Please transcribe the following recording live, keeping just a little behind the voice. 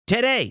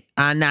Today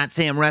on Not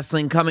Sam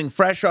Wrestling, coming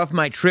fresh off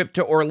my trip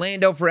to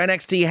Orlando for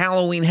NXT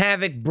Halloween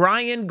Havoc,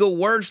 Brian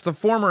Gewirtz, the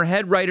former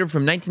head writer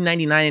from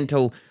 1999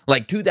 until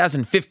like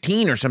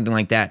 2015 or something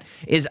like that,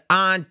 is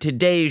on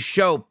today's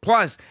show.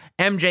 Plus,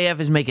 MJF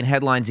is making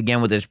headlines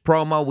again with his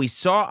promo. We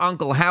saw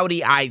Uncle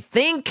Howdy. I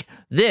think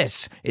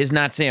this is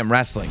Not Sam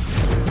Wrestling.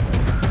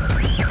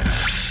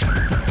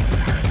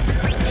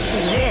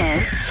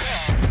 This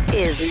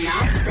is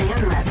Not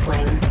Sam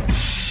Wrestling.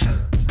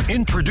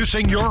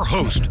 Introducing your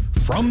host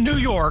from New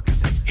York,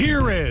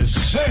 here is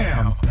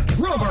Sam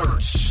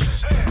Roberts.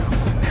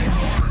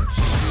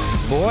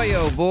 Boy,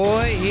 oh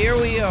boy, here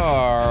we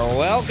are.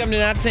 Welcome to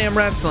Not Sam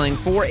Wrestling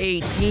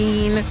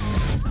 418. I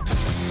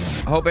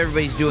hope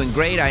everybody's doing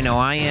great. I know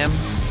I am.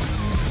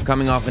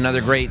 Coming off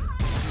another great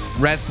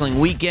wrestling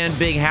weekend,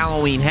 big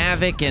Halloween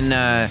Havoc,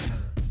 and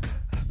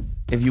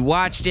if you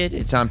watched it,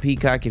 it's on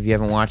Peacock if you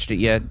haven't watched it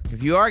yet.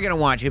 If you are going to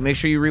watch it, make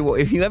sure you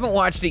if you haven't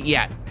watched it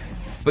yet,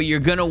 but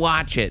you're going to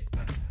watch it,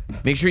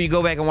 make sure you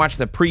go back and watch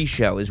the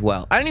pre-show as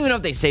well. I don't even know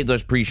if they saved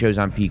those pre-shows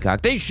on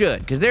Peacock. They should,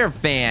 because they're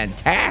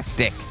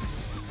fantastic.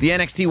 The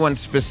NXT ones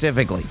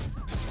specifically.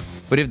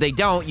 But if they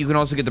don't, you can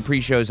also get the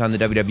pre-shows on the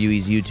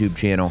WWE's YouTube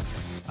channel.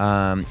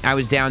 I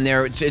was down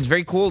there. It's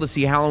very cool to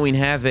see Halloween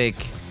Havoc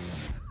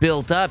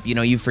built up. You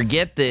know, you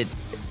forget that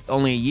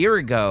only a year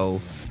ago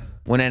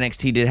when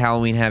NXT did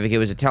Halloween Havoc, it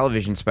was a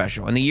television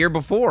special. And the year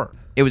before,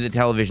 it was a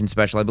television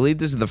special. I believe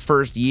this is the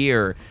first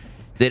year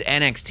that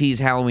NXT's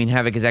Halloween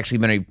Havoc has actually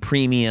been a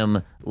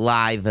premium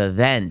live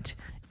event,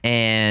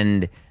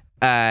 and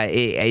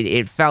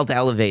it felt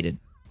elevated.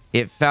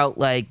 It felt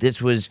like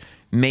this was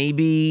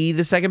maybe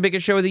the second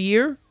biggest show of the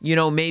year, you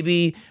know,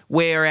 maybe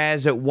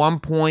whereas at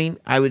one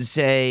point I would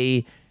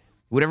say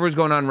whatever was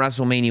going on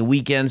WrestleMania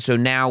weekend, so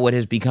now what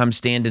has become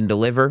Stand and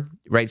Deliver,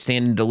 right?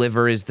 Stand and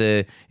Deliver is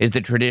the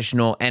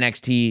traditional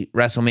NXT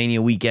WrestleMania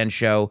weekend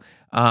show.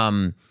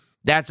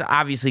 That's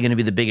obviously going to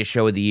be the biggest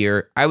show of the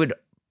year. I would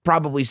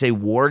probably say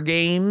War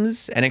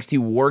Games, NXT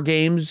War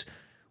Games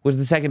was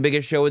the second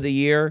biggest show of the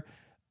year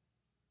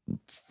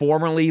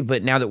formerly,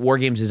 but now that War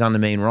Games is on the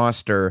main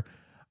roster,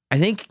 I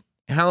think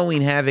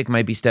Halloween Havoc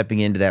might be stepping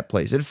into that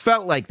place. It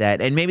felt like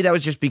that, and maybe that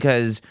was just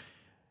because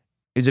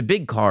it was a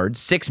big card,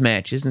 6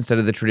 matches instead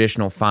of the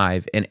traditional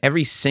 5, and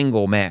every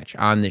single match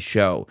on this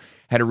show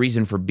had a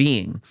reason for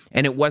being,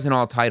 and it wasn't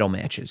all title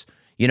matches.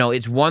 You know,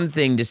 it's one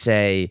thing to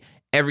say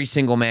every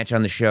single match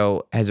on the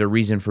show has a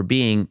reason for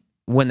being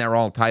when they're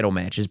all title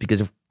matches,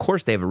 because of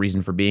course they have a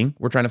reason for being.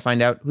 We're trying to find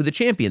out who the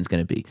champion's going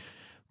to be.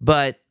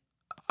 But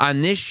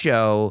on this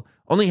show,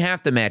 only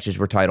half the matches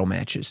were title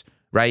matches,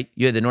 right?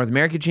 You had the North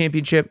American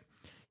Championship,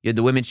 you had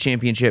the Women's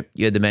Championship,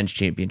 you had the Men's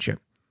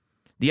Championship.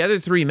 The other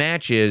 3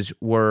 matches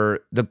were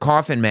the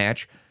coffin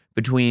match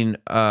between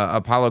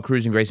Apollo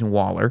Crews and Grayson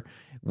Waller,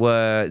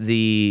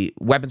 the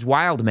Weapons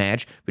Wild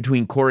match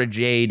between Cora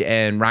Jade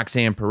and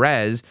Roxanne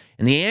Perez,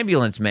 and the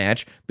ambulance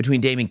match between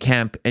Damon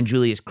Kemp and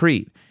Julius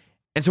Creed.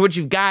 And so what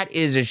you've got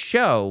is a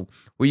show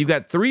where you've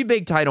got 3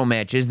 big title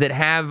matches that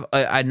have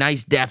a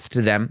nice depth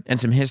to them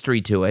and some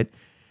history to it,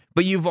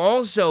 but you've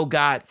also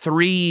got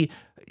 3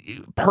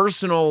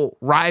 personal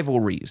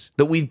rivalries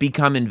that we've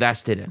become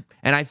invested in.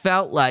 And I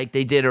felt like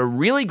they did a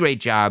really great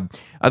job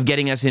of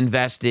getting us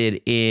invested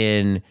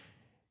in,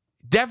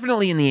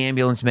 definitely in the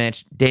ambulance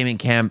match, Damon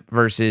Kemp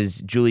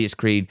versus Julius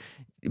Creed,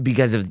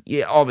 because of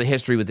all the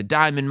history with the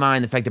Diamond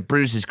Mine, the fact that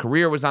Bruce's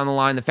career was on the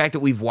line, the fact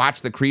that we've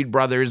watched the Creed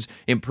brothers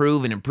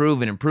improve and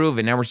improve and improve,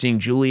 and now we're seeing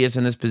Julius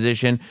in this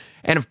position.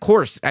 And of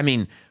course, I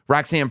mean,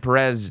 Roxanne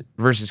Perez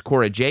versus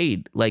Cora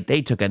Jade, like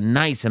they took a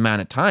nice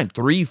amount of time,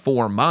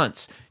 3-4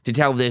 months, to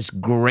tell this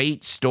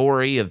great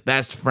story of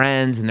best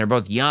friends, and they're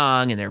both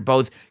young, and they're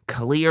both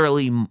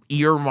clearly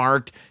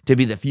earmarked to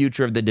be the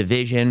future of the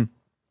division.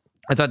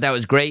 I thought that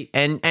was great.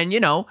 And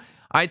you know,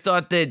 I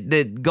thought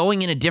that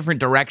going in a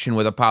different direction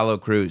with Apollo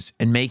Crews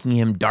and making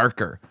him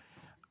darker,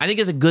 I think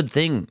is a good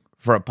thing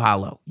for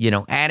Apollo. You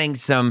know, adding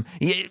some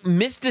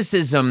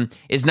mysticism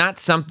is not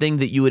something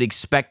that you would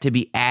expect to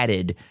be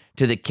added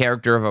to the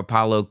character of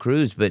Apollo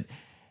Crews. But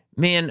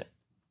man,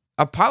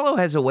 Apollo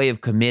has a way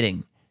of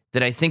committing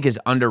that I think is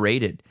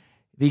underrated,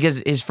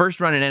 because his first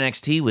run in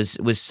NXT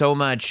was so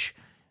much,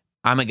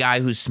 I'm a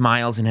guy who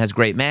smiles and has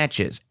great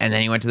matches. And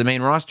then he went to the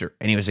main roster,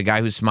 and he was a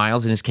guy who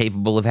smiles and is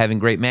capable of having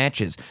great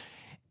matches.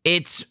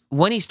 It's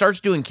when he starts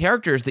doing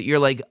characters that you're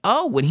like,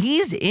 oh, when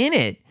he's in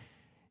it,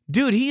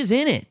 dude, he's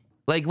in it.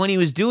 Like when he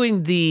was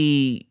doing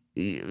the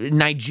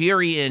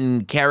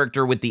Nigerian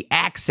character with the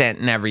accent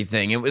and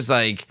everything, it was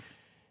like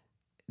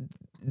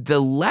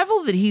the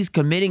level that he's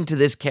committing to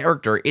this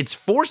character, it's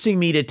forcing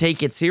me to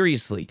take it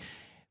seriously,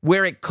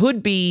 where it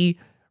could be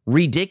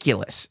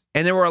ridiculous.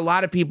 And there were a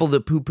lot of people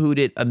that poo-pooed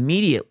it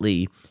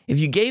immediately. If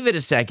you gave it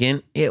a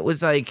second, it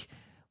was like,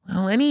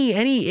 well,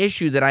 any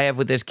issue that I have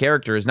with this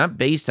character is not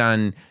based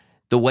on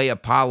the way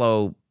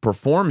Apollo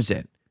performs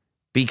it,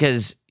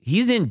 because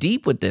he's in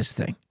deep with this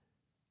thing.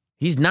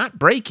 He's not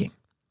breaking.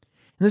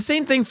 And the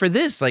same thing for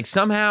this, like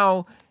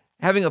somehow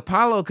having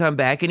Apollo come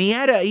back, and he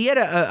had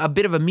a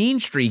bit of a mean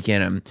streak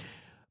in him,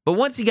 But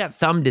once he got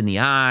thumbed in the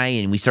eye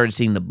and we started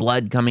seeing the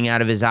blood coming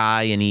out of his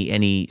eye and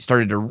he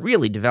started to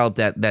really develop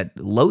that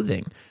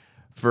loathing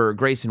for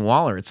Grayson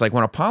Waller, it's like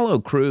when Apollo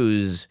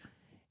Crews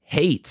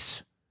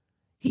hates,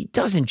 he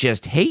doesn't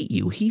just hate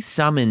you, he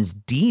summons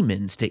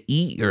demons to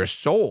eat your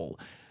soul.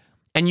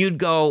 And you'd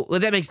go, well,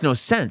 that makes no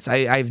sense.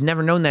 I've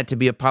never known that to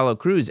be Apollo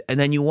Crews. And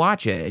then you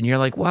watch it and you're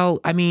like, well,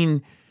 I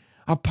mean,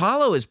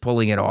 Apollo is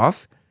pulling it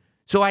off,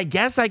 so I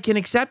guess I can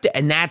accept it.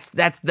 And that's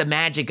the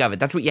magic of it.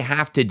 That's what you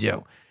have to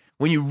do.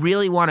 When you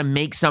really want to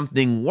make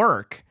something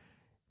work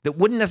that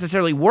wouldn't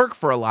necessarily work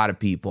for a lot of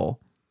people,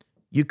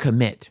 you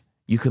commit.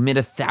 You commit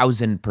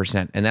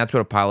 1,000%. And that's what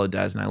Apollo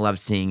does. And I love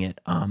seeing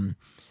it.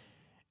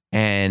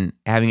 And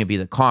having it be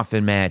the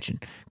coffin match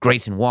and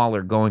Grayson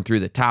Waller going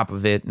through the top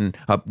of it and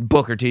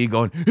Booker T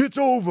going, it's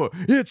over,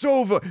 it's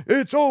over,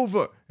 it's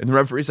over. And the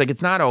referee's like,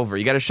 it's not over.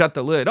 You got to shut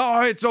the lid.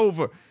 Oh, it's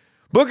over.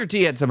 Booker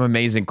T had some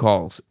amazing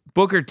calls.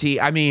 Booker T,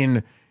 I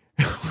mean,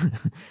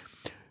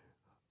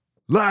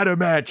 ladder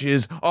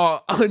matches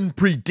are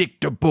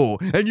unpredictable.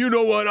 And you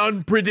know what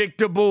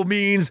unpredictable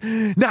means?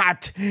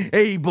 Not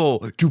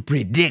able to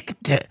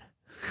predict. And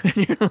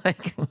you're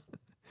like,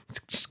 it's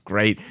just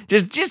great.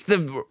 Just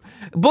the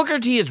Booker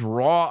T is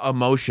raw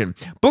emotion.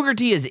 Booker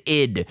T is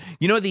id.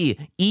 You know, the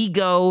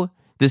ego,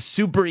 the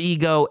super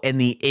ego, and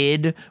the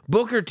id.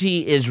 Booker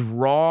T is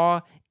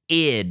raw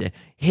id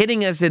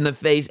hitting us in the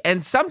face.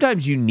 And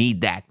sometimes you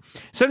need that.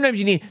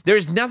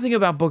 There's nothing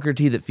about Booker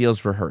T that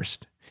feels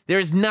rehearsed.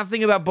 There's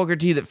nothing about Booker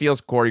T that feels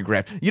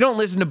choreographed. You don't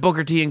listen to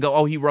Booker T and go,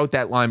 oh, he wrote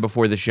that line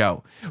before the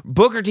show.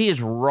 Booker T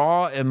is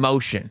raw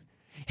emotion.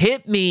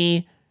 Hit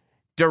me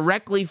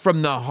directly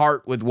from the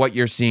heart with what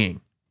you're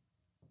seeing.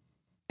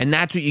 And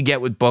that's what you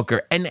get with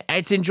Booker. And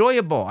it's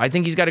enjoyable. I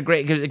think he's got a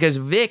great, because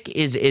Vic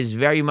is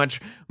very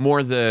much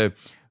more the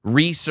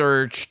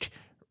researched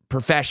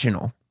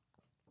professional.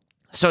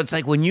 So it's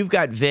like when you've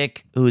got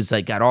Vic, who's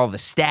like got all the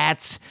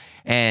stats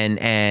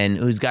and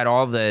who's got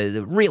all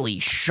the really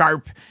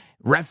sharp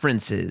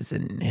references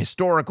and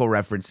historical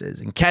references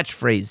and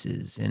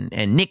catchphrases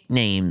and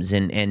nicknames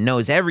and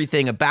knows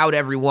everything about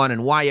everyone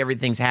and why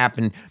everything's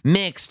happened,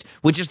 mixed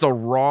with just the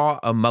raw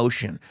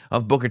emotion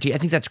of Booker T. I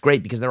think that's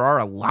great because there are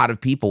a lot of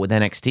people with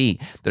NXT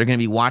that are going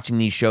to be watching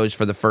these shows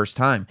for the first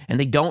time and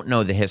they don't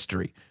know the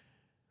history.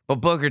 But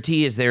Booker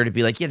T is there to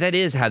be like, yeah, that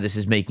is how this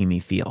is making me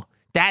feel.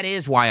 That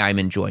is why I'm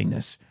enjoying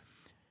this.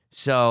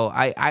 So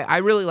I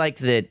really like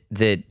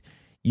that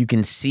you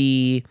can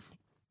see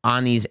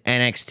on these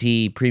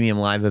NXT Premium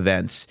Live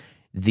events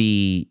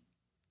the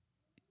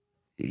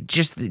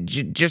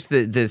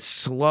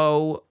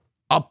slow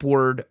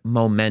upward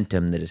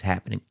momentum that is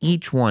happening.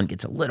 Each one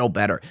gets a little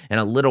better and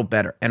a little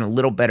better and a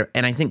little better.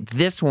 And I think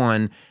this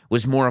one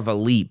was more of a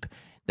leap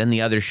than the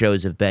other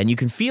shows have been. You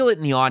can feel it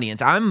in the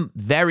audience. I'm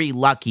very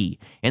lucky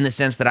in the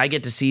sense that I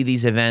get to see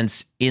these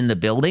events in the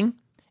building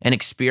and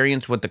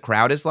experience what the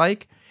crowd is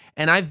like.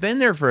 And I've been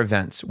there for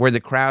events where the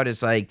crowd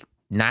is like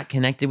not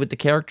connected with the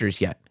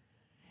characters yet.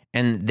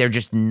 And they're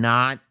just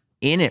not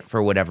in it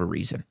for whatever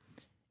reason.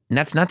 And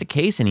that's not the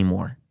case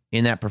anymore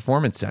in that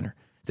performance center.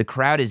 The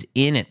crowd is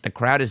in it. The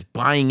crowd is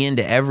buying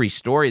into every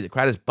story. The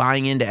crowd is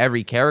buying into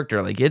every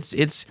character. Like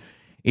it's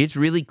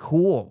really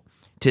cool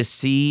to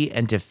see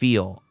and to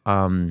feel.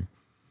 And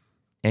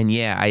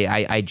yeah,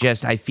 I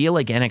feel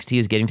like NXT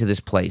is getting to this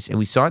place. And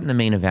we saw it in the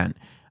main event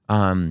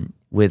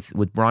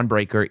with Braun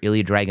Breaker,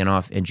 Ilya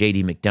Dragunov, and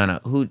JD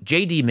McDonough.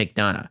 JD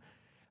McDonough,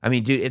 I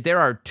mean, dude, if there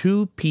are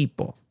two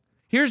people,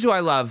 here's who I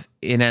love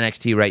in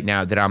NXT right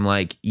now that I'm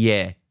like,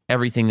 yeah,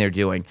 everything they're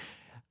doing.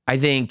 I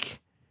think,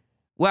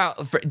 well,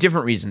 for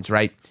different reasons,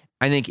 right?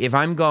 I think if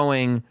I'm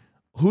going,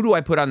 who do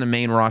I put on the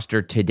main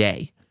roster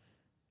today?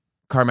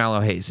 Carmelo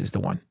Hayes is the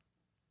one.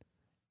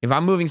 If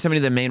I'm moving somebody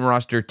to the main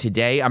roster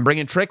today, I'm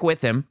bringing Trick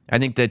with him. I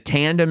think the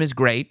tandem is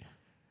great.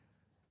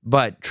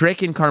 But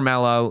Trick and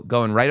Carmelo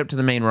going right up to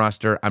the main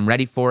roster. I'm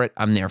ready for it.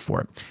 I'm there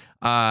for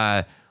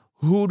it.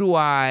 Who do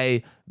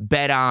I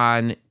bet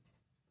on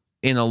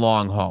in the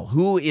long haul?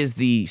 Who is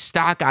the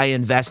stock I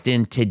invest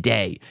in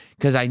today?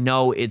 Because I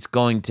know it's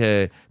going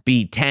to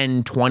be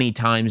 10, 20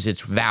 times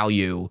its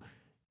value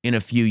in a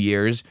few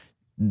years.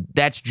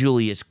 That's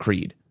Julius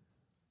Creed.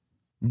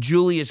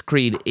 Julius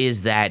Creed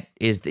is that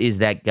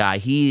guy.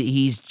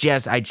 He's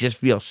just, I just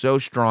feel so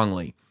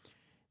strongly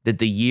that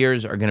the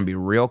years are going to be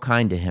real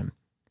kind to him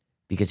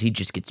because he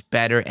just gets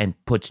better and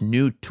puts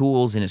new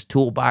tools in his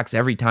toolbox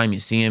every time you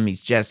see him.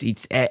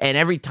 And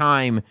every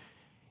time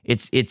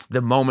it's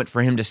the moment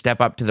for him to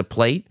step up to the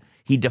plate,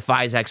 he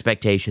defies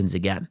expectations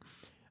again.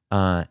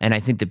 And I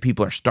think that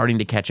people are starting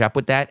to catch up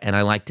with that, and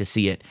I like to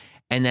see it.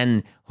 And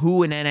then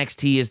who in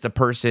NXT is the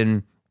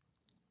person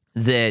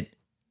that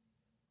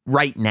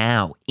right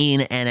now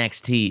in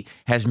NXT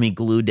has me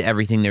glued to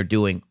everything they're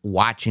doing,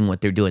 watching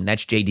what they're doing?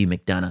 That's JD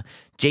McDonough.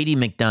 JD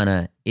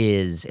McDonough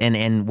is,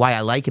 and why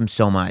I like him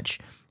so much,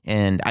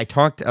 and I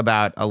talked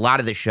about a lot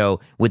of the show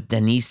with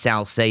Denise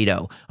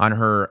Salcedo on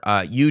her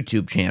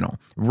YouTube channel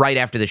right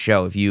after the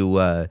show. If you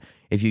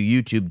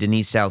YouTube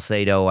Denise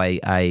Salcedo,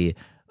 I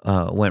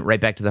went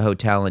right back to the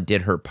hotel and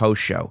did her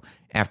post show.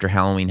 after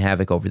Halloween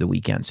Havoc over the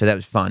weekend. So that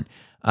was fun.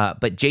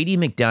 But JD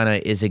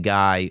McDonough is a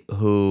guy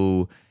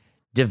who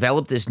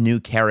developed this new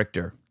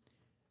character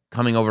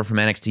coming over from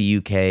NXT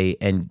UK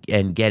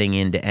and getting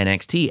into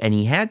NXT. And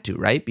he had to,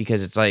 right?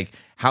 Because it's like,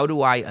 how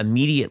do I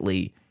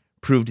immediately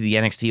prove to the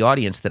NXT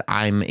audience that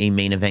I'm a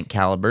main event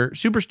caliber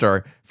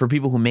superstar for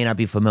people who may not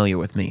be familiar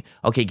with me?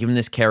 Okay, give them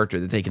this character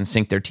that they can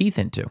sink their teeth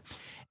into.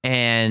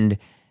 And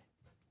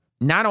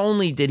not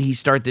only did he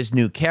start this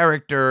new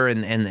character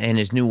and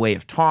his new way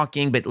of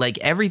talking, but like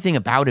everything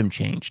about him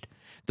changed.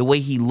 The way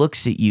he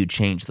looks at you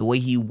changed. The way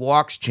he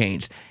walks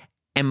changed.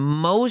 And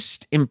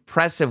most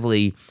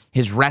impressively,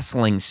 his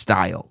wrestling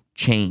style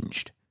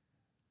changed.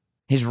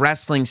 His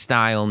wrestling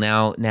style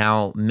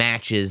now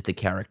matches the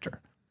character.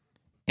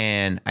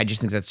 And I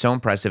just think that's so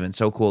impressive and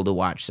so cool to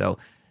watch. So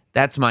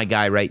that's my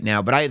guy right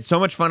now. But I had so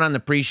much fun on the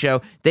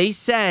pre-show. They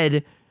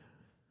said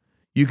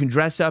you can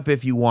dress up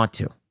if you want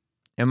to.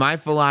 And my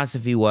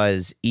philosophy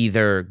was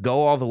either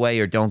go all the way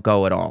or don't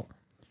go at all.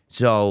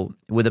 So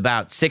with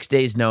about 6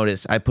 days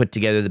notice, I put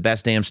together the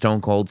best damn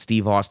Stone Cold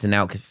Steve Austin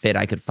outfit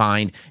I could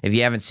find. If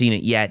you haven't seen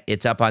it yet,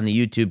 it's up on the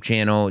YouTube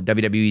channel,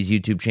 WWE's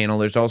YouTube channel.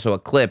 There's also a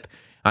clip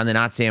on the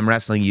Not Sam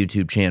Wrestling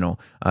YouTube channel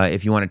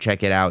if you want to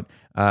check it out.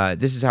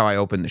 This is how I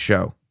opened the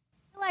show.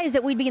 Realize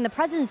that we'd be in the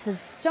presence of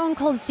Stone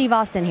Cold Steve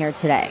Austin here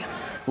today.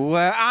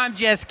 Well, I'm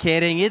just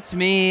kidding. It's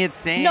me. It's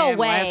Sam. No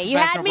way. You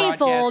had me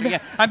fooled. Yeah,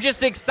 I'm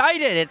just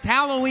excited. It's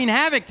Halloween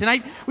Havoc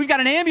tonight. We've got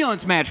an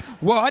ambulance match.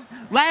 What?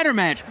 Ladder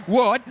match.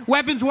 What?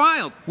 Weapons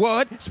Wild.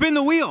 What? Spin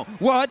the wheel.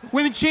 What?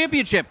 Women's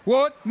Championship.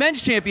 What?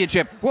 Men's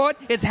Championship. What?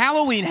 It's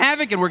Halloween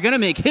Havoc, and we're going to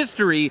make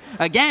history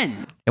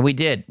again. And we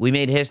did. We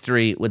made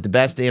history with the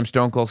best damn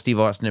Stone Cold Steve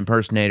Austin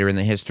impersonator in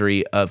the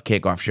history of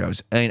kickoff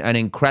shows. An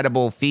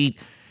incredible feat.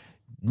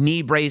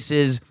 Knee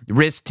braces,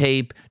 wrist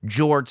tape,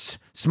 jorts,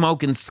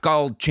 smoking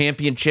skull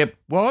championship.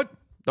 What?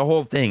 The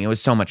whole thing. It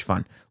was so much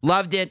fun.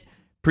 Loved it.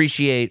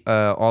 Appreciate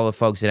all the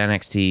folks at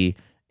NXT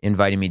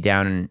inviting me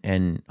down,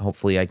 and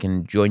hopefully I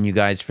can join you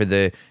guys for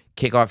the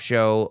kickoff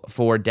show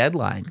for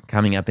Deadline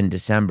coming up in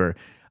December.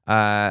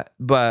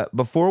 But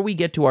before we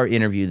get to our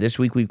interview, this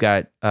week we've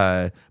got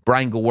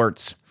Brian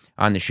Gewirtz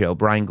on the show.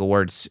 Brian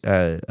Gewirtz,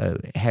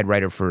 a head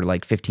writer for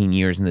like 15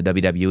 years in the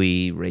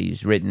WWE.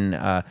 He's written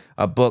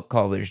a book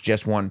called There's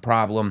Just One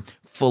Problem,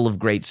 full of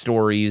great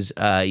stories.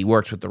 He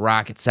works with The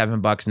Rock at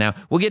 $7 now.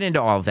 We'll get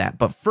into all of that.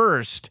 But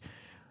first,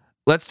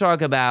 let's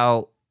talk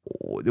about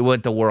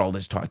what the world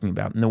is talking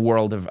about in the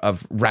world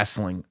of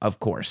wrestling, of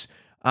course.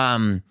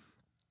 MJF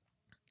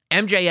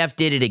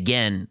did it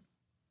again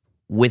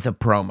with a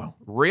promo.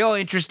 Real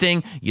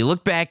interesting. You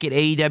look back at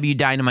AEW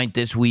Dynamite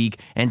this week,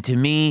 and to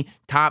me,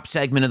 top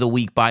segment of the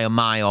week by a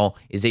mile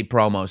is a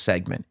promo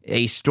segment,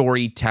 a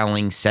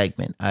storytelling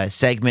segment, a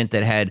segment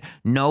that had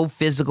no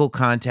physical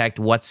contact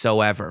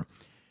whatsoever.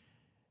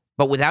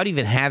 But without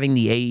even having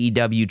the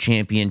AEW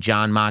champion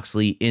Jon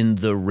Moxley in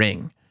the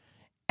ring,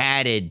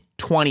 added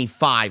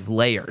 25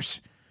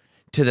 layers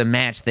to the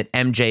match that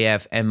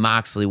MJF and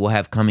Moxley will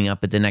have coming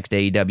up at the next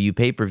AEW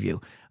pay-per-view.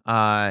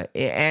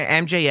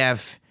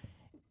 MJF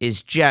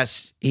is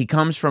just, he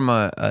comes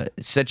from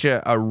such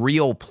a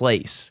real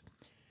place,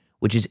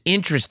 which is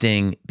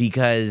interesting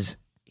because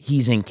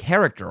he's in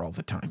character all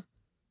the time.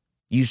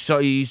 You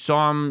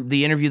saw him,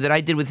 the interview that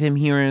I did with him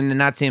here in the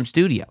Not Sam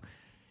studio.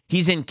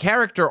 He's in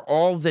character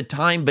all the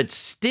time, but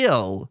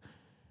still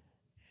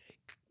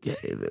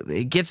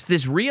it gets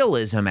this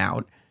realism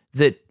out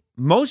that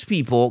most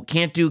people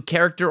can't do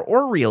character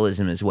or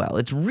realism as well.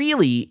 It's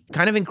really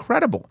kind of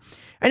incredible.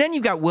 And then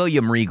you've got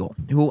William Regal,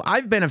 who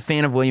I've been a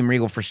fan of William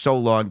Regal for so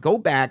long. Go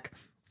back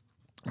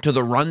to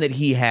the run that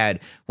he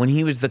had when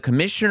he was the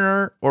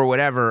commissioner or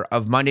whatever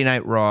of Monday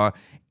Night Raw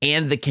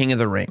and the King of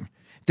the Ring.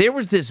 There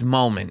was this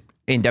moment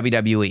in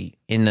WWE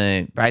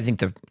in I think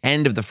the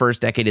end of the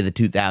first decade of the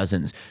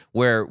 2000s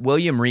where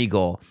William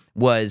Regal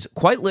was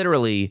quite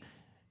literally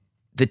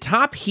the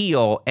top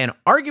heel and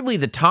arguably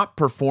the top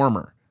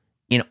performer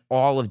in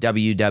all of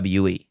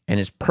WWE, and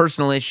his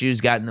personal issues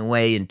got in the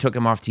way and took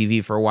him off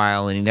TV for a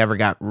while, and he never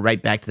got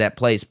right back to that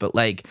place. But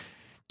like,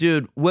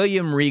 dude,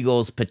 William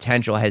Regal's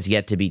potential has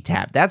yet to be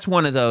tapped. That's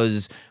one of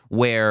those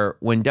where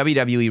when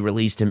WWE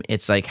released him,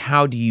 it's like,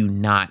 how do you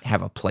not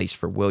have a place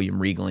for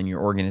William Regal in your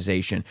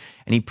organization?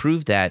 And he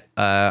proved that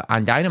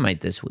on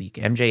Dynamite this week.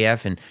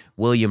 MJF and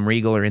William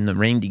Regal are in the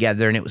ring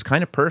together, and it was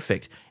kind of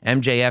perfect.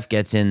 MJF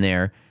gets in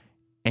there,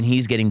 and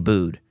he's getting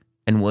booed,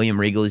 and William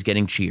Regal is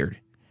getting cheered.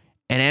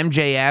 And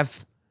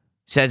MJF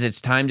says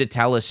it's time to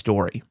tell a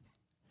story.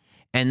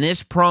 And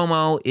this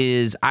promo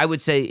is, I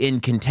would say, in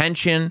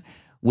contention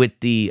with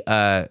the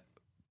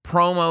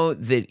promo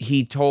that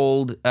he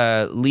told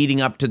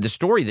leading up to the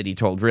story that he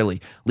told,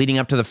 really, leading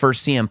up to the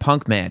first CM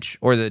Punk match,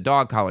 or the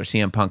dog collar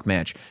CM Punk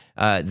match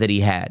that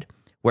he had,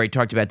 where he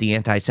talked about the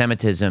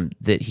anti-Semitism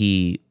that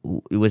he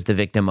was the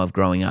victim of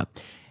growing up.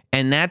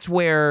 And that's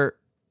where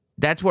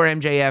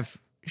MJF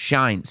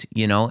shines,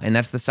 you know, and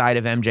that's the side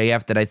of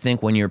MJF that I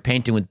think when you're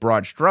painting with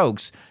broad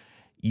strokes,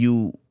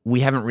 we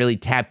haven't really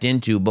tapped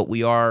into, but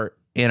we are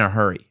in a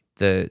hurry.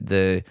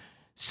 The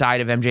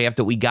side of MJF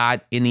that we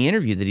got in the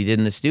interview that he did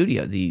in the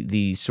studio.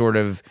 The sort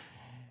of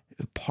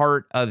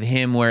part of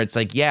him where it's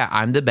like, yeah,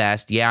 I'm the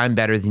best. Yeah, I'm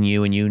better than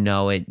you, and you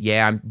know it.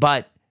 Yeah,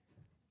 but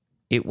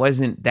it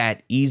wasn't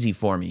that easy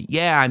for me.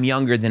 Yeah, I'm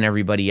younger than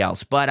everybody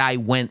else, but I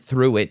went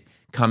through it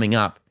coming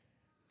up.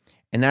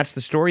 And that's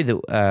the story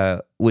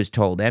that was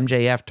told.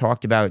 MJF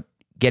talked about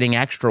getting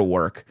extra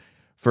work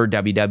for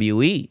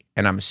WWE.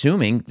 And I'm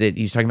assuming that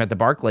he's talking about the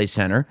Barclays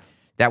Center.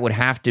 That would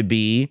have to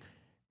be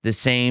the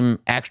same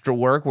extra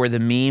work where the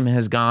meme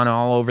has gone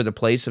all over the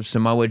place of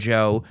Samoa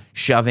Joe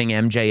shoving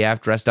MJF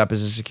dressed up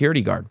as a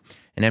security guard.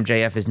 And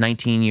MJF is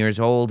 19 years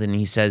old, and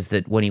he says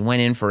that when he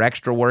went in for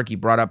extra work, he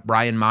brought up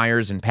Brian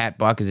Myers and Pat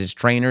Buck as his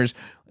trainers.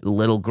 A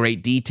little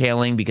great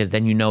detailing, because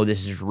then you know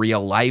this is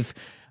real life,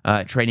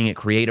 training at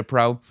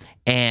Create-A-Pro.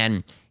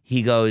 And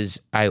he goes,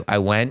 I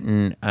went,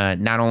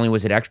 and not only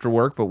was it extra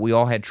work, but we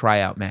all had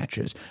tryout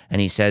matches.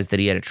 And he says that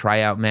he had a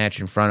tryout match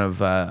in front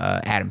of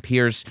Adam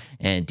Pearce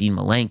and Dean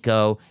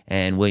Malenko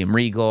and William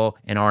Regal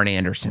and Arn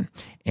Anderson.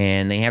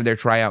 And they have their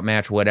tryout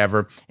match,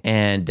 whatever,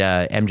 and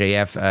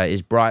MJF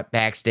is brought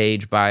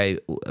backstage by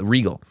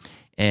Regal.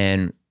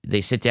 And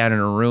they sit down in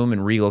a room,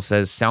 and Regal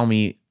says, sell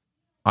me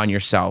on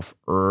yourself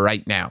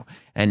right now.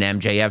 And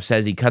MJF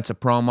says he cuts a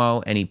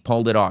promo, and he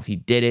pulled it off. He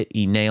did it.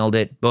 He nailed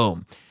it.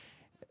 Boom.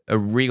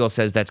 Regal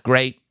says, that's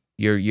great.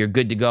 You're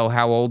good to go.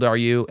 How old are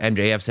you?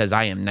 MJF says,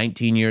 I am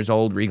 19 years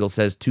old. Regal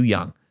says, too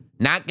young.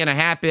 Not going to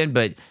happen,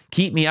 but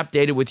keep me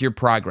updated with your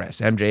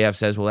progress. MJF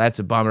says, well, that's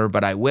a bummer,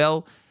 but I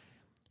will.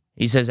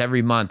 He says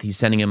every month he's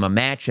sending him a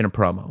match and a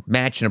promo.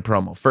 Match and a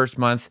promo. First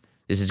month,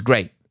 this is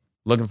great.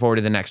 Looking forward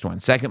to the next one.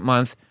 Second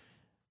month,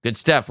 good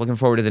stuff. Looking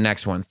forward to the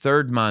next one.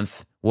 Third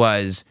month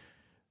was,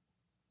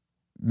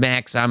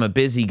 Max, I'm a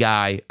busy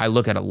guy. I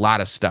look at a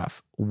lot of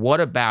stuff.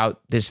 What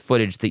about this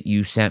footage that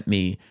you sent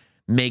me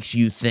makes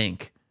you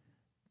think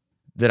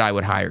that I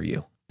would hire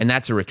you? And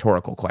that's a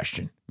rhetorical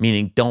question,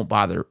 meaning don't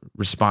bother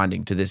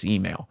responding to this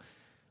email.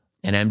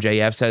 And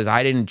MJF says,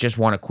 I didn't just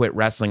want to quit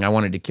wrestling. I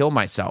wanted to kill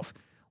myself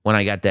when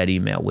I got that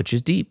email, which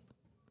is deep,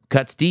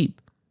 cuts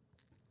deep.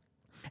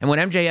 And what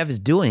MJF is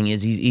doing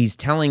is he's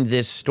telling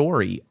this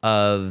story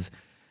of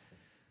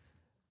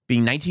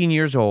being 19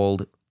 years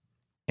old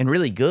and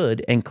really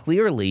good, and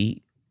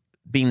clearly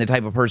being the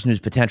type of person whose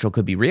potential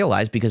could be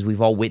realized, because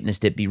we've all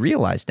witnessed it be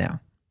realized now.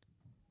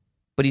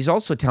 But he's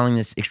also telling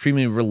this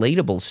extremely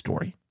relatable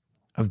story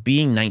of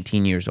being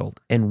 19 years old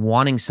and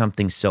wanting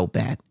something so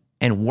bad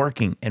and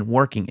working and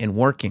working and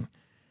working.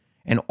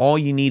 And all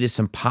you need is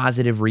some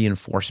positive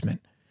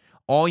reinforcement.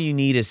 All you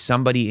need is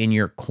somebody in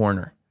your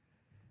corner.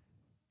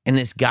 And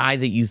this guy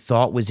that you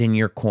thought was in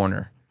your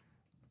corner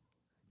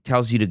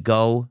tells you to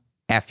go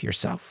F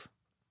yourself.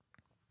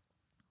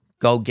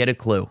 Go get a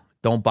clue.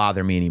 Don't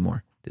bother me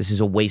anymore. This is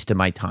a waste of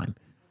my time.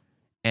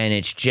 And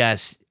it's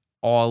just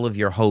all of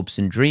your hopes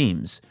and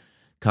dreams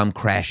come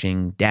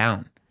crashing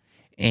down.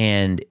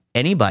 And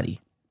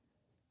anybody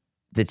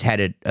that's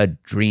had a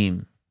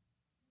dream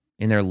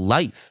in their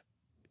life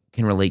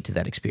can relate to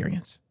that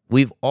experience.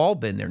 We've all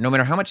been there. No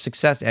matter how much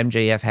success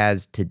MJF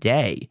has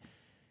today,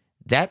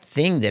 that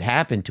thing that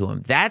happened to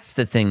him, that's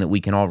the thing that we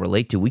can all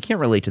relate to. We can't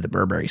relate to the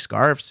Burberry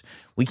scarves.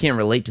 We can't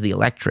relate to the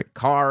electric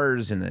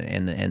cars and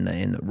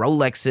the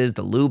Rolexes,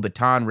 the Louis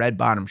Vuitton red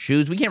bottom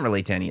shoes. We can't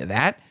relate to any of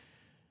that.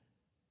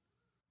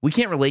 We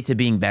can't relate to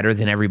being better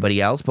than everybody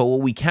else, but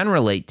what we can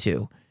relate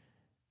to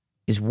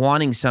is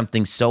wanting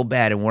something so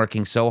bad and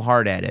working so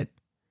hard at it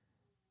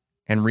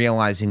and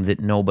realizing that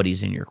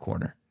nobody's in your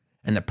corner.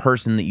 And the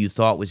person that you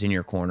thought was in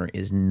your corner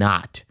is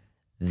not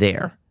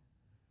there.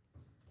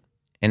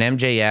 And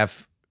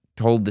MJF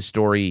told the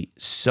story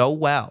so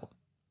well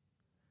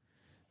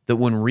that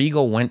when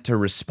Regal went to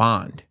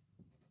respond,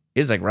 it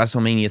was like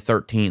WrestleMania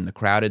 13. The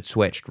crowd had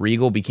switched.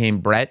 Regal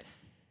became Brett,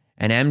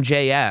 and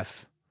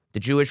MJF, the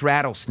Jewish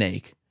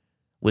rattlesnake,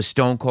 was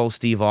Stone Cold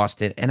Steve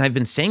Austin. And I've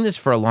been saying this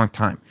for a long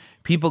time.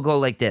 People go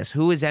like this,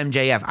 who is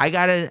MJF? I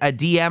got a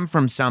DM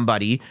from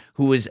somebody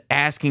who was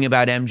asking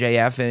about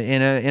MJF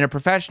in a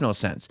professional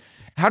sense.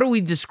 How do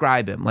we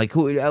describe him? Like,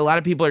 who? A lot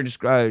of people are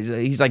just,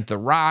 he's like The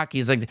Rock.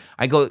 He's like,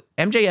 I go,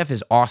 MJF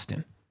is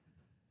Austin.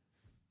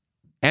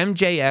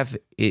 MJF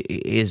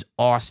is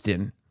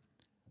Austin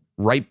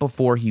right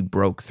before he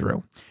broke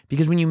through.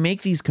 Because when you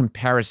make these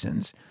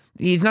comparisons,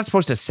 he's not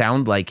supposed to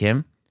sound like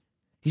him.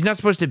 He's not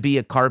supposed to be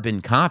a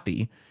carbon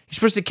copy. You're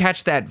supposed to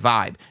catch that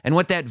vibe. And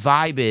what that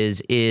vibe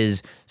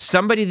is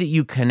somebody that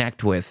you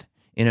connect with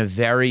in a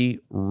very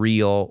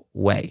real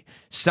way.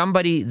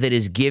 Somebody that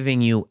is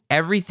giving you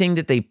everything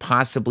that they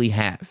possibly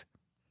have.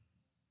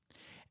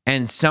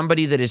 And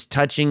somebody that is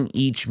touching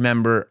each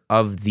member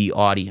of the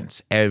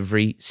audience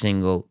every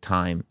single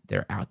time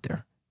they're out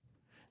there.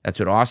 That's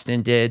what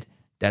Austin did.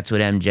 That's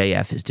what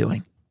MJF is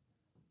doing.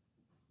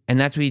 And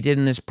that's what he did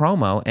in this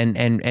promo.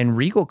 And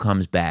Regal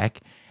comes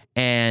back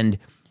and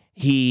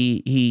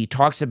he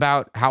talks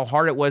about how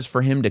hard it was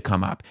for him to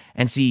come up.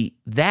 And see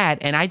that,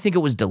 and I think it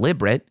was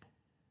deliberate.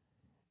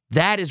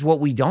 That is what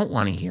we don't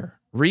want to hear.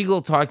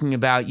 Regal talking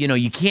about,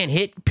 you can't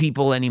hit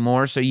people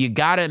anymore, so you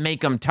got to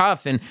make them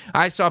tough. And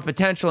I saw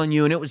potential in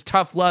you, and it was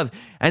tough love.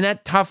 And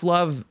that tough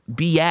love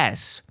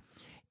BS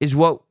is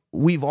what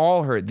we've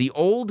all heard. The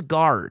old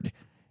guard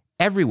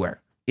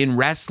everywhere, in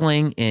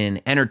wrestling,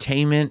 in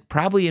entertainment,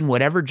 probably in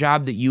whatever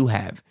job that you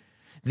have.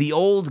 The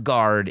old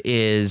guard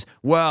is,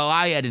 well,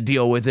 I had to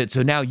deal with it,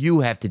 so now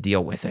you have to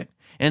deal with it.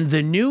 And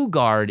the new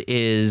guard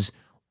is,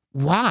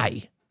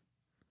 why?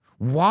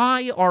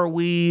 Why are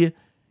we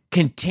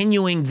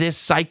continuing this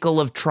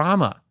cycle of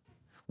trauma?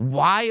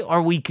 Why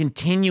are we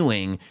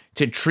continuing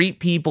to treat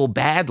people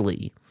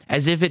badly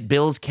as if it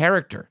builds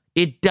character?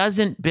 It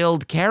doesn't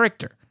build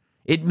character.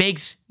 It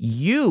makes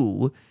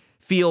you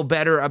feel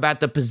better about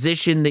the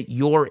position that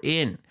you're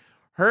in.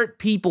 Hurt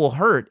people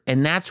hurt,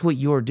 and that's what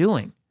you're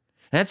doing.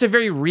 And that's a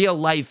very real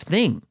life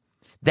thing.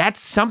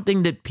 That's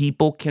something that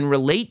people can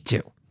relate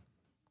to.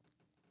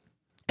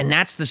 And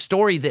that's the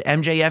story that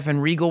MJF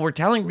and Regal were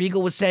telling.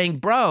 Regal was saying,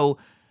 bro,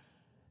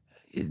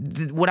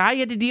 what I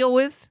had to deal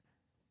with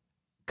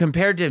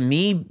compared to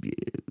me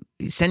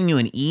sending you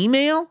an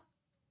email?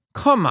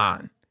 Come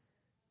on.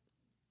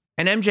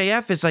 And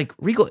MJF is like,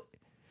 Regal,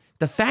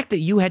 the fact that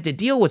you had to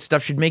deal with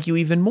stuff should make you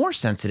even more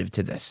sensitive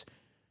to this.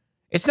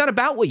 It's not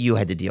about what you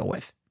had to deal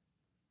with.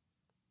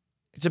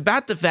 It's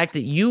about the fact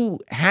that you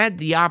had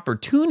the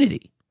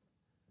opportunity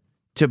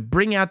to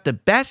bring out the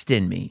best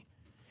in me,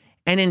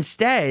 and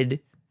instead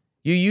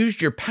you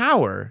used your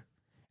power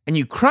and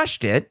you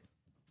crushed it.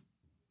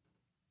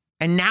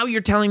 And now you're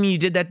telling me you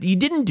did that. You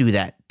didn't do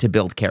that to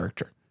build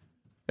character.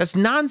 That's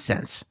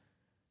nonsense.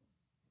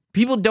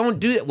 People don't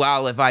do that.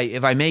 Well, if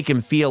I make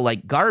him feel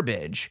like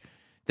garbage,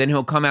 then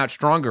he'll come out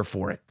stronger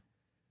for it.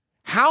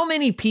 How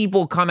many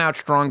people come out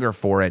stronger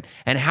for it,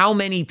 and how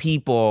many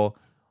people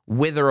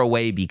wither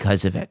away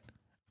because of it?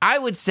 I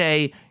would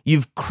say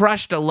you've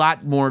crushed a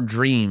lot more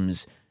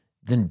dreams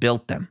than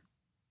built them.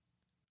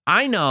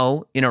 I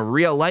know in a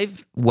real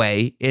life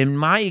way, in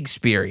my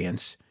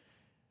experience,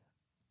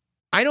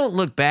 I don't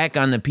look back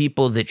on the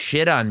people that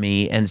shit on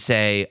me and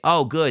say,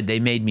 oh, good, they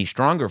made me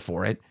stronger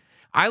for it.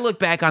 I look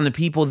back on the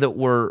people that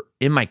were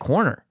in my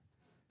corner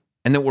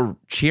and that were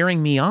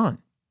cheering me on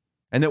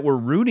and that were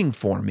rooting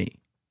for me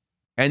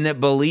and that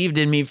believed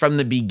in me from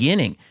the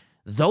beginning.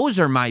 Those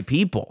are my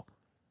people.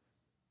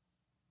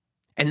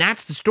 And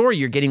that's the story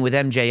you're getting with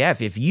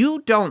MJF. If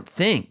you don't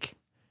think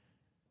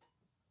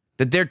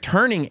that they're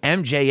turning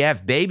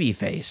MJF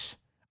babyface,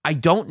 I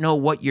don't know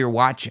what you're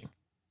watching.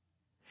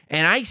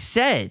 And I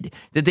said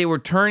that they were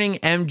turning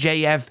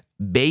MJF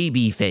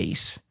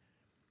babyface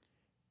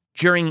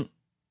during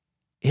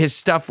his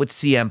stuff with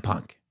CM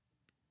Punk.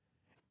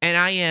 And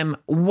I am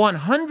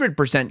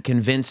 100%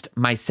 convinced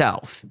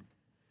myself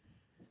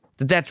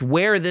that that's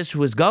where this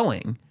was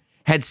going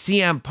had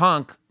CM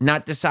Punk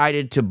not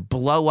decided to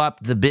blow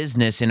up the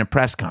business in a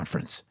press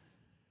conference.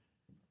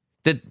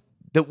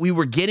 That we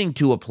were getting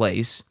to a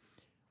place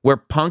where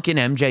Punk and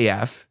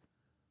MJF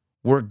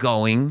were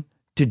going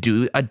to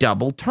do a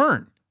double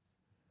turn.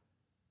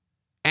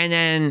 And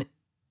then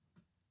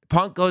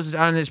Punk goes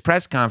on his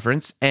press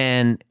conference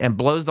and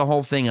blows the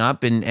whole thing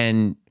up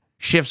and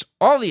shifts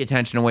all the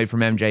attention away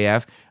from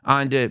MJF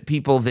onto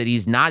people that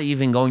he's not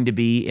even going to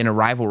be in a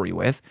rivalry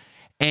with.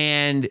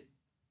 And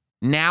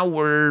now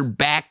we're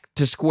back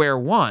to square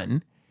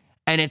one.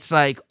 And it's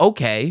like,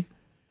 okay,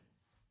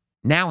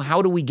 now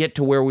how do we get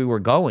to where we were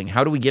going?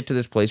 How do we get to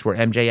this place where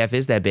MJF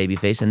is that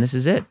babyface and this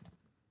is it?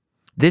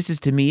 This is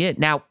to me it.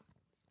 Now,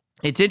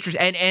 it's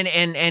interesting, and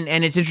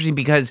it's interesting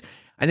because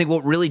I think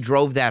what really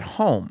drove that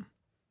home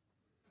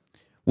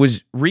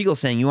was Regal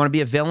saying, you want to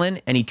be a villain?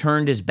 And he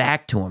turned his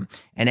back to him.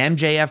 And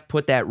MJF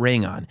put that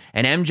ring on.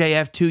 And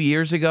MJF 2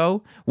 years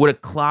ago would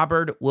have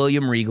clobbered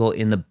William Regal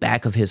in the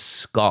back of his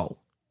skull.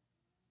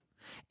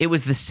 It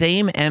was the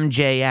same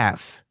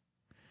MJF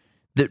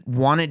that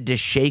wanted to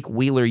shake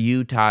Wheeler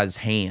Utah's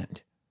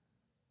hand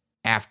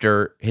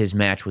after his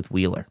match with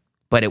Wheeler.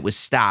 But it was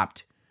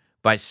stopped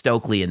by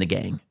Stokely and the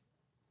gang.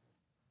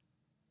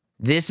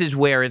 This is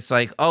where it's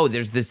like, oh,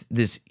 there's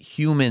this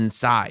human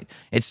side.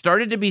 It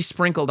started to be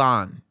sprinkled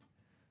on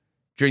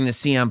during the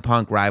CM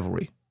Punk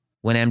rivalry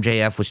when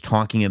MJF was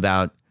talking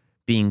about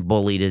being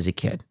bullied as a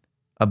kid.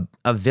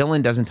 A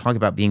villain doesn't talk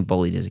about being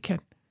bullied as a kid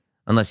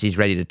unless he's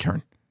ready to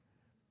turn.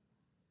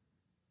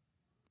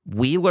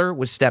 Wheeler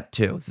was step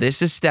 2.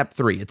 This is step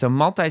 3. It's a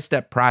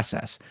multi-step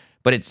process,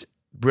 but it's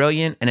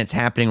brilliant and it's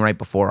happening right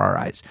before our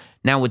eyes.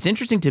 Now, what's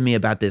interesting to me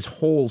about this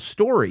whole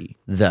story,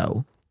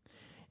 though,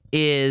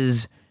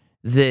 is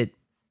that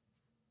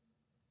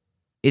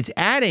it's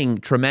adding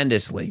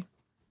tremendously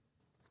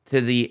to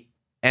the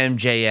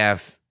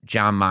MJF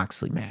Jon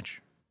Moxley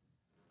match.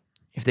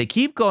 If they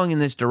keep going in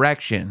this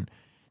direction,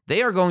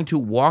 they are going to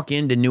walk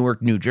into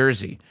Newark, New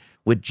Jersey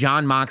with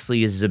Jon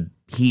Moxley as a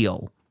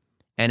heel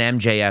and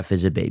MJF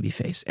as a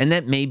babyface. And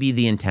that may be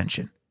the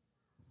intention.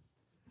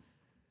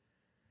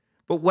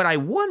 But what I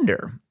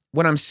wonder,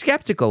 what I'm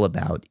skeptical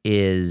about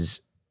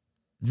is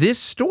this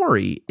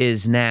story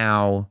is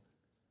now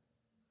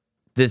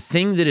the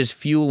thing that is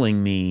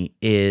fueling me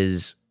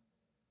is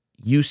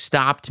you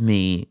stopped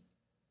me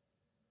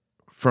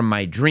from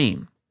my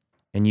dream.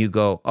 And you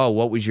go, oh,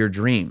 what was your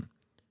dream?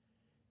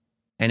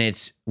 And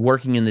it's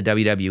working in the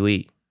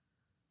WWE.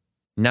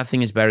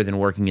 Nothing is better than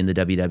working in the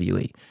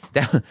WWE.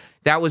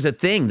 That was a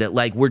thing that,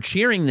 like, we're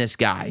cheering this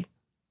guy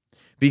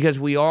because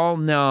we all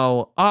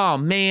know, oh,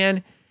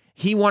 man,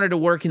 he wanted to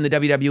work in the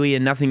WWE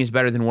and nothing is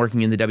better than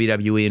working in the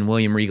WWE, and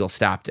William Regal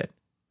stopped it.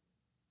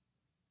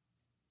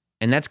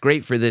 And that's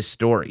great for this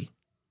story.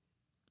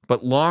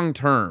 But long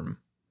term,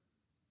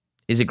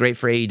 is it great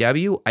for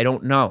AEW? I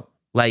don't know.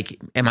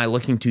 Like, am I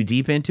looking too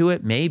deep into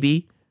it?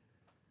 Maybe.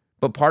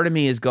 But part of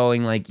me is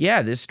going like,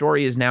 yeah, this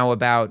story is now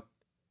about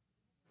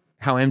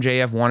how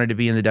MJF wanted to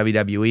be in the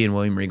WWE and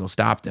William Regal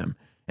stopped him.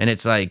 And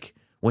it's like,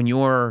 when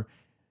you're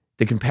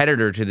the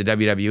competitor to the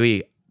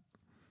WWE,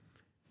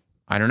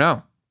 I don't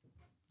know.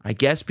 I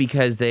guess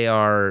because they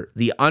are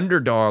the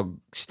underdog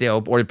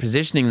still, or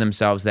positioning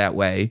themselves that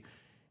way,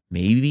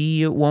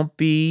 maybe it won't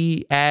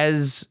be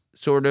as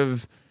sort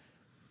of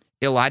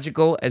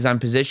illogical as I'm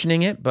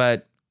positioning it.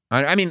 But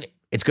I mean,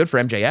 it's good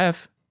for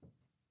MJF.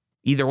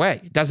 Either way,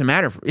 it doesn't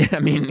matter.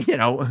 I mean, you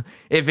know,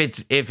 if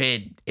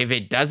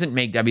it doesn't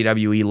make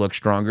WWE look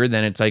stronger,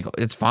 then it's like,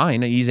 it's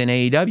fine. He's in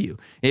AEW.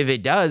 If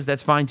it does,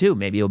 that's fine too.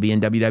 Maybe he'll be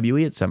in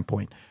WWE at some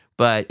point.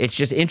 But it's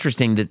just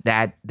interesting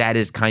that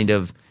is kind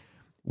of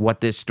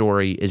what this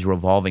story is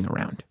revolving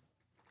around.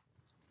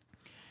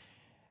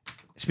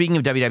 Speaking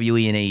of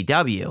WWE and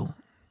AEW,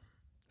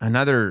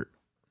 another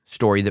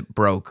story that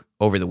broke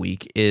over the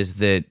week is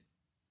that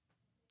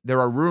there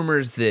are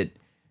rumors that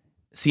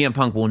CM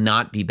Punk will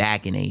not be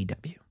back in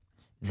AEW.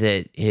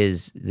 That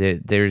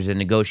there's a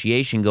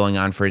negotiation going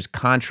on for his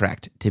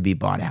contract to be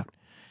bought out.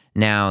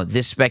 Now,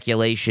 this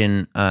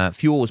speculation,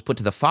 fuel was put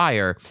to the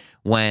fire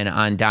when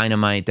on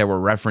Dynamite there were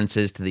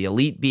references to the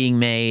Elite being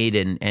made,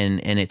 and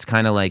it's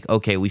kind of like,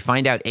 okay, we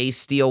find out Ace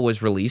Steel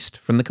was released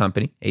from the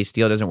company. Ace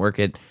Steel doesn't work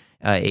at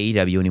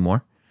AEW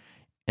anymore.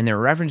 And there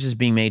are references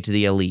being made to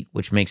the Elite,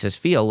 which makes us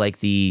feel like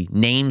the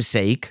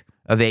namesake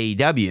of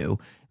AEW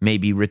may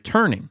be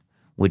returning,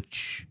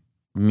 which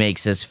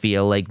makes us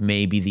feel like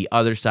maybe the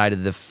other side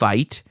of the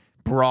fight,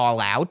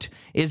 Brawl Out,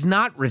 is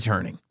not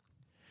returning.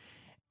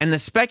 And the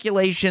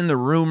speculation, the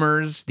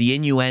rumors, the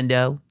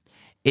innuendo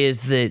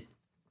is that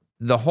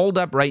the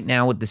holdup right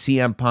now with the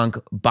CM Punk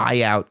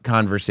buyout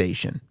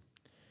conversation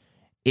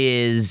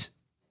is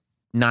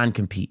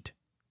non-compete.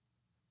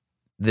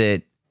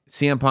 That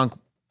CM Punk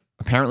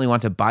apparently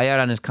wants a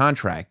buyout on his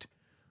contract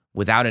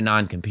without a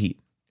non-compete,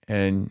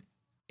 and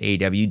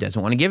AEW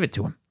doesn't want to give it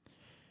to him.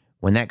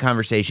 When that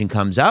conversation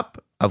comes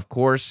up, of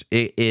course,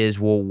 it is,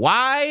 well,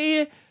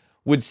 why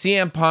would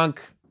CM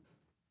Punk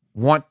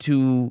want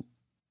to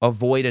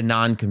avoid a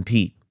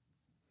non-compete?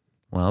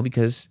 Well,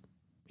 because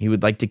he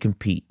would like to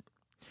compete.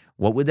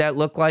 What would that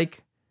look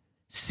like?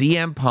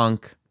 CM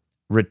Punk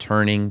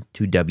returning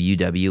to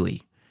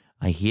WWE.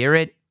 I hear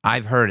it.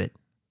 I've heard it.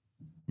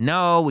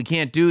 No, we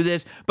can't do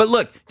this. But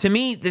look, to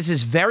me, this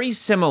is very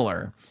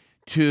similar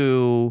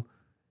to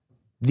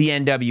the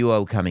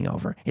NWO coming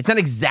over. It's not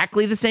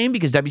exactly the same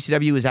because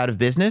WCW is out of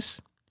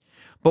business.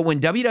 But when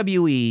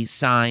WWE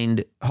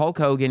signed Hulk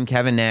Hogan,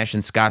 Kevin Nash,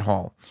 and Scott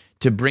Hall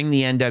to bring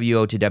the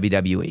NWO to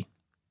WWE,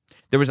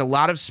 there was a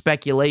lot of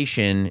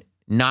speculation,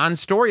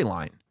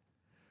 non-storyline,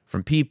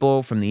 from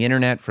people, from the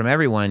internet, from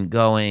everyone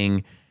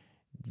going,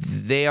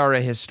 they are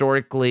a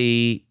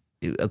historically,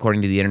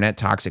 according to the internet,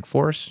 toxic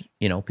force.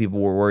 You know, people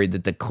were worried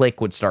that the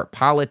Clique would start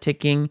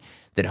politicking,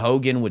 that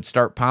Hogan would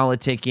start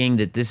politicking,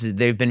 that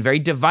they've been very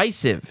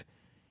divisive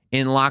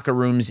in locker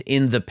rooms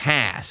in the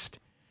past.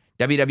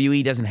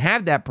 WWE doesn't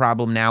have that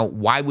problem now.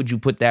 Why would you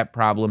put that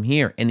problem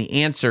here? And the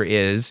answer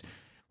is,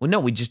 well,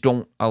 no, we just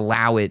don't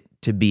allow it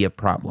to be a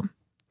problem.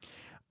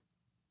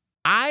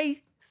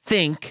 I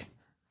think,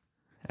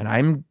 and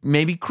I'm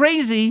maybe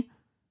crazy,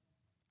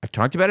 I've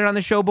talked about it on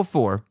the show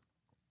before,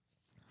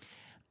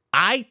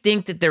 I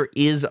think that there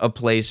is a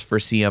place for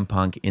CM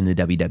Punk in the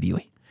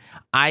WWE.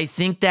 I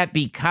think that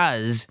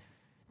because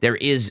there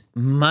is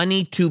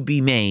money to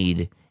be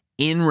made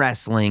in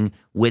wrestling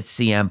with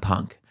CM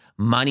Punk.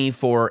 Money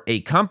for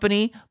a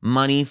company,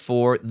 money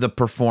for the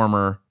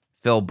performer,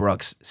 Phil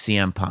Brooks,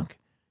 CM Punk.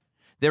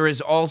 There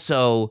is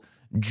also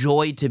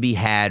joy to be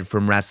had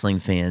from wrestling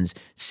fans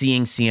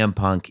seeing CM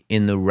Punk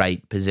in the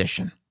right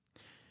position.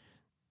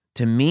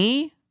 To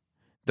me,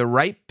 the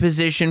right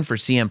position for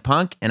CM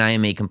Punk, and I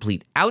am a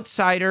complete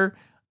outsider.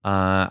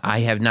 I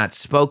have not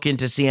spoken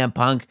to CM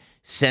Punk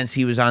since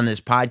he was on this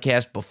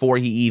podcast before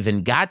he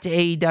even got to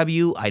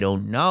AEW. I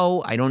don't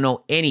know. I don't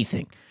know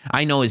anything.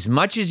 I know as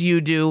much as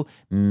you do,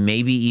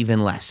 maybe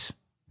even less.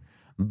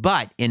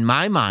 But in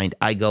my mind,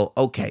 I go,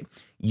 okay,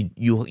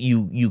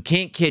 you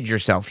can't kid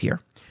yourself here.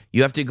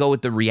 You have to go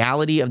with the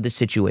reality of the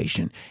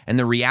situation. And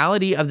the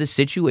reality of the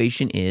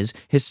situation is,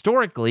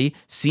 historically,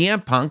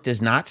 CM Punk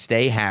does not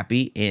stay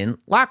happy in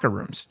locker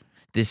rooms.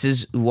 This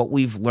is what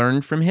we've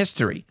learned from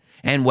history.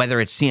 And whether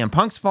it's CM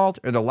Punk's fault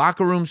or the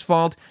locker room's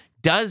fault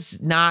does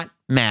not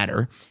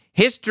matter.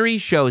 History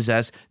shows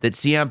us that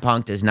CM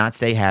Punk does not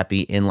stay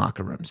happy in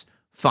locker rooms.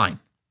 Fine.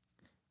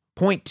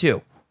 Point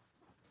 2.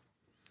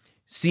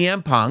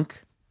 CM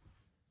Punk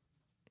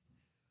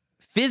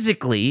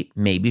physically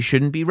maybe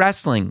shouldn't be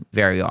wrestling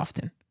very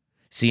often.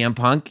 CM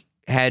Punk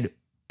had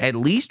at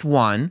least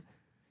one,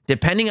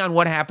 depending on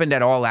what happened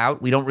at All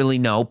Out, we don't really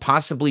know,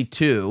 possibly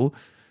two,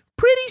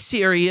 pretty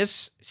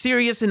serious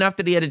enough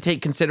that he had to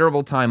take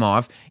considerable time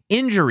off,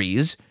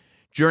 injuries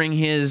during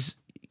his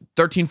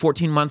 13,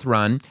 14-month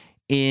run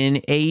in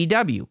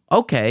AEW.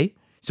 Okay,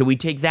 so we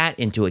take that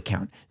into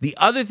account. The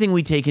other thing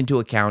we take into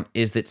account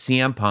is that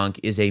CM Punk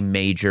is a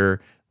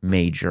major,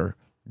 major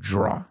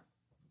draw.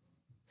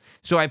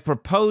 So I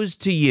propose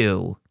to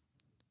you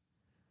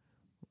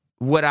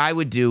what I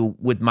would do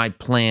with my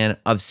plan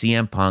of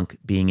CM Punk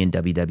being in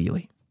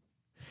WWE.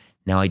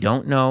 Now, I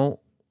don't know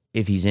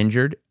if he's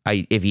injured.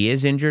 If he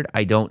is injured,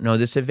 I don't know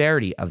the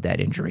severity of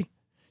that injury.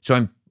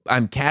 So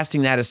I'm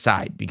casting that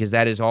aside because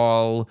that is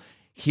all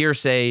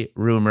hearsay,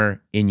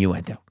 rumor,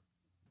 innuendo.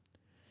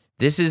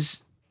 This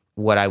is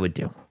what I would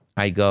do.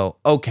 I go,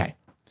 okay,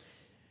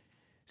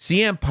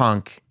 CM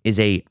Punk is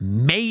a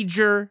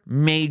major,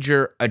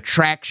 major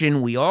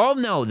attraction. We all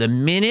know the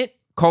minute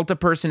Cult of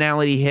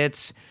Personality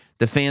hits,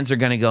 the fans are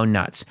going to go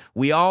nuts.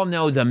 We all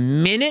know the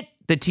minute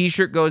the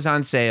t-shirt goes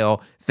on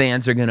sale,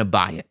 fans are going to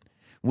buy it.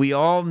 We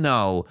all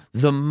know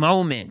the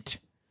moment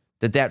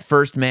that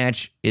first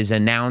match is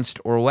announced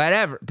or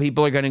whatever,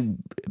 people are going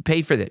to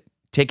pay for it.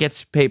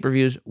 Tickets,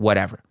 pay-per-views,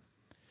 whatever.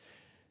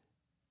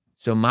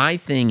 So my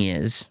thing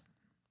is,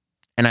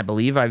 and I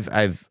believe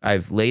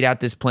I've laid out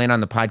this plan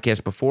on the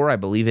podcast before, I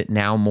believe it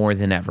now more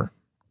than ever.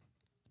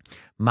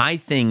 My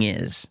thing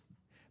is,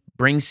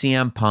 bring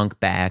CM Punk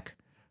back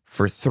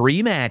for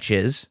 3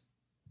 matches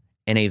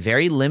and a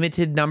very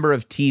limited number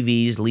of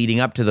TVs leading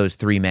up to those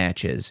 3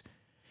 matches,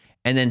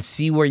 and then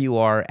see where you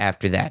are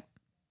after that.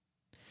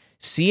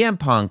 CM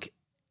Punk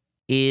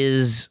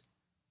is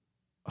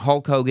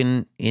Hulk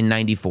Hogan in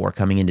 94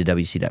 coming into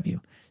WCW.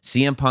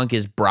 CM Punk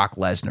is Brock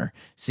Lesnar.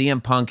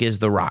 CM Punk is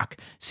The Rock.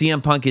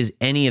 CM Punk is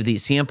any of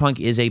these. CM Punk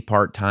is a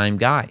part-time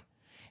guy.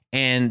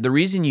 And the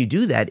reason you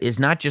do that is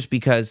not just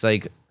because,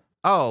 like,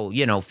 oh,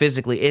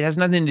 physically, it has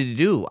nothing to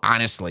do,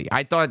 honestly.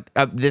 I thought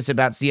this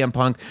about CM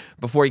Punk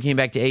before he came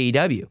back to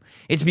AEW.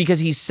 It's because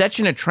he's such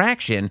an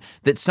attraction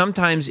that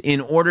sometimes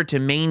in order to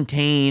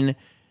maintain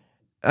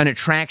an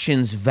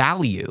attraction's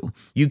value,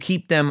 you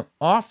keep them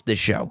off the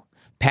show.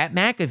 Pat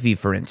McAfee,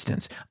 for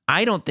instance.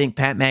 I don't think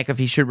Pat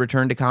McAfee should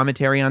return to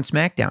commentary on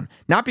SmackDown.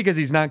 Not because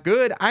he's not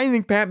good. I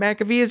think Pat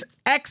McAfee is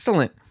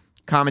excellent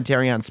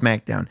commentary on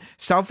SmackDown.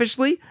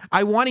 Selfishly,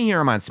 I want to hear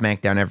him on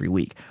SmackDown every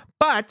week.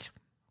 But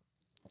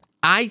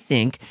I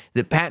think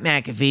that Pat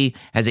McAfee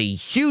has a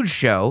huge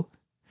show.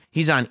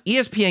 He's on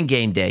ESPN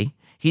Game Day.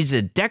 He's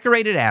a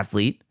decorated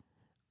athlete.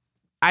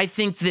 I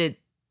think that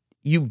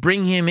you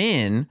bring him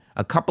in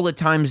a couple of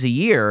times a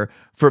year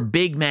for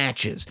big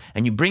matches,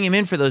 and you bring him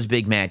in for those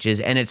big matches,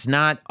 and it's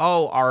not,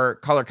 oh, our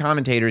color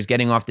commentator is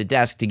getting off the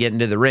desk to get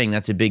into the ring.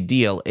 That's a big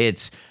deal.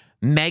 It's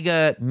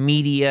mega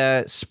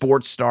media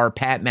sports star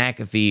Pat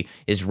McAfee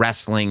is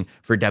wrestling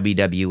for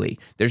WWE.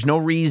 There's no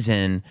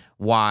reason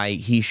why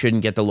he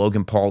shouldn't get the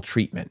Logan Paul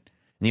treatment.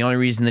 And the only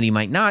reason that he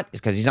might not is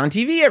because he's on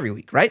TV every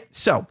week, right?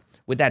 So,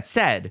 with that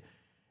said,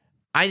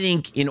 I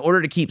think in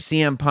order to keep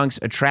CM Punk's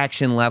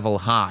attraction level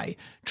high,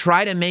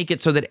 try to make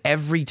it so that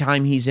every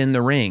time he's in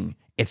the ring,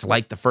 it's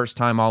like the first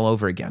time all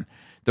over again.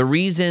 The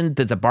reason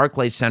that the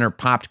Barclays Center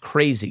popped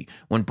crazy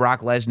when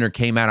Brock Lesnar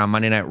came out on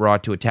Monday Night Raw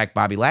to attack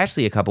Bobby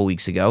Lashley a couple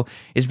weeks ago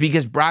is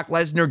because Brock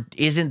Lesnar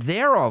isn't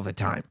there all the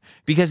time.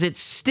 Because it's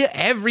still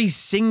every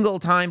single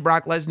time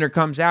Brock Lesnar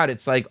comes out,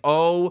 it's like,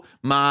 oh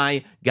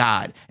my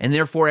God. And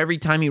therefore, every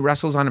time he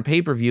wrestles on a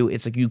pay-per-view,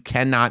 it's like you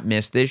cannot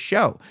miss this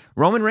show.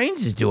 Roman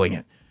Reigns is doing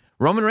it.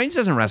 Roman Reigns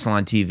doesn't wrestle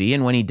on TV,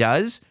 and when he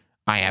does,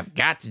 I have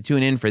got to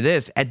tune in for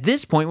this. At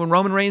this point, when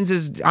Roman Reigns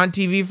is on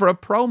TV for a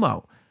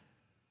promo,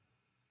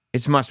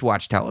 it's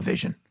must-watch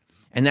television.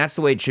 And that's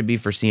the way it should be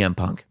for CM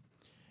Punk.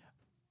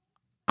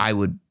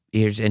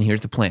 Here's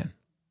the plan.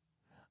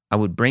 I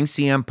would bring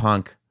CM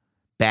Punk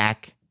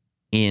back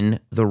in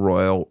the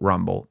Royal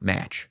Rumble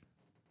match.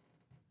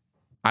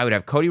 I would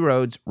have Cody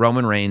Rhodes,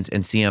 Roman Reigns,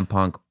 and CM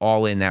Punk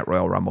all in that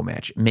Royal Rumble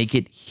match. Make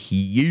it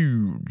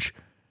huge.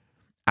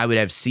 I would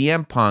have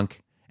CM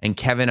Punk and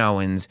Kevin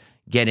Owens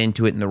get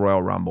into it in the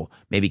Royal Rumble.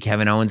 Maybe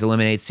Kevin Owens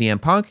eliminates CM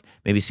Punk.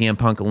 Maybe CM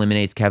Punk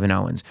eliminates Kevin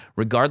Owens.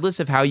 Regardless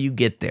of how you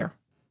get there,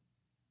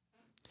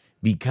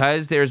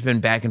 because there's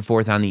been back and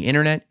forth on the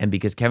internet and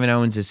because Kevin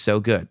Owens is so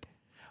good,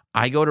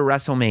 I go to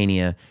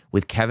WrestleMania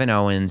with Kevin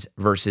Owens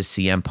versus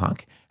CM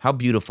Punk. How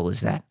beautiful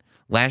is that?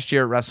 Last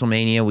year at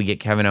WrestleMania, we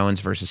get Kevin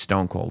Owens versus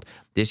Stone Cold.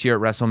 This year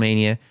at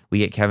WrestleMania, we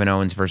get Kevin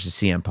Owens versus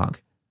CM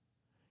Punk.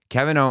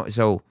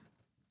 So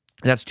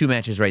that's 2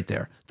 matches right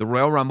there. The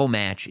Royal Rumble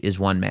match is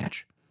 1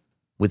 match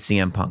with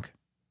CM Punk.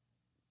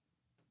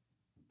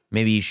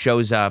 Maybe he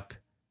shows up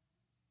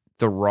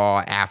the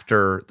Raw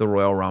after the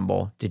Royal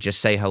Rumble to just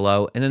say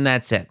hello, and then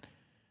that's it.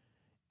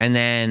 And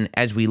then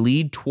as we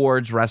lead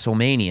towards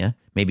WrestleMania,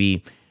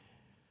 maybe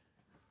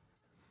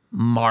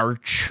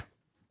March,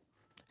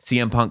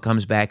 CM Punk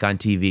comes back on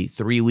TV.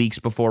 3 weeks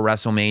before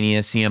WrestleMania,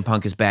 CM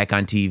Punk is back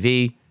on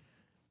TV.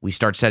 We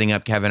start setting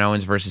up Kevin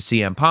Owens versus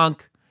CM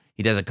Punk.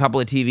 He does a couple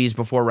of TVs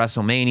before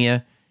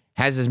WrestleMania,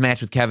 has his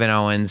match with Kevin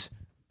Owens.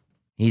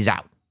 He's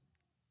out.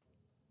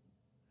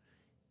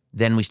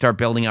 Then we start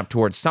building up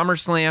towards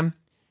SummerSlam.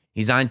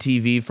 He's on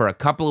TV for a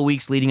couple of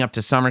weeks leading up to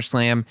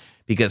SummerSlam,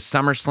 because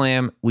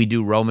SummerSlam, we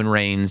do Roman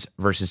Reigns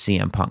versus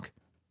CM Punk.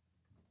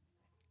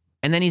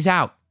 And then he's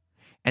out.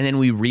 And then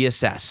we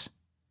reassess.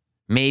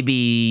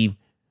 Maybe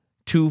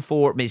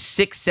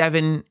 6,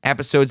 7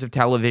 episodes of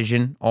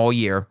television all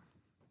year.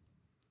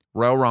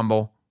 Royal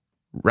Rumble,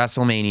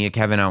 WrestleMania,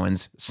 Kevin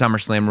Owens,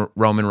 SummerSlam,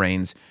 Roman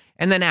Reigns,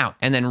 and then out.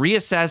 And then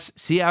reassess,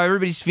 see how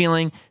everybody's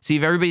feeling, see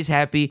if everybody's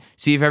happy,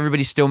 see if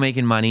everybody's still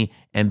making money,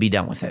 and be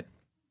done with it.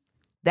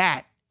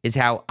 That is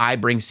how I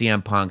bring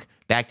CM Punk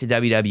back to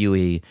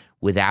WWE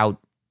without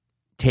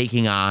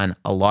taking on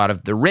a lot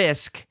of the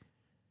risk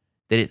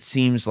that it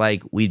seems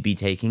like we'd be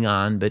taking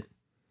on. But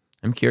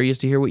I'm curious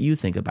to hear what you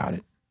think about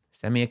it.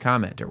 Send me a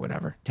comment or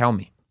whatever. Tell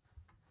me.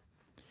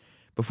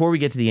 Before we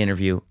get to the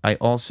interview, I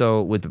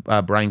also, with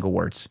Brian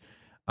Gewirtz,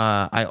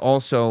 I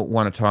also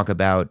want to talk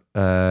about,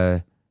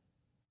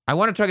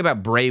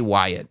 Bray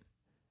Wyatt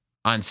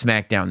on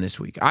SmackDown this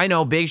week. I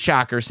know, big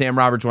shocker, Sam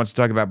Roberts wants to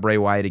talk about Bray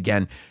Wyatt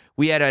again.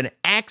 We had an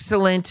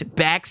excellent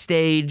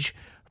backstage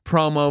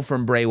promo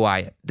from Bray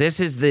Wyatt.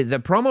 This is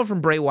the promo from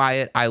Bray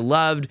Wyatt I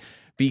loved,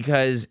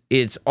 because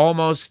it's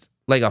almost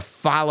like a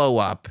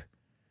follow-up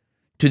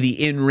to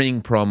the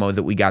in-ring promo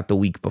that we got the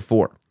week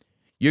before.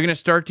 You're going to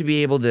start to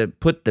be able to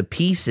put the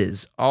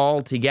pieces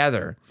all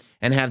together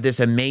and have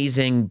this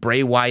amazing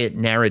Bray Wyatt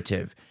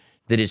narrative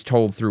that is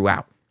told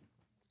throughout.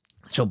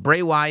 So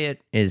Bray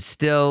Wyatt is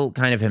still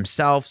kind of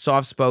himself,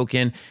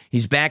 soft-spoken.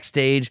 He's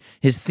backstage.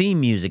 His theme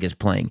music is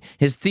playing.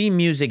 His theme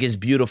music is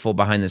beautiful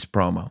behind this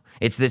promo.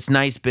 It's this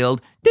nice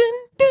build. Dun,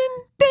 dun,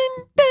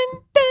 dun,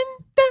 dun, dun,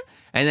 dun.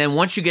 And then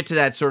once you get to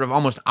that sort of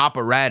almost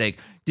operatic,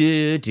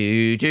 do,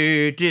 do,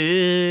 do,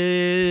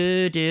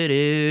 do, do,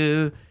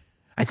 do.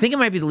 I think it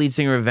might be the lead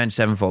singer of Avenged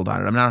Sevenfold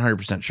on it. I'm not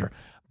 100% sure.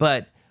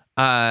 But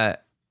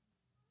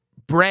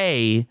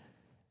Bray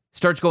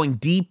starts going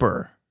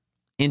deeper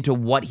into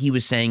what he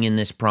was saying in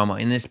this promo.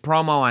 In this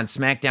promo on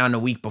SmackDown the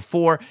week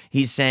before,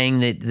 he's saying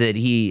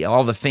that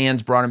all the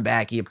fans brought him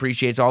back. He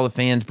appreciates all the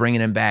fans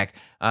bringing him back.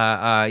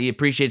 He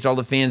appreciates all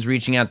the fans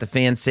reaching out. The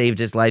fans saved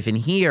his life. And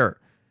here,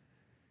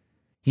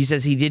 he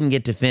says he didn't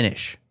get to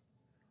finish.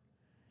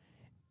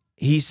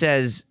 He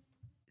says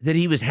that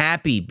he was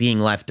happy being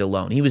left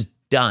alone. He was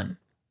done.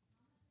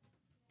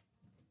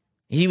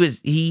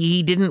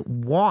 He didn't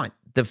want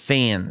the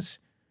fans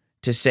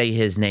to say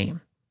his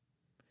name,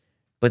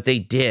 but they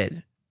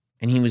did.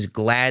 And he was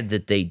glad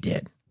that they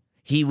did.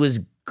 He was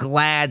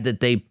glad that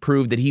they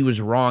proved that he was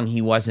wrong.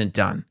 He wasn't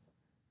done.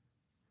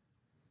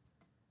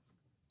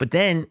 But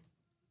then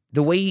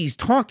the way he's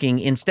talking,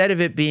 instead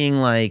of it being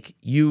like,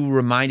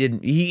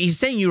 he's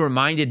saying you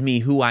reminded me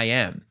who I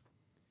am.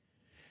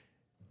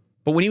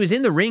 But when he was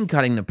in the ring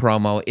cutting the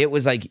promo, it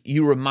was like,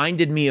 you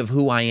reminded me of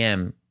who I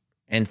am.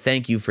 And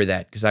thank you for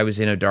that, because I was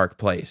in a dark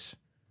place.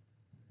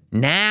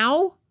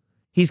 Now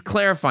he's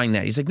clarifying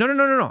that. He's like,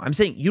 no. I'm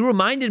saying you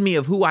reminded me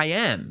of who I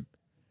am.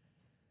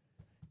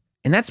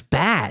 And that's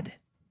bad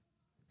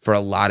for a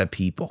lot of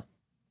people.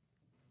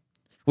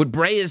 What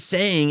Bray is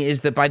saying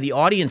is that by the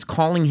audience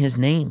calling his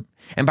name,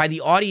 and by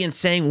the audience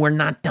saying, we're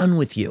not done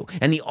with you,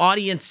 and the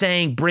audience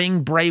saying,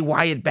 bring Bray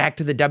Wyatt back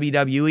to the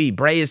WWE,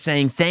 Bray is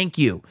saying, thank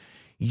you.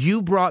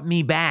 You brought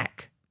me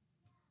back.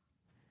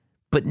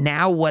 But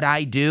now what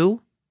I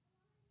do,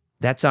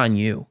 that's on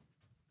you.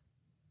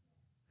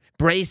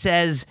 Bray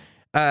says,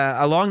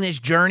 along this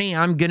journey,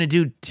 I'm going to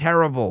do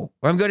horrible,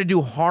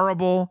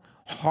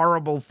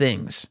 horrible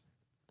things.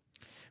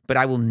 But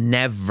I will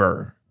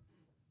never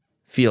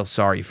feel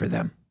sorry for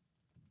them.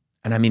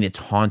 And I mean, it's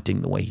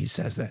haunting the way he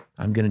says that.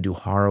 I'm going to do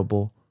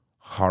horrible,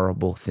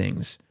 horrible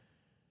things.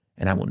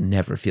 And I will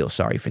never feel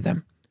sorry for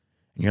them.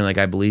 And you're like,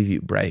 I believe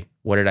you, Bray.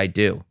 What did I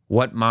do?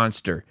 What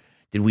monster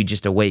did we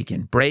just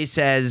awaken? Bray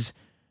says,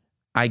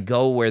 I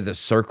go where the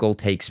circle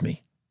takes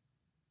me.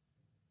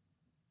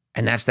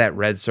 And that's that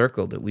red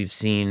circle that we've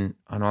seen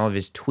on all of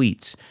his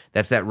tweets.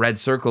 That's that red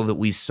circle that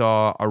we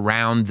saw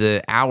around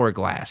the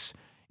hourglass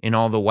in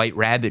all the White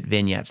Rabbit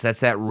vignettes. That's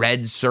that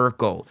red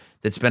circle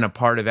that's been a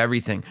part of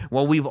everything.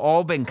 Well, we've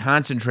all been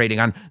concentrating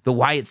on the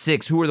Wyatt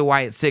Six. Who are the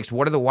Wyatt Six?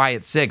 What are the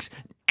Wyatt Six?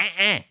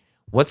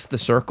 What's the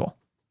circle?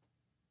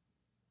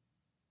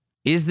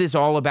 Is this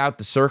all about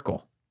the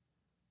circle?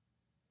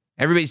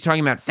 Everybody's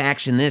talking about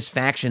faction this,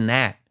 faction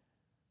that.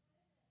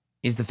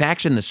 Is the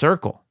faction the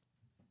circle?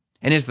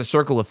 And is the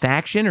circle a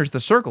faction, or is the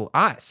circle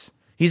us?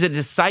 He's a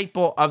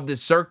disciple of the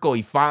circle.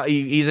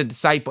 He's a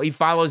disciple. He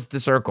follows the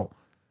circle.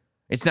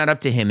 It's not up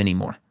to him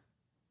anymore.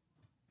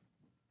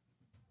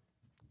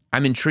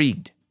 I'm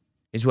intrigued,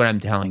 is what I'm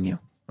telling you,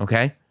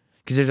 okay?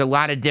 Because there's a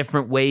lot of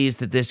different ways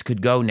that this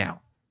could go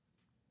now.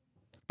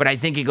 But I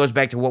think it goes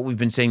back to what we've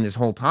been saying this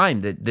whole time,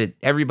 that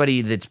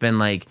everybody that's been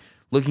like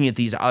looking at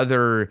these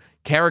other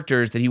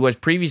characters that he was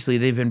previously,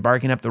 they've been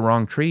barking up the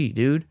wrong tree,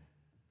 dude.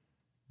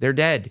 They're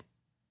dead.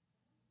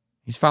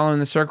 He's following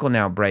the circle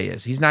now, Bray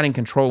is. He's not in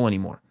control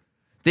anymore.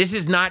 This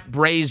is not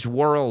Bray's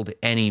world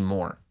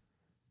anymore.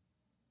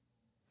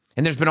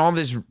 And there's been all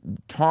this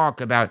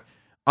talk about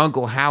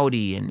Uncle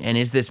Howdy and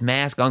is this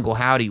mask Uncle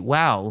Howdy?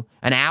 Well,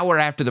 an hour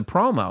after the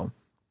promo,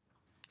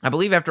 I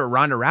believe after a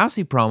Ronda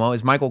Rousey promo,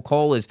 as Michael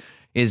Cole is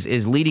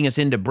leading us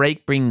into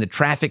break, being the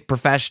traffic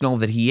professional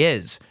that he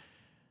is,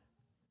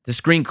 the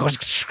screen goes,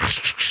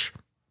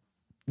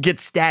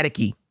 gets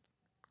staticky.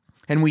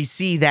 And we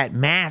see that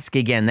mask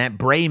again, that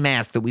Bray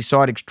mask that we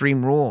saw at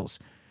Extreme Rules.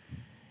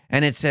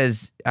 And it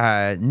says,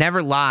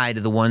 never lie to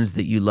the ones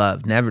that you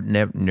love. Never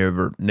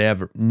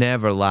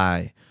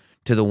lie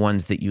to the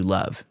ones that you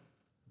love.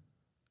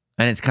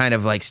 And it's kind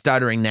of like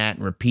stuttering that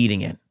and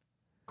repeating it.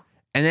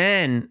 And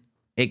then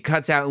it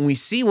cuts out and we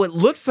see what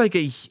looks like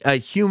a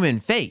human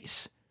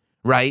face,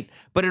 right?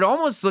 But it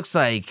almost looks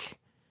like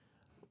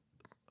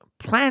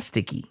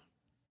plasticky,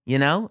 you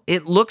know?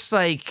 It looks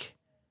like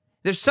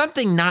there's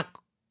something not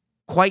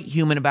quite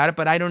human about it,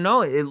 but I don't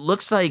know. It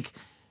looked like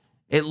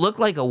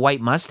a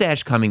white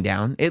mustache coming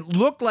down. It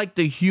looked like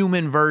the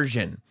human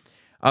version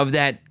of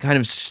that kind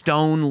of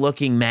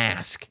stone-looking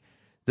mask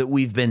that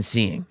we've been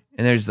seeing.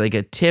 And there's like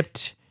a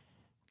tipped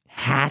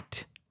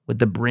hat with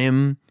the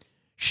brim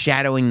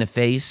shadowing the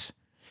face.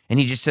 And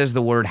he just says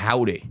the word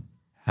howdy,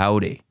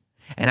 howdy.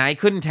 And I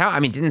couldn't tell. I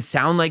mean, it didn't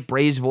sound like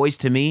Bray's voice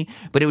to me,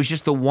 but it was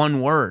just the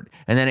one word.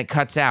 And then it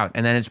cuts out.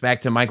 And then it's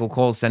back to Michael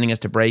Cole sending us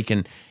to break.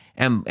 And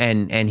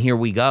here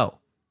we go.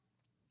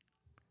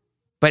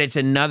 But it's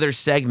another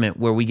segment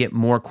where we get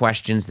more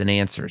questions than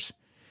answers.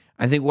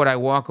 I think what I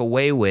walk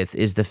away with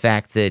is the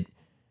fact that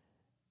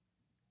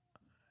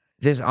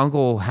this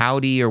Uncle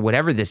Howdy or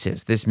whatever this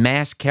is, this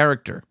masked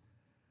character,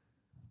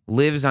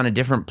 lives on a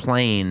different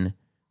plane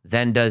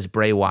than does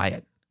Bray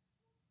Wyatt.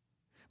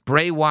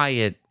 Bray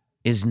Wyatt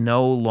is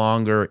no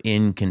longer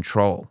in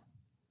control.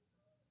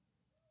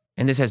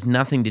 And this has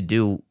nothing to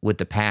do with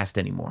the past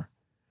anymore.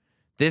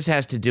 This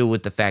has to do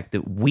with the fact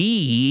that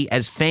we,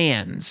 as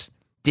fans,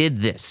 did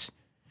this.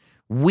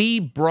 We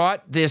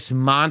brought this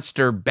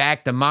monster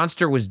back. The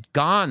monster was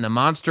gone. The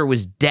monster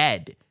was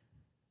dead.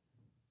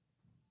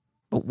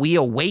 But we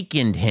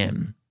awakened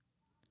him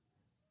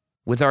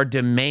with our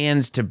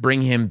demands to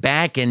bring him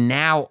back. And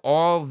now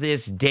all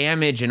this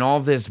damage and all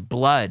this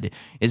blood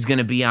is going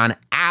to be on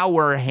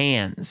our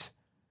hands.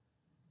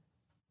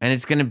 And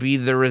it's going to be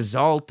the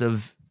result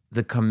of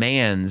the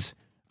commands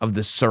of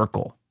the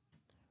circle,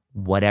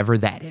 whatever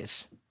that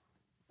is.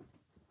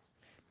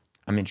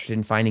 I'm interested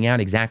in finding out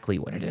exactly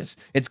what it is.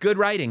 It's good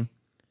writing,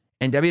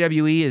 and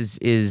WWE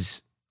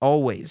is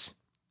always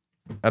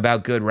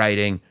about good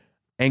writing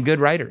and good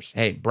writers.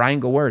 Hey,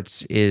 Brian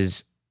Gewirtz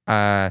is,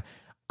 I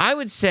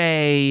would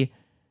say,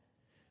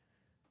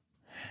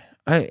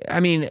 I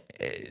mean,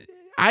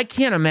 I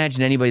can't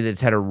imagine anybody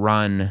that's had a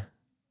run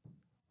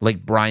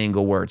like Brian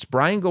Gewirtz.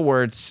 Brian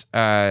Gewirtz,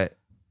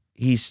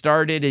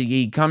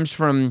 he comes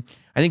from,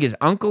 I think his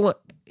uncle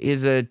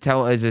is a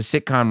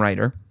sitcom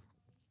writer,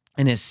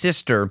 and his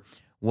sister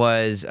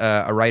was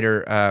a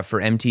writer for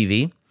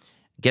MTV,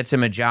 gets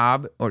him a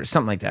job or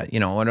something like that, you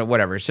know,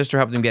 whatever. His sister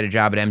helped him get a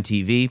job at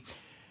MTV,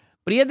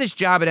 but he had this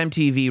job at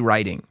MTV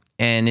writing,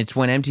 and it's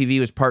when MTV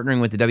was partnering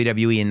with the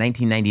WWE in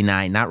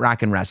 1999, not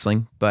rock and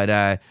wrestling,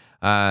 but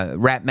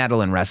rap,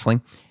 metal, and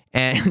wrestling.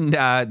 And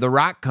The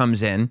Rock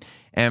comes in,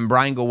 and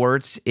Brian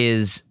Gewirtz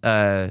is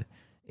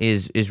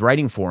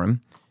writing for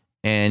him,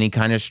 and he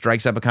kind of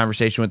strikes up a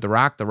conversation with The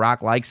Rock. The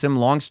Rock likes him.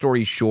 Long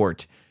story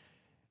short,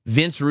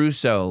 Vince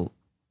Russo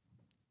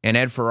and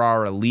Ed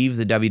Ferrara leave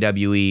the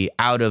WWE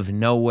out of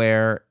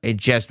nowhere. It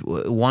just,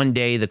 one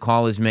day the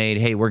call is made,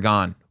 hey, we're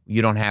gone.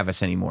 You don't have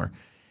us anymore.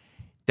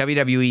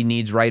 WWE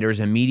needs writers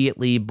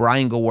immediately.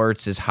 Brian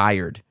Gewirtz is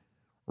hired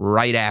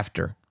right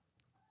after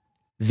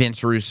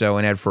Vince Russo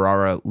and Ed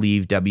Ferrara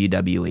leave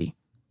WWE.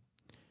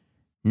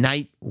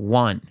 Night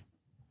one,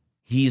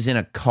 he's in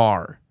a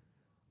car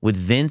with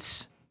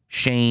Vince,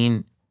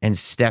 Shane, and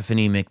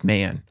Stephanie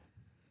McMahon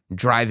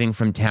driving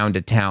from town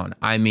to town.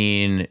 I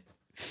mean,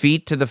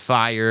 feet to the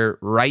fire,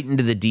 right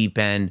into the deep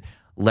end.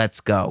 Let's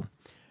go.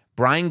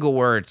 Brian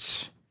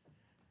Gewirtz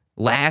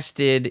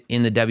lasted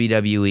in the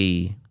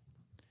WWE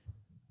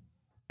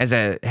as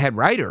a head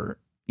writer.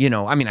 You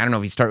know, I mean, I don't know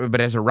if he started,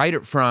 but as a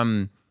writer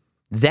from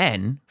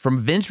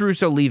Vince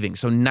Russo leaving.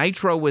 So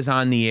Nitro was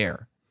on the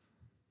air.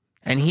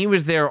 And he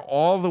was there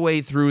all the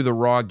way through the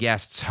Raw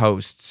guests,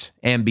 hosts,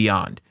 and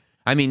beyond.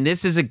 I mean,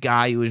 this is a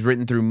guy who has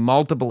written through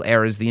multiple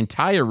eras, the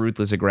entire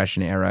Ruthless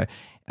Aggression era,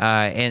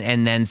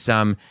 and then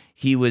some.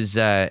 He was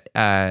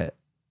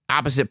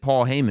opposite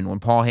Paul Heyman. When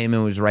Paul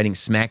Heyman was writing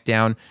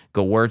SmackDown,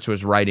 Gewirtz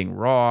was writing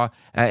Raw.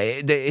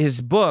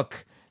 His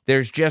book,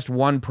 There's Just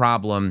One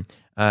Problem,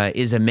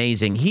 is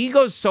amazing. He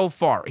goes so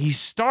far. He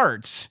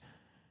starts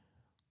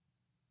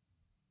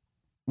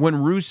when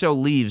Russo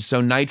leaves,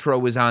 so Nitro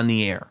was on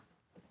the air.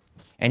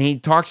 And he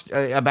talks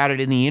about it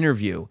in the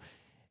interview.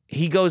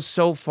 He goes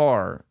so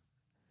far.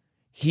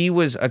 He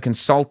was a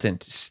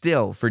consultant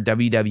still for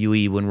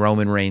WWE when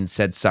Roman Reigns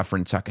said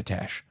 "Suffering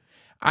Succotash."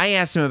 I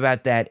asked him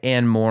about that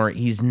and more.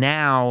 He's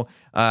now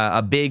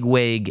a big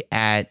wig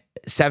at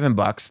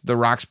 $7, The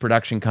Rock's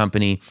production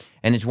company,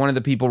 and is one of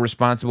the people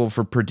responsible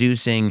for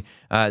producing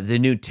the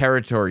new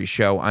Territory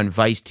show on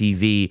Vice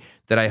TV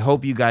that I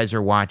hope you guys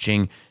are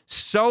watching.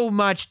 So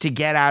much to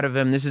get out of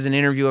him. This is an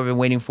interview I've been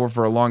waiting for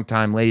a long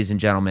time. Ladies and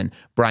gentlemen,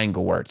 Brian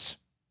Gewirtz.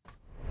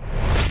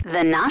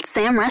 The Not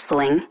Sam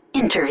Wrestling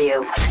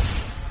interview.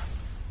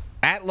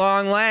 At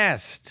long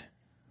last,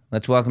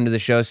 let's welcome to the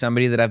show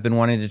somebody that I've been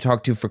wanting to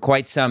talk to for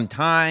quite some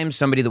time,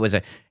 somebody that was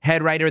a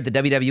head writer at the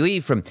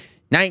WWE from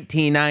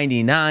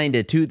 1999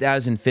 to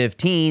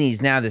 2015.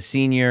 He's now the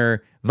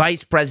senior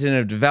vice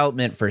president of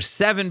development for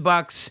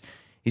 $7.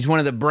 He's one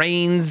of the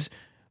brains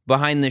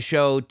behind the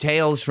show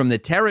Tales from the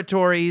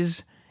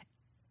Territories,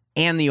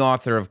 and the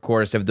author, of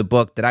course, of the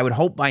book that I would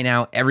hope by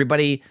now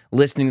everybody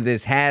listening to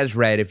this has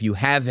read. If you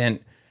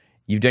haven't,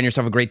 you've done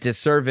yourself a great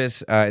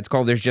disservice. It's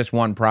called There's Just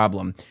One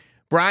Problem.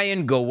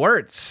 Brian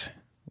Gewirtz,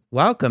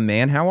 welcome,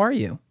 man. How are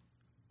you?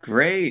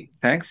 Great.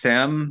 Thanks,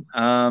 Sam.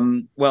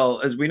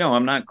 Well, as we know,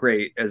 I'm not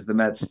great as the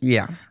Mets.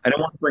 Yeah. I don't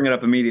want to bring it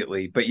up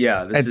immediately, but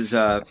yeah, this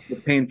is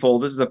painful.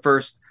 This is the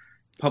first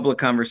public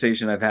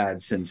conversation I've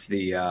had since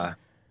the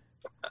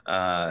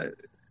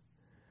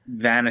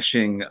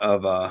vanishing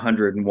of a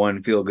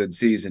 101 feel-good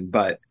season.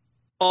 But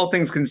all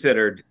things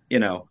considered,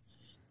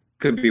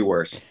 could be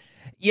worse.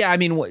 Yeah, I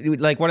mean,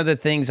 like one of the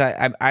things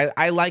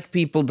I like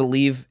people to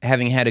leave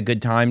having had a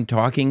good time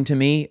talking to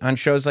me on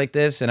shows like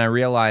this, and I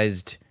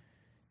realized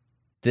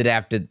that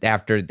after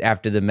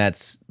the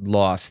Mets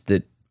lost,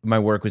 that my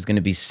work was going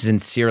to be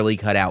sincerely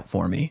cut out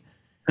for me,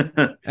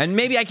 and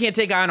maybe I can't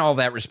take on all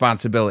that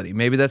responsibility.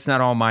 Maybe that's not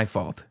all my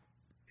fault.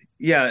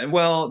 Yeah,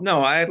 well,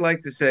 no, I'd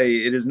like to say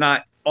it is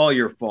not all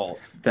your fault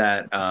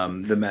that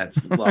the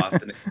Mets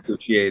lost an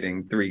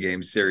excruciating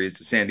 3-game series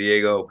to San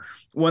Diego.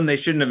 One they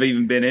shouldn't have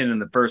even been in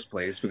the first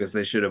place because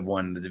they should have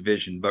won the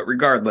division. But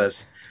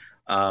regardless,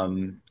 we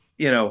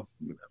have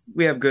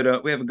a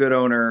good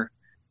owner,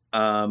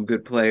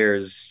 good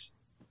players.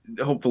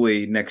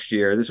 Hopefully next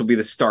year this will be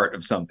the start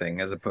of something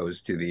as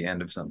opposed to the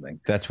end of something.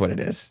 That's what it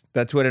is.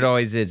 That's what it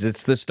always is.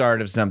 It's the start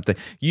of something.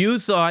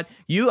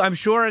 I'm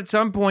sure at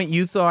some point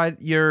you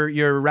thought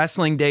your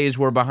wrestling days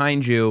were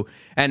behind you,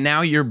 and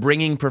now you're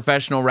bringing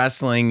professional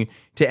wrestling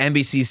to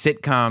NBC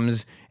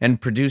sitcoms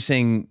and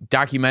producing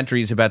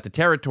documentaries about the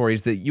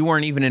territories that you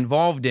weren't even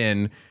involved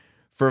in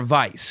for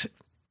Vice.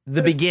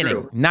 The beginning,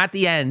 true. Not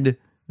the end,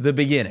 the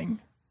beginning.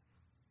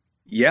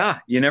 Yeah,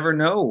 you never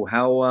know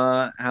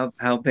how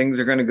things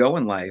are going to go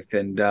in life,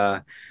 and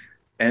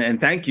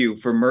thank you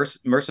for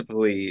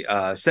mercifully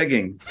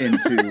segging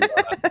into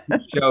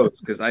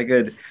shows, because I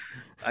could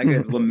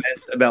lament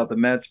about the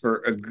Mets for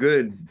a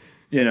good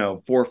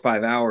 4 or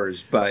 5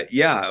 hours. But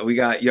yeah, we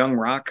got Young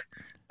Rock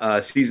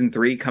season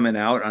 3 coming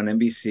out on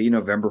NBC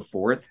November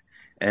 4th,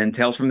 and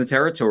Tales from the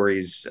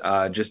Territories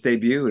just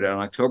debuted on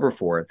October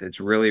 4th. It's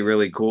really,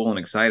 really cool and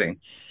exciting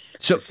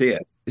to see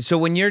it. So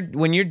when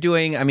you're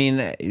doing, I mean,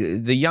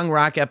 the Young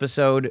Rock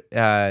episode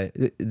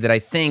that I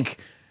think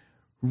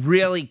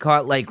really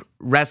caught like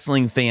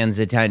wrestling fans'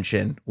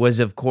 attention was,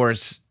 of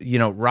course,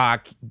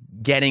 Rock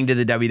getting to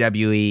the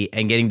WWE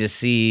and getting to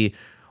see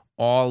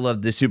all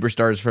of the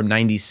superstars from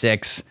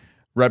 '96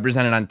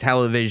 represented on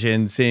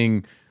television,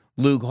 seeing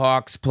Luke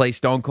Hawx play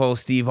Stone Cold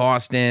Steve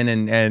Austin,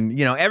 and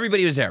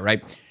everybody was there,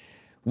 right?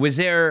 Was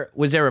there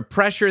a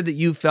pressure that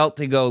you felt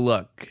to go,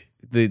 look,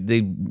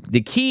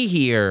 the key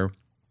here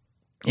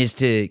is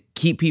to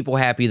keep people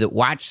happy that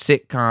watch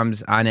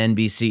sitcoms on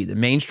NBC. The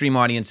mainstream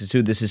audience is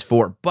who this is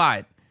for,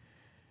 but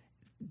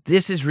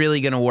this is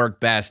really going to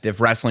work best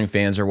if wrestling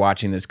fans are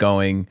watching this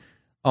going,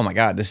 oh my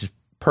God, this is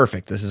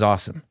perfect. This is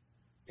awesome.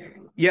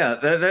 Yeah,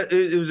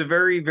 it was a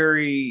very,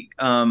 very,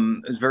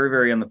 it was very,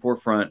 very on the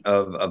forefront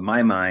of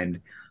my mind,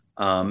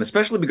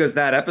 especially because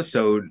that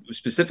episode,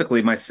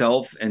 specifically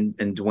myself and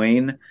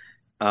Dwayne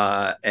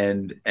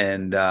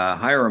and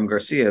Hiram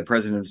Garcia,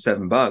 president of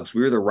 $7,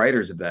 we were the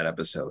writers of that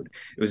episode.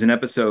 It was an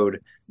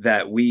episode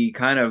that we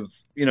kind of,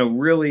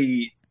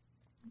 really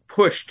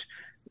pushed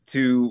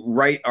to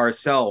write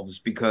ourselves,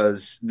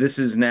 because this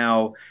is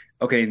now,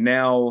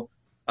 Uli,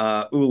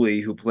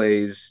 who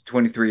plays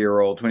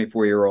 24-year-old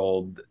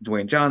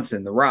Dwayne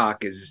Johnson, The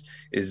Rock, is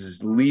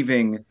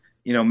leaving,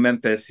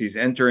 Memphis. He's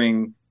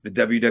entering the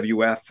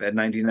WWF at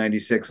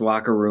 1996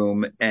 locker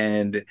room.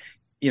 And,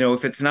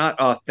 if it's not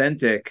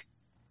authentic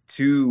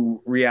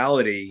to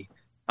reality,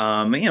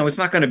 it's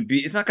not going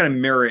to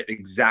mirror it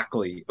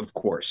exactly, of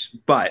course,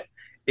 but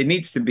it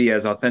needs to be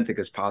as authentic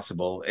as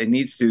possible. It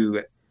needs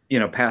to,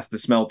 pass the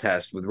smell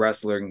test with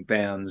wrestling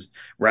fans,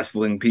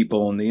 wrestling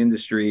people in the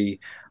industry,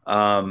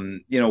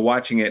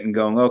 watching it and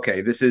going,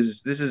 okay, this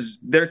is,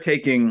 they're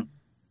taking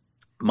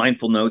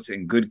mindful notes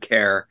and good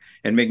care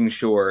and making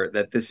sure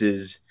that this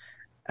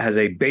has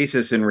a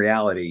basis in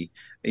reality,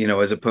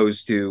 as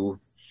opposed to,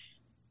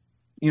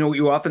 what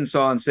you often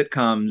saw in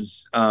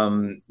sitcoms,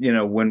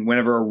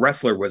 whenever a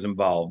wrestler was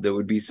involved, there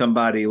would be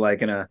somebody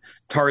like in a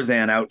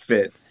Tarzan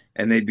outfit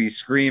and they'd be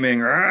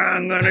screaming,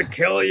 I'm going to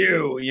kill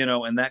you,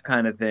 and that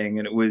kind of thing.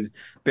 And it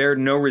bared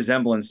no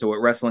resemblance to what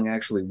wrestling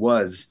actually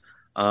was.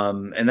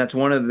 And that's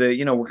one of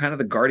the, we're kind of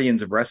the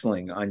guardians of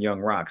wrestling on Young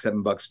Rock,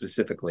 $7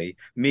 specifically.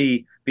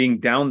 Me being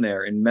down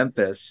there in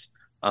Memphis,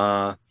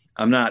 I'm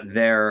not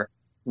there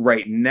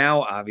right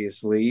now,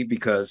 obviously,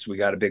 because we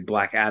got a big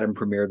Black Adam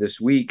premiere this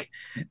week,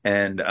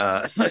 and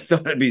I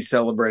thought I'd be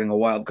celebrating a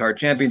wild card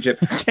championship.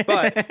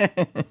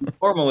 But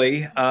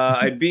normally,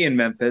 I'd be in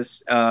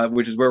Memphis,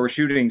 which is where we're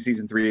shooting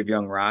season 3 of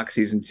Young Rock.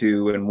 Season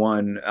 2 and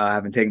 1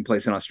 haven't taken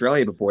place in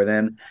Australia before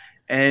then.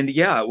 And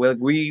yeah,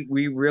 we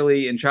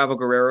really, and Chavo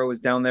Guerrero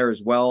is down there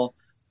as well.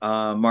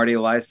 Marty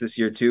Elias this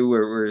year too.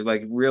 We're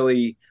like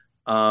really,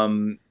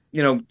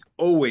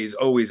 always,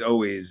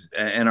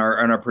 and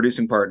our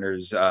producing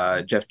partners,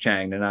 Jeff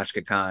Chang,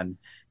 Nanashka Khan,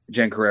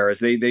 Jen Carreras,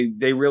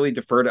 they really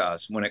defer to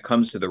us when it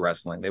comes to the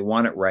wrestling. They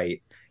want it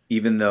right,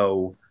 even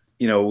though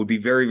it would be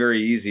very, very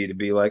easy to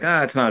be like,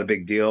 it's not a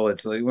big deal.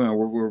 It's like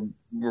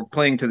we're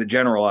playing to the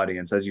general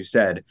audience, as you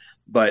said,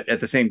 but at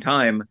the same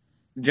time,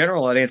 the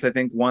general audience, I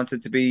think, wants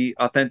it to be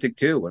authentic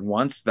too, and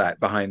wants that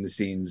behind the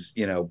scenes,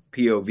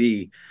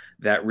 POV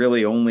that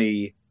really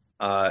only,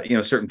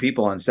 certain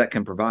people on set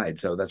can provide.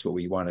 So that's what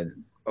we want to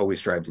always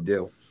strive to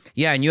do.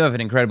 Yeah, and you have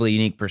an incredibly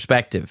unique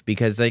perspective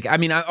because,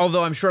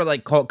 although I'm sure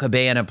like Colt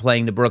Cabana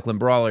playing the Brooklyn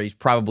Brawler, he's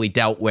probably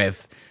dealt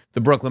with the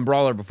Brooklyn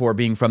Brawler before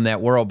being from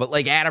that world. But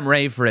like Adam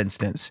Ray, for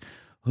instance,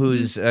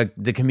 who's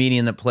the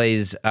comedian that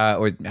plays,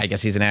 or I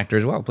guess he's an actor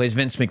as well, plays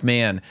Vince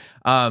McMahon.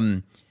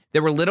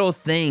 There were little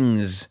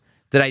things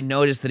that I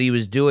noticed that he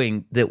was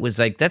doing that was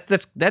like,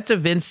 that's a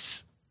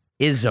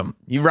Vince-ism,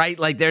 right?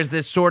 Like there's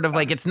this sort of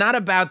like, it's not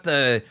about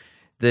the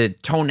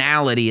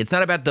tonality, it's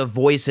not about the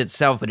voice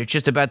itself, but it's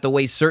just about the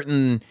way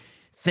certain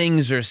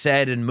things are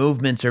said and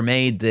movements are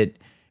made that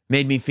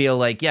made me feel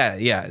like,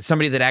 yeah,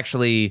 somebody that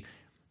actually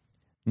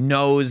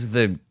knows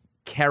the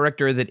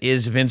character that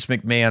is Vince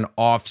McMahon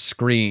off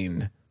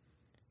screen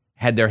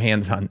had their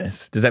hands on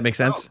this. Does that make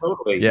sense? Oh,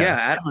 totally. Yeah,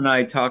 Adam and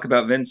I talk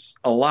about Vince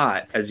a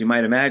lot, as you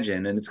might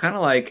imagine, and it's kind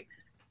of like,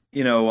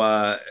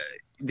 Dana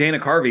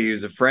Carvey,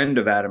 who's a friend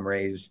of Adam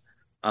Ray's,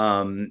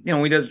 when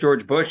he does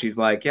George Bush, he's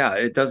like, yeah,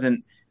 it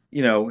doesn't,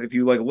 if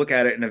you like look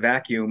at it in a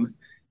vacuum,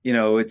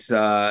 it's,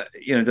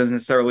 it doesn't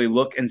necessarily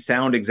look and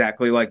sound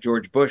exactly like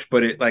George Bush,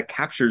 but it like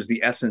captures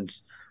the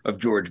essence of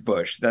George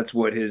Bush. That's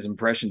what his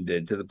impression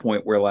did, to the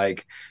point where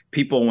like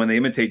people, when they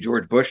imitate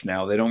George Bush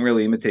now, they don't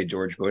really imitate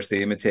George Bush.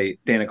 They imitate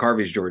Dana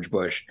Carvey's George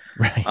Bush.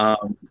 Right.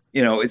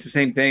 It's the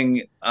same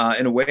thing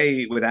in a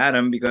way with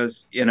Adam,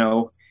 because,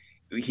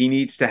 he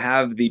needs to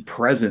have the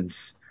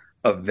presence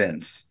of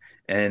Vince,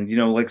 and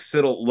like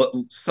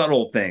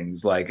subtle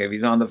things, like if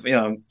he's on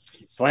the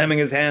slamming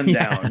his hand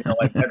down,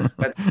 like that's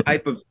that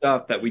type of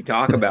stuff that we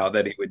talk about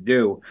that he would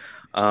do,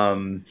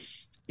 to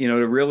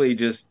really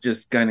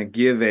just kind of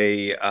give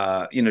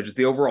a just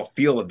the overall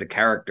feel of the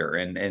character,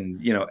 and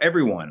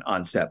everyone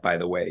on set, by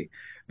the way,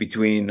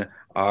 between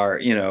our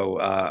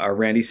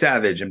Randy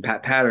Savage and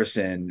Pat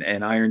Patterson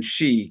and Iron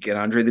Sheik and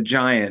Andre the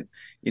Giant.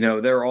 They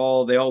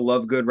all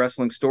love good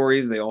wrestling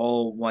stories. They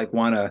all like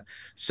want to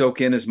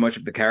soak in as much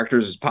of the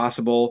characters as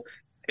possible.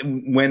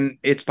 When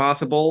it's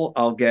possible,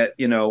 I'll get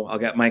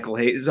Michael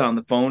Hayes on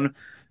the phone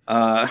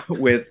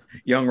with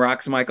Young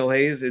Rock's Michael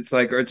Hayes. It's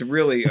like, it's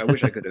really, I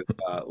wish I could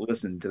have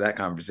listened to that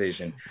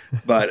conversation,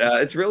 but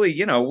it's really,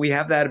 we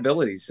have that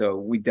ability. So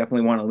we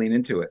definitely want to lean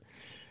into it.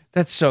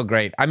 That's so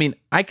great. I mean,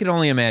 I could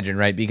only imagine,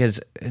 right?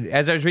 Because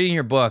as I was reading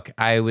your book,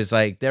 I was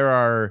like, there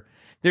are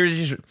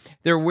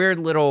weird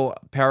little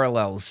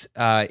parallels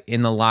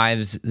in the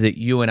lives that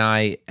you and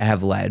I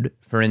have led.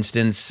 For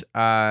instance,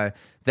 the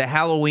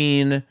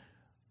Halloween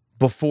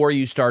before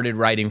you started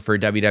writing for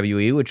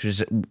WWE, which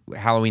was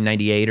Halloween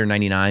 98 or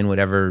 99,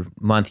 whatever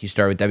month you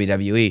started with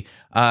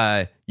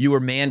WWE, you were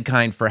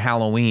Mankind for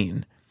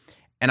Halloween.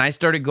 And I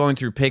started going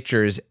through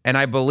pictures, and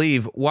I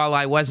believe, while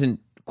I wasn't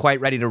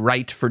quite ready to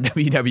write for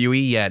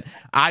WWE yet,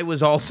 I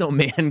was also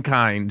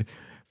Mankind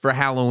for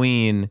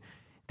Halloween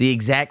the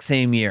exact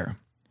same year.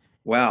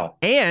 Wow.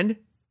 And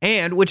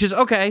which is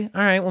okay.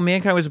 All right. Well,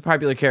 Mankind was a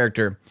popular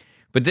character,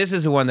 but this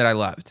is the one that I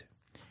loved.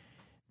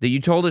 That you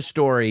told a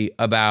story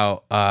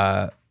about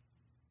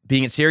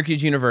being at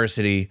Syracuse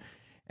University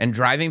and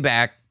driving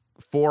back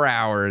 4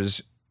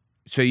 hours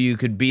so you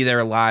could be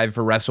there live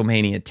for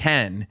WrestleMania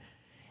 10.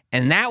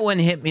 And that one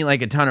hit me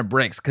like a ton of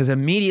bricks, because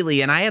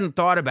immediately, and I hadn't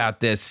thought about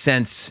this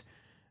since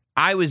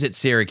I was at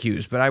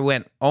Syracuse, but I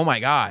went, oh my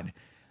God.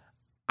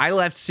 I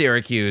left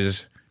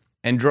Syracuse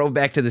and drove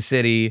back to the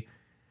city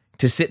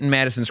to sit in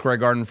Madison Square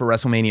Garden for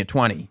WrestleMania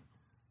 20.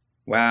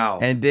 Wow.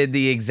 And did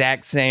the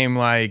exact same,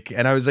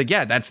 and I was like,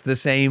 yeah, that's the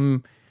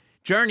same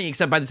journey,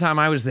 except by the time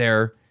I was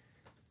there,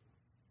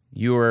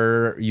 you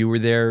were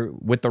there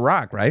with The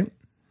Rock, right?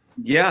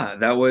 Yeah,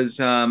 that was,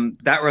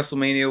 that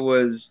WrestleMania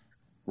was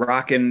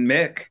Rock and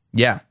Mick.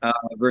 Yeah.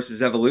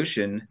 Versus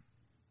Evolution.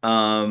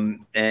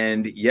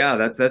 And yeah,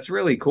 that's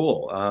really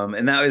cool.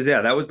 And that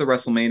was the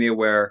WrestleMania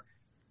where,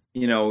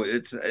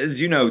 it's, as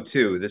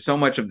too, there's so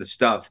much of the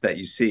stuff that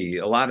you see,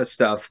 a lot of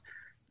stuff,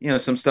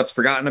 some stuff's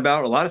forgotten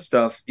about, a lot of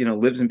stuff,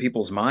 lives in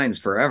people's minds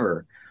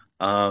forever.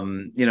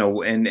 And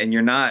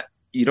you're not,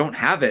 you don't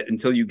have it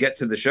until you get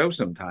to the show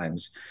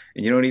sometimes,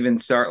 and you don't even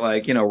start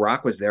like,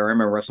 Rock was there. I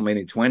remember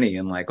WrestleMania 20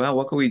 and like, well,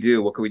 what can we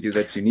do? What can we do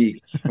that's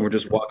unique? And we're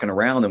just walking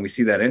around and we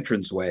see that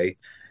entranceway.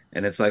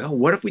 And it's like, oh,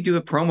 what if we do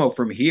a promo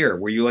from here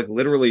where you like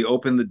literally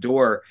open the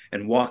door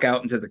and walk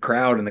out into the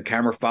crowd and the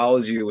camera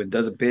follows you and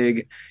does a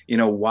big,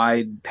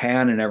 wide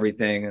pan and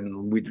everything.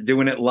 And we're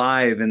doing it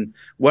live. And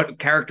what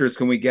characters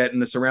can we get in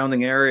the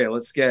surrounding area?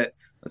 Let's get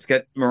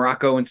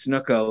Morocco and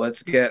Snuka.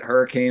 Let's get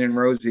Hurricane and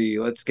Rosie.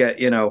 Let's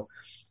get,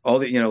 all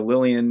the,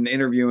 Lillian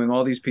interviewing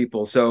all these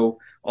people. So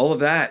all of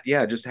that,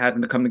 yeah, just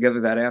happened to come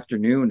together that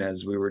afternoon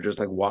as we were just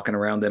like walking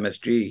around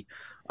MSG.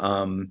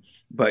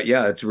 But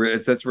yeah, that's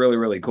really,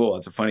 really cool.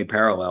 It's a funny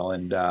parallel.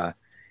 And,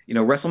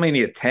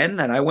 WrestleMania 10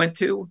 that I went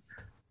to,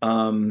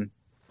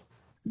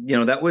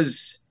 that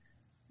was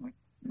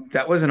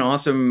an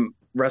awesome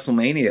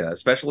WrestleMania,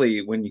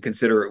 especially when you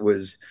consider it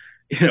was,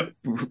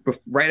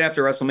 right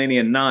after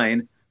WrestleMania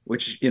 9,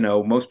 which,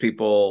 most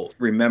people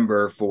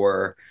remember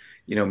for,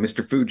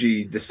 Mr.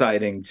 Fuji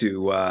deciding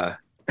to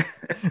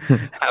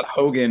have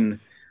Hogan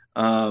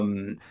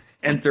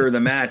enter the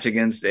match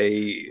against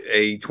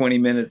a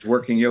 20-minute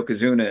working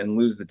Yokozuna and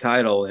lose the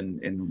title.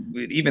 And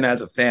even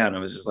as a fan, I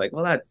was just like,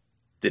 well, that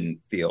didn't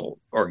feel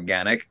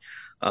organic.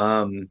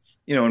 In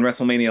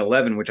WrestleMania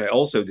 11, which I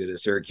also did a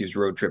Syracuse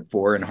road trip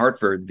for, in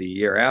Hartford the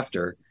year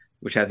after,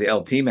 which had the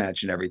LT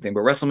match and everything.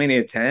 But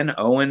WrestleMania 10,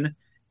 Owen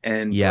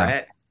and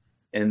Brett,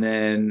 and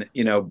then,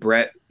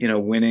 Brett,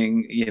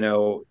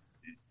 winning,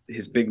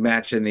 his big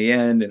match in the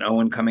end, and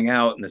Owen coming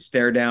out and the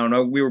stare down.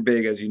 Oh, we were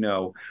big, as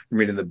from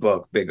reading the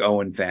book, big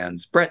Owen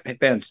fans, Brett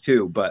fans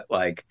too. But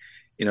like,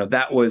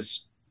 that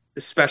was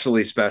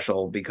especially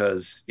special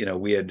because,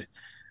 we had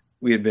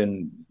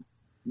been,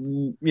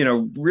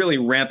 really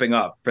ramping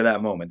up for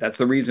that moment. That's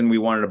the reason we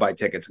wanted to buy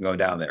tickets and go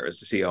down there, is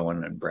to see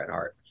Owen and Bret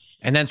Hart.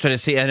 And then to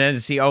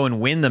see Owen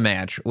win the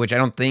match, which I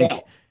don't think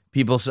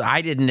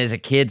I didn't as a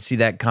kid see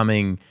that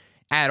coming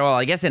at all.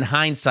 I guess in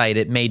hindsight,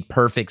 it made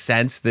perfect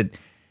sense that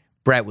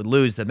Bret would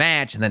lose the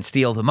match and then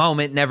steal the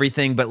moment and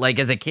everything. But like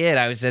as a kid,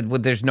 I said,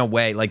 well, there's no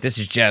way. Like this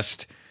is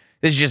just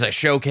a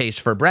showcase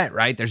for Bret,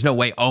 right? There's no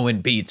way Owen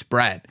beats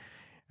Bret.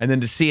 And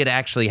then to see it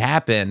actually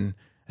happen,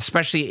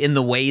 especially in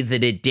the way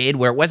that it did,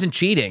 where it wasn't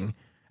cheating.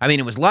 I mean,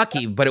 it was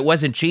lucky, but it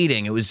wasn't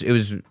cheating. It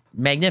was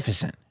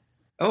magnificent.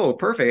 Oh,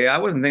 perfect. I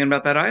wasn't thinking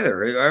about that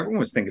either. Everyone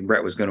was thinking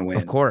Bret was going to win.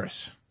 Of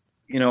course.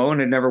 Owen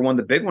had never won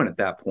the big one at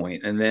that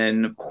point. And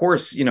then, of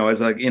course,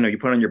 as like, you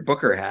put on your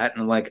Booker hat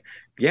and like,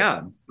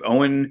 yeah,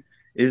 Owen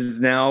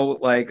is now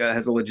like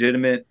has a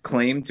legitimate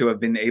claim to have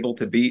been able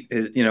to beat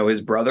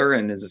his brother,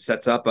 and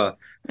sets up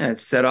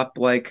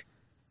like,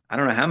 I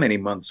don't know how many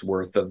months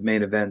worth of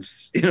main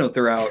events,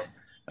 throughout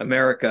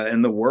America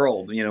and the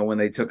world, when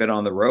they took it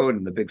on the road,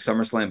 and the big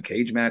SummerSlam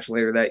cage match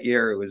later that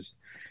year. It was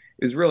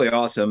really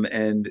awesome.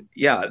 And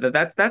yeah,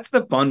 that's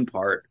the fun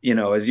part,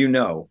 as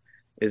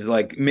is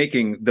like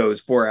making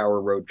those 4-hour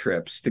road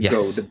trips to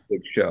go to the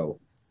big show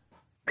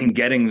and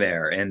getting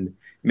there and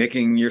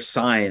making your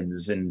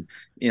signs and,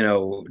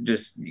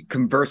 just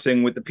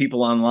conversing with the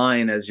people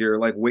online as you're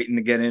like waiting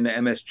to get into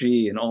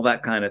MSG and all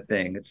that kind of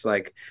thing. It's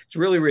like, it's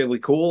really, really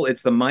cool.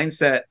 It's the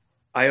mindset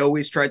I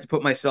always tried to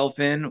put myself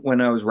in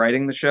when I was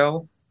writing the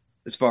show,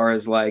 as far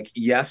as like,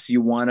 yes, you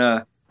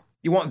want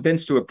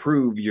Vince to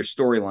approve your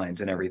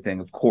storylines and everything,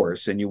 of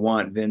course. And you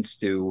want Vince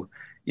to,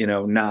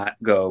 not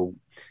go,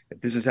 if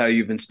this is how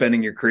you've been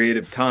spending your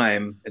creative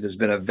time, it has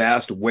been a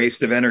vast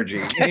waste of energy,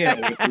 which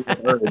we've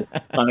heard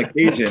on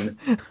occasion.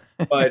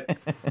 But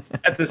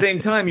at the same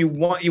time, you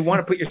want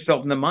to put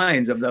yourself in the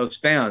minds of those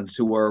fans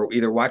who are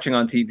either watching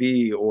on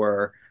TV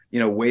or,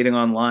 waiting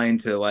online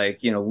to like,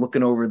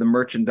 looking over the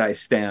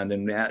merchandise stand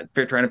and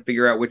trying to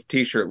figure out which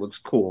T-shirt looks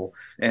cool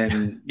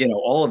and,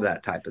 all of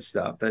that type of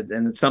stuff.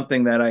 And it's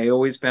something that I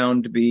always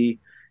found to be,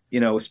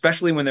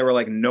 especially when there were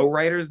like no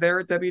writers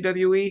there at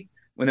WWE,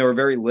 when there were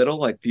very little,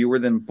 like fewer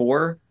than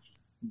 4,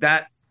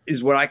 that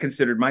is what I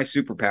considered my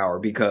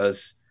superpower,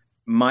 because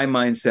my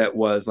mindset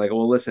was like,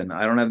 well, listen,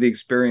 I don't have the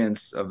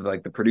experience of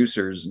like the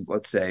producers,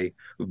 let's say,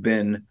 who've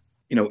been,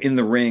 in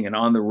the ring and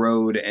on the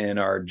road and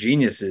are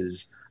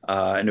geniuses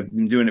and have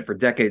been doing it for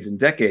decades and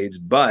decades,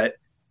 but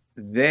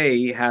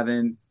they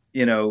haven't,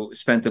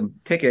 spent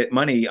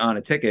money on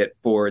a ticket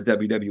for a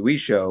WWE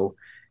show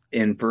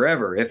in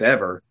forever, if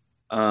ever.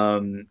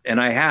 And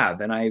I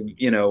have, and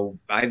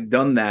I've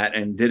done that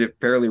and did it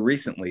fairly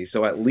recently.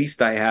 So at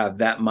least I have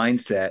that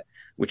mindset,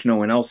 which no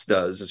one else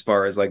does, as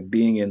far as like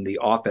being in the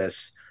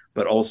office,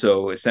 but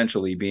also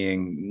essentially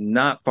being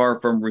not far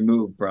from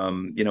removed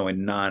from, a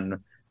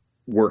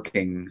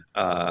non-working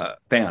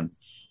fan.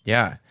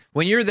 Yeah.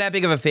 When you're that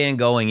big of a fan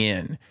going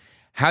in,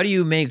 how do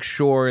you make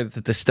sure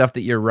that the stuff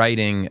that you're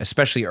writing,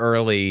 especially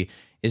early,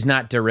 is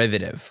not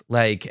derivative?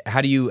 Like,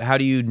 how do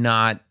you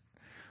not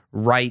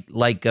write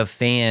like a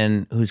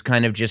fan who's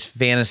kind of just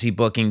fantasy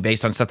booking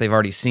based on stuff they've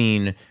already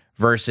seen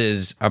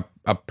versus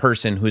a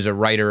person who's a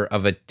writer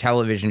of a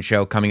television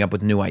show coming up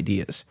with new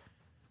ideas?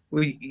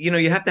 Well,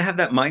 you have to have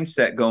that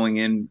mindset going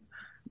in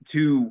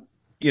to,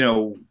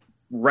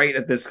 right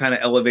at this kind of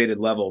elevated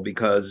level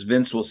because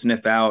Vince will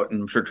sniff out,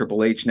 and I'm sure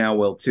Triple H now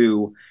will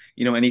too,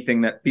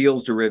 anything that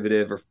feels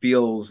derivative or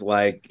feels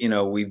like,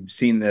 we've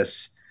seen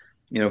this,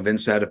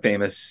 Vince had a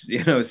famous,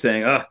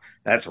 saying, oh,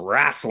 that's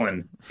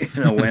wrestling,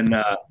 when,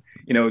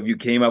 if you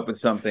came up with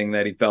something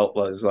that he felt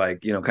was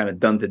like, kind of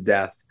done to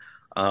death,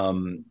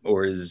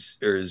 or is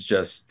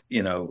just,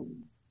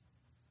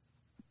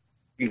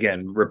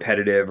 again,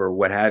 repetitive or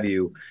what have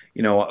you,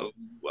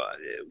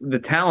 the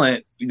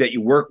talent that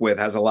you work with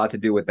has a lot to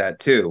do with that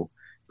too,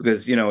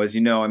 because, as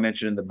I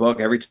mentioned in the book,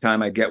 every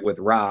time I get with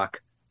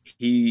Rock,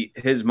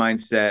 his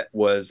mindset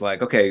was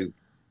like, okay,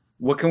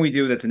 what can we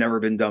do that's never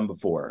been done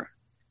before?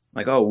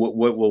 Like, oh,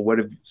 what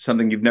if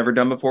something you've never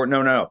done before?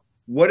 No.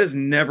 What has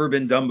never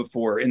been done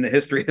before in the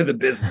history of the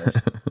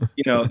business?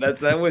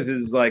 That was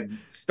his like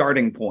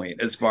starting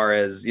point as far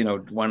as,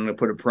 wanting to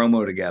put a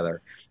promo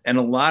together. And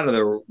a lot of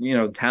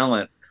the,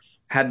 talent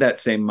had that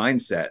same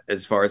mindset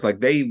as far as like,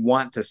 they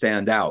want to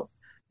stand out.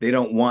 They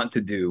don't want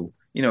to do,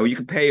 you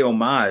can pay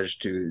homage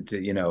to,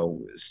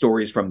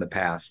 stories from the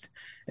past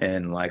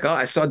and like, oh,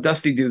 I saw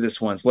Dusty do this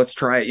once. Let's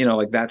try it.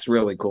 Like that's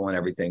really cool and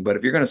everything. But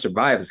if you're going to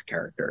survive as a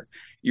character,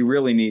 you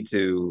really need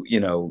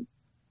to,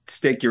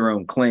 stake your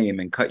own claim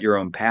and cut your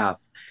own path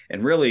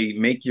and really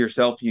make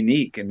yourself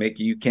unique and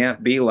you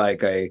can't be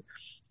like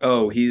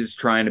he's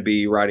trying to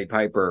be Roddy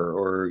Piper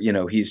or,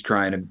 he's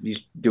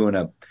doing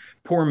a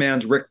poor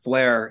man's Ric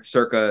Flair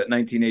circa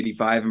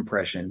 1985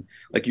 impression.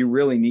 Like you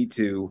really need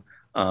to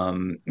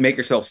make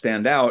yourself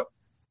stand out.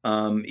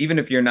 Even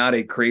if you're not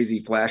a crazy,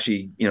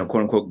 flashy, quote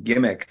unquote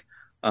gimmick,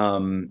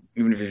 even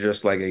if you're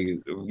just like a,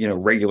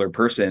 regular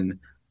person,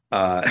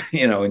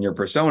 in your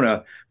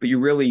persona, but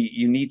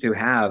you need to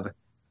have,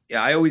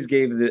 I always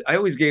gave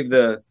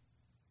the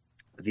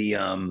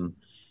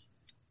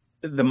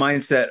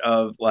mindset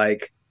of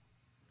like,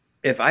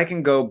 if I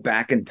can go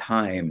back in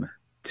time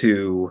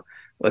to,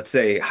 let's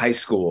say high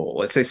school,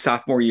 let's say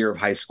sophomore year of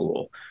high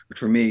school, which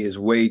for me is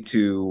way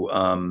too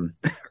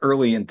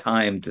early in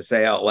time to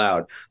say out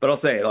loud, but I'll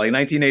say it, like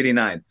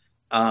 1989.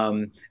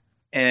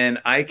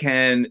 And I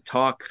can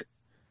talk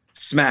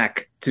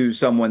smack to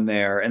someone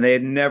there and they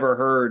had never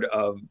heard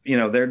of, they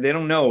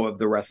don't know of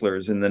the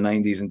wrestlers in the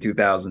 90s and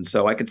 2000s.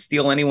 So I could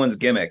steal anyone's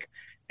gimmick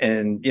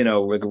and,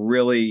 like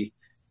really,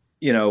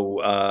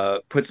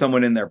 put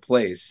someone in their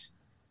place.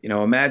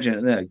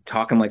 Imagine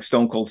talking like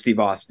Stone Cold Steve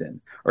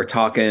Austin or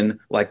talking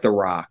like The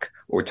Rock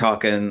or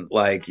talking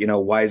like,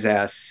 wise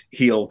ass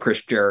heel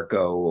Chris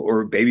Jericho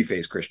or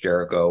babyface Chris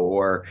Jericho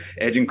or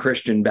Edge and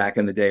Christian back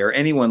in the day or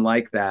anyone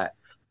like that.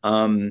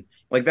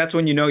 Like that's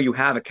when you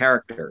have a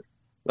character,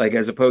 like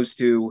as opposed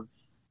to,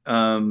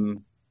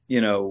 I'll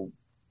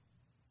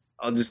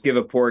just give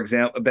a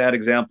bad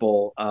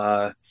example.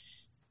 Like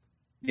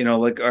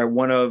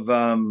one of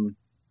the,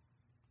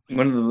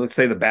 let's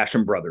say the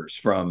Basham brothers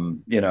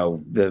from,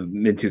 the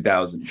mid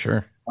 2000s.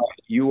 Sure.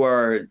 You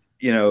are,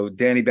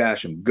 Danny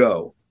Basham,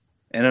 go.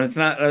 And it's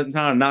not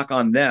a knock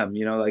on them,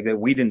 like that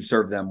we didn't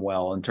serve them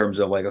well in terms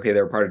of like, okay,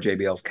 they were part of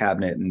JBL's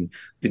cabinet and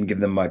didn't give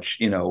them much,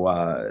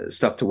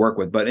 stuff to work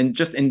with. But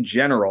in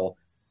general,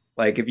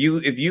 like if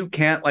you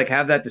can't like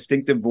have that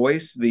distinctive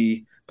voice,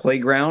 the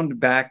playground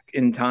back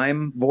in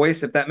time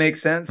voice, if that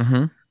makes sense,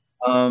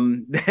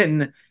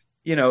 then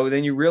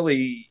you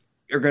really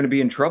are going to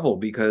be in trouble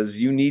because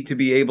you need to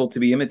be able to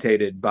be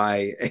imitated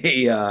by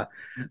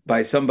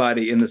by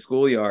somebody in the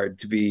schoolyard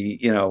to be,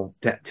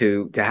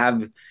 to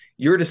have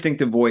your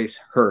distinctive voice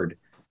heard.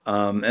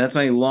 And that's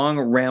my long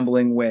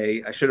rambling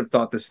way. I should have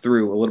thought this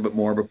through a little bit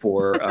more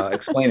before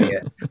explaining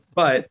it,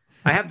 but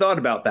I have thought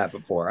about that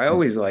before. I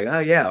always like, oh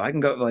yeah, I can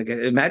go like,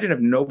 imagine if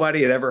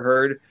nobody had ever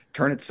heard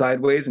Turn It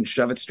Sideways and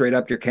Shove It Straight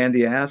Up Your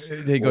Candy Ass.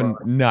 They go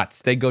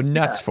nuts. They go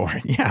nuts for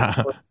it.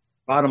 Yeah.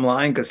 Bottom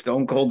line, because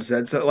Stone Cold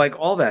said so, like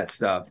all that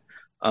stuff.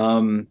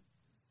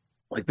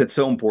 Like that's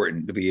so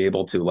important to be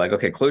able to like,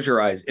 okay, close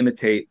your eyes,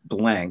 imitate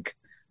blank.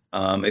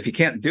 If you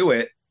can't do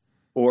it,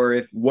 or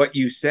if what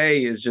you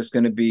say is just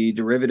going to be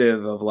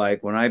derivative of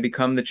like, when I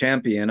become the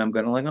champion, I'm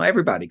going to like, well,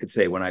 everybody could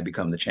say when I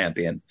become the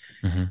champion.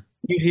 Mm-hmm.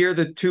 You hear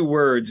the two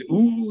words,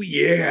 ooh,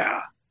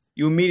 yeah.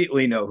 You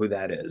immediately know who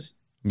that is.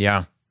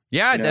 Yeah.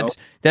 Yeah.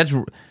 That's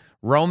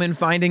Roman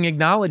finding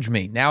acknowledge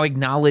me. Now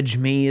acknowledge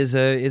me is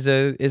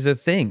a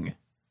thing.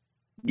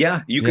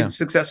 Yeah. You could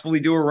successfully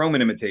do a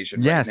Roman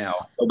imitation right now.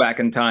 Go back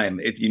in time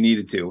if you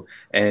needed to.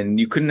 And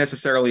you couldn't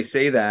necessarily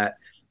say that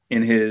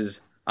in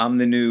his, I'm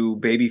the new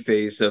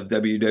babyface of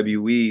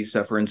WWE,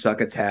 suffering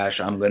succotash.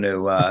 I'm going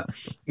to,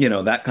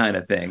 that kind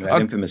of thing,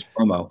 that infamous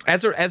promo.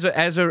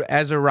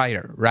 As a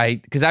writer,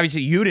 right? Because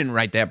obviously you didn't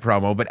write that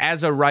promo, but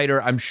as a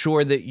writer, I'm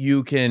sure that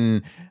you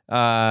can,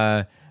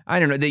 I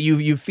don't know, that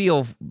you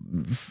feel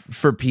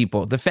for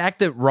people. The fact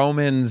that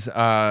Roman's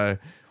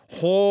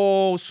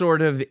whole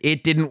sort of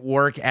it didn't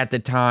work at the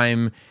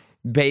time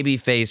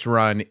babyface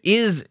run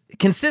is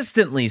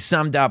consistently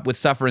summed up with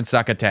suffer and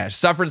succotash.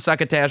 Suffer and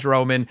succotash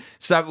Roman.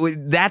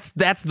 That's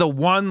the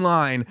one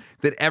line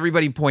that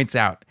everybody points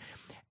out.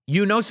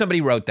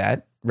 Somebody wrote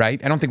that,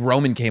 right? I don't think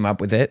Roman came up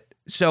with it.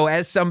 So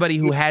as somebody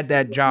who had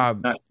that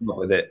job, Not come up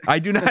with it. I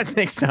do not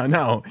think so.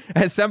 No.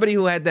 As somebody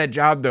who had that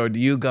job, though, do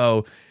you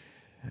go,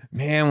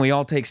 man, we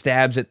all take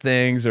stabs at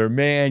things, or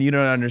man, you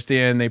don't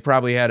understand, they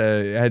probably had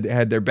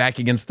their back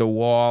against the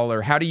wall,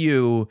 or how do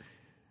you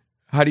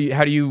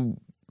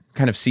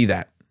kind of see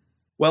that?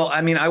 Well,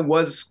 I mean, I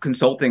was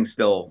consulting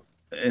still,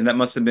 and that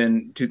must have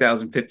been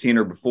 2015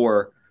 or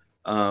before,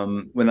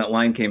 when that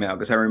line came out,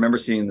 because I remember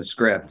seeing the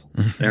script.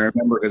 And I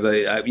remember because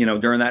I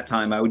during that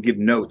time I would give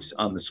notes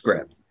on the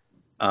script,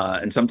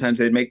 and sometimes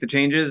they'd make the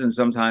changes, and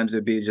sometimes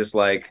it'd be just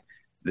like,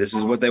 this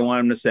is what they want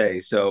him to say,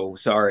 so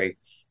sorry.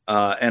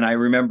 And I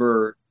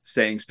remember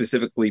saying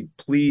specifically,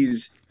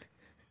 please,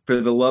 for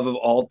the love of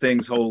all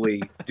things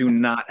holy, do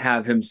not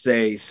have him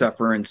say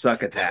suffer and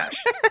succotash.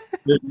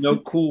 There's no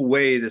cool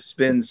way to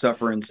spin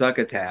suffer and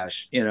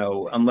succotash,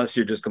 unless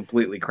you're just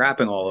completely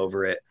crapping all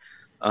over it.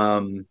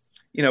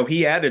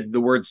 He added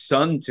the word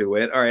son to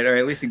it. All right, or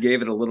at least he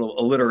gave it a little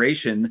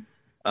alliteration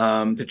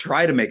to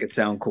try to make it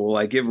sound cool.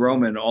 I give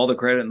Roman all the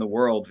credit in the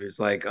world. He's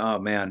like, oh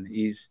man,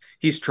 he's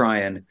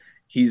trying.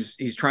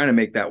 He's trying to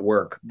make that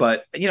work.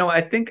 But,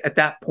 I think at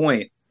that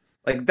point,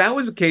 like that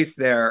was a case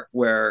there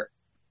where,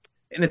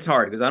 and it's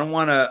hard because I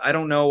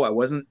don't know. I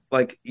wasn't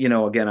like,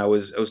 again, I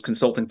was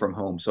consulting from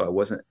home, so I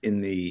wasn't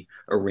in the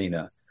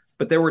arena.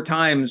 But there were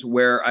times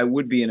where I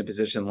would be in a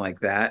position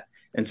like that.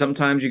 And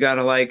sometimes you got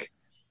to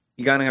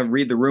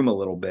read the room a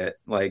little bit.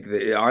 Like,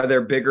 are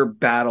there bigger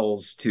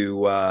battles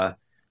to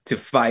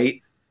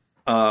fight?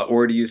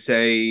 Or do you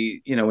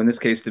say, in this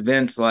case to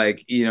Vince,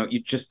 like, you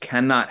just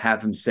cannot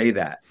have him say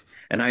that.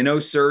 And I know,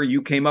 sir,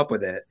 you came up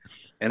with it.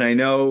 And I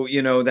know,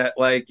 that,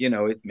 like,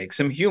 it makes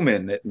him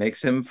human. It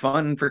makes him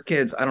fun for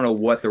kids. I don't know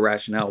what the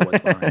rationale was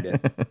behind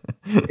it.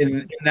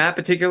 In that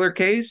particular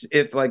case,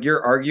 if, like,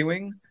 you're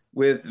arguing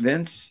with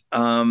Vince,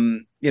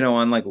 on,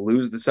 like,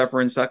 lose the suffer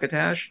and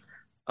succotash,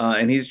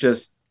 and he's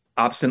just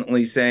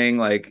obstinately saying,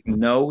 like,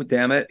 no,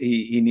 damn it,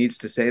 he needs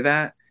to say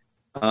that.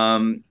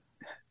 And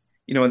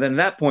then at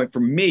that point,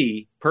 for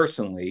me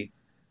personally,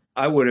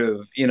 I would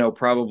have,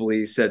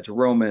 probably said to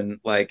Roman,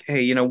 like,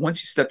 hey,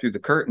 once you step through the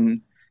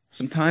curtain,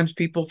 sometimes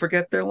people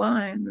forget their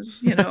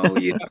lines,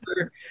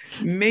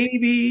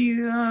 maybe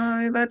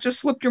that just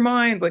slipped your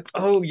mind. Like,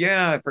 oh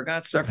yeah, I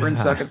forgot suffer and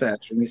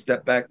succotash when you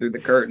step back through the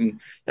curtain.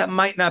 That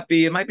might not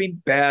be a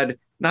bad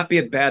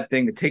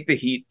thing to take the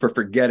heat for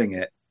forgetting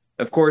it.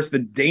 Of course, the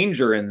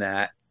danger in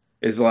that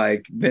is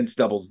like Vince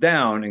doubles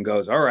down and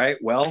goes, all right,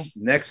 well,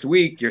 next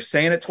week you're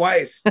saying it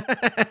twice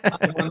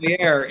on the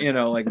air,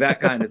 like that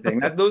kind of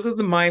thing. Those are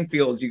the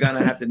minefields you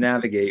gotta have to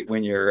navigate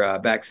when you're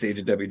backstage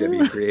at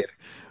WWE Creative.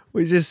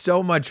 Which is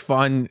so much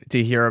fun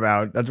to hear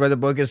about. That's why the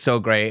book is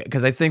so great,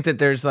 because I think that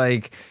there's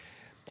like,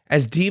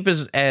 as deep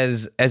as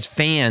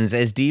fans,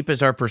 as deep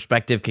as our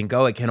perspective can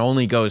go, it can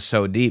only go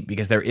so deep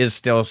because there is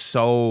still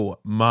so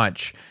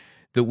much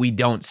that we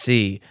don't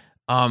see.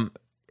 Are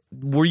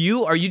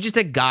you just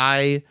a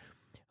guy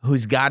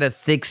who's got a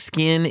thick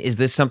skin? Is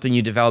this something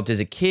you developed as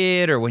a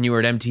kid or when you were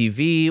at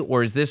MTV,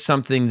 or is this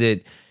something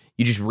that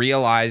you just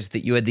realized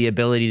that you had the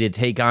ability to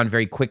take on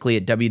very quickly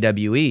at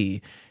WWE?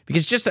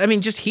 Because just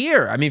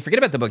here, forget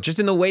about the book, just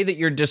in the way that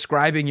you're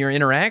describing your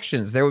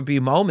interactions, there would be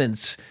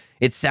moments,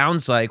 it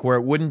sounds like, where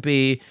it wouldn't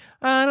be,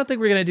 I don't think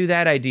we're going to do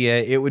that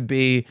idea. It would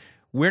be,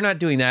 we're not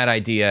doing that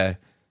idea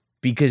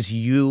because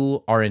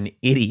you are an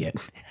idiot.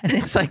 And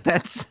it's like,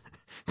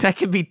 that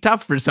can be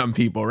tough for some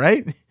people,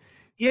 right?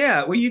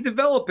 Yeah, well, you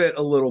develop it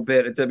a little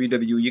bit at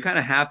WWE. You kind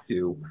of have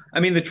to.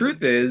 The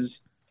truth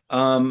is,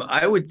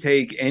 I would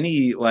take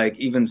any, like,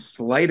 even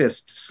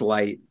slightest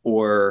slight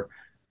or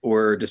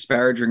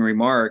disparaging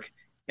remark,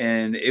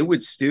 and it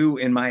would stew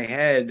in my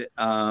head.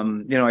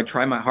 I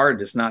try my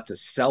hardest not to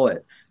sell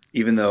it,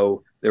 even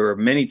though there were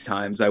many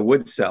times I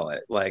would sell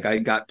it. Like, I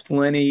got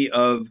plenty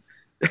of,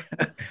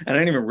 and I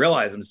didn't even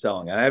realize I'm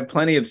selling it. I had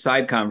plenty of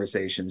side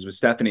conversations with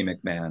Stephanie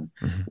McMahon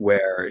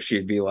where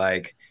she'd be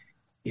like,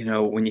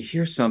 when you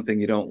hear something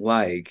you don't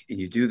like and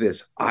you do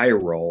this eye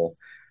roll,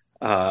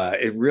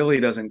 it really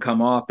doesn't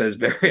come off as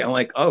very. I'm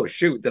like, oh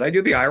shoot, did I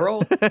do the eye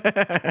roll?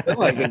 I feel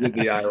like I did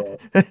the eye roll.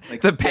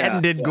 Like, the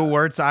patented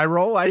Gewurz eye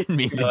roll. I didn't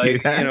mean to do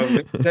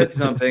that. Said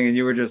something and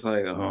you were just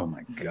like, oh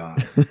my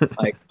god,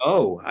 like,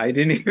 oh, I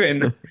didn't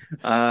even.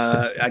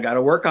 I got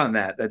to work on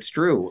that. That's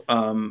true.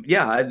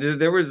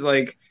 There was,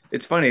 like,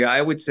 it's funny.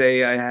 I would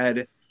say I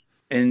had,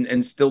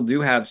 and still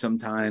do have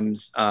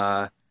sometimes.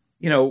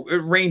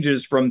 It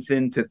ranges from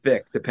thin to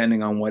thick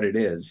depending on what it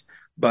is.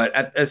 But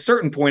at a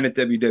certain point at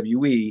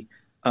WWE,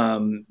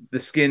 the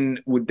skin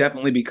would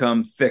definitely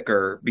become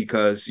thicker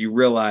because you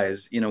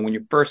realize, when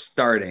you're first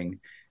starting,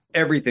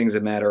 everything's a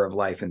matter of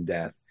life and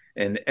death.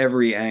 And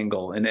every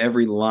angle and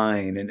every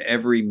line and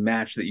every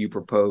match that you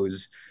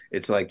propose,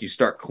 it's like you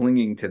start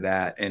clinging to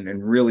that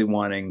and really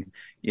wanting,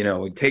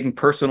 taking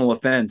personal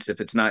offense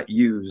if it's not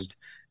used.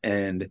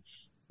 And,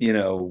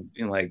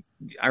 like,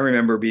 I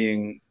remember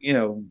being,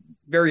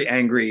 very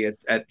angry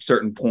at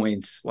certain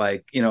points.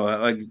 Like,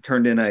 I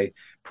turned in a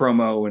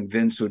promo and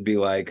Vince would be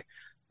like,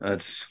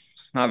 it's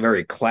not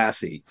very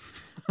classy.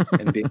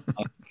 And being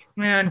like,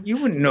 Man, you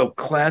wouldn't know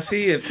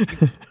classy if you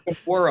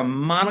wore a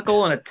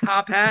monocle and a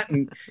top hat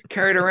and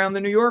carried around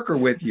the New Yorker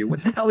with you.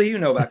 What the hell do you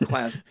know about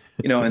class?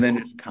 And then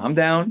just calm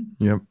down.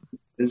 Yep.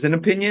 There's an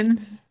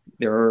opinion.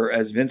 There are,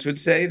 as Vince would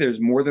say, there's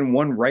more than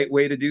one right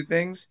way to do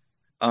things.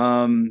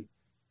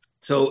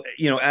 So,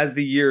 as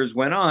the years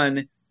went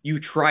on, you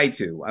try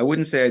to. I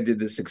wouldn't say I did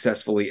this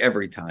successfully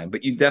every time,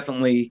 but you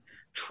definitely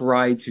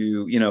try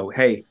to,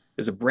 hey,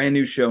 there's a brand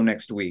new show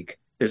next week.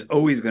 There's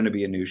always going to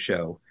be a new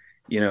show.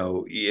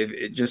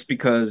 Just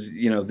because,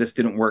 this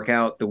didn't work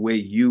out the way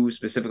you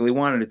specifically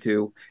wanted it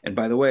to. And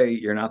by the way,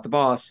 you're not the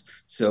boss.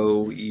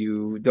 So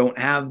you don't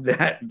have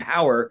that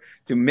power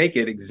to make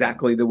it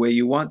exactly the way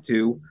you want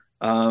to.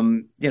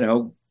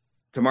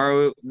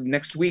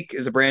 Next week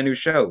is a brand new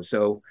show.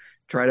 So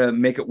try to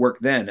make it work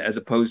then, as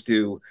opposed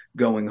to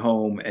going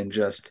home and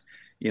just,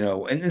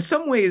 and in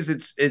some ways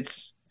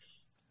it's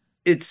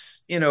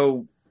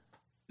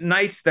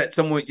nice that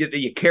that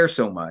you care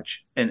so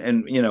much,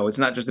 and it's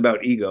not just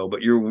about ego,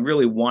 but you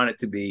really want it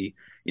to be,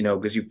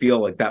 because you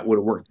feel like that would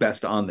have worked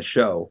best on the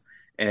show.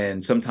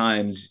 And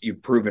sometimes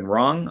you've proven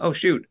wrong. Oh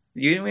shoot,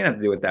 you don't even have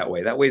to do it that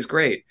way. That way's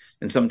great.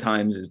 And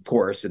sometimes, of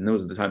course, and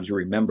those are the times you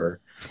remember.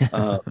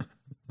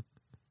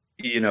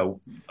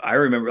 I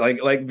remember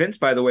like Vince,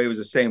 by the way, was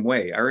the same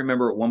way. I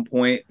remember at one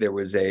point there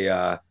was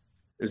a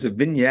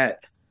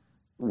vignette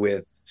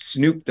with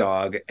Snoop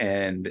Dogg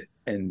and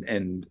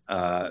Santino.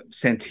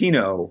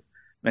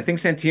 And I think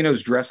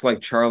Santino's dressed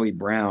like Charlie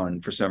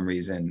Brown for some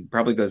reason,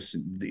 probably because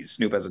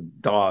Snoop has a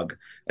dog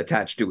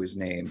attached to his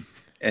name.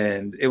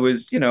 And it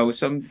was,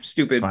 some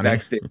stupid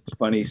backstage,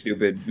 funny,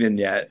 stupid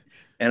vignette.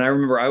 And I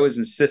remember I was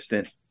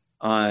insistent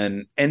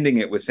on ending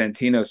it with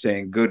Santino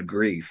saying, "Good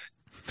grief."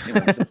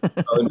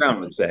 Charlie Brown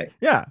would say.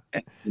 Yeah.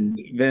 And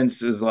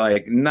Vince is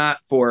like, not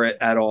for it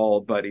at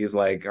all, but he's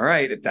like, all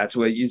right, if that's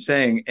what you're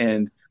saying.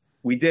 And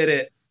we did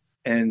it.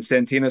 And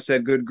Santino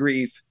said, "Good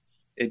grief."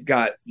 It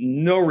got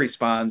no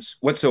response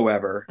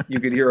whatsoever. You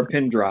could hear a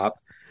pin drop.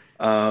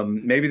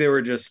 Maybe they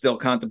were just still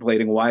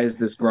contemplating, why is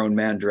this grown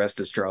man dressed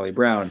as Charlie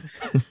Brown?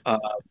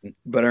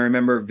 But I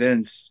remember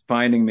Vince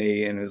finding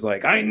me and was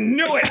like, "I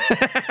knew it.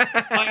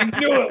 I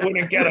knew it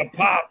wouldn't get a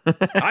pop.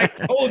 I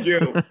told you."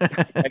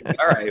 Like,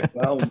 all right,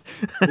 well,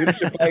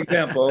 leadership by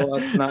example.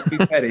 Let's not be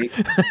petty.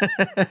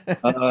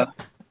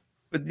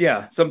 But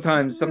yeah,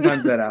 sometimes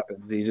that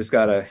happens. You just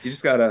gotta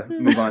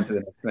move on to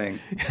the next thing.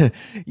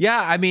 Yeah,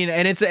 I mean,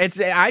 and it's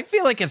I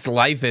feel like it's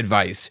life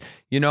advice.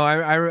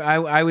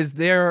 I was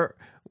there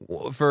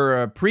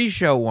for a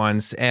pre-show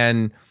once,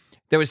 and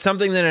there was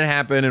something that had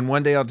happened, and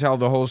one day I'll tell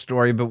the whole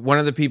story, but one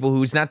of the people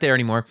who's not there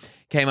anymore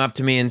came up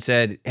to me and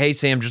said, "Hey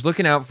Sam, just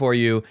looking out for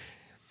you.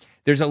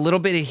 There's a little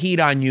bit of heat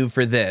on you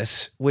for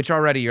this," which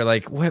already you're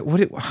like, what,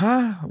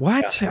 huh?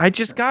 What? Yeah. I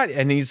just got it.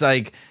 And he's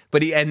like,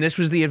 and this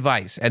was the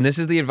advice. And this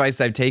is the advice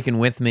I've taken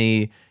with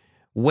me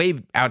way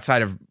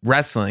outside of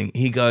wrestling.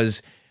 He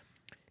goes,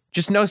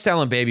 "Just no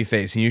selling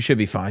babyface and you should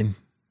be fine."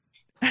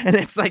 And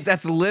it's like,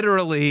 that's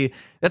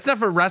not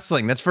for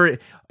wrestling. That's for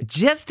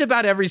just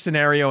about every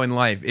scenario in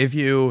life. If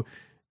you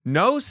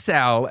no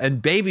sell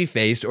and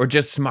babyface, or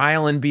just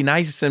smile and be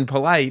nice and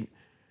polite,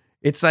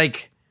 it's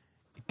like,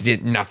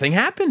 nothing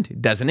happened.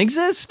 It doesn't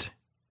exist.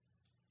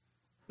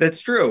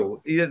 That's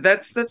true. Yeah,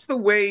 that's the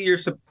way you're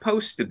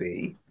supposed to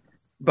be.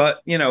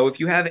 But, if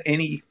you have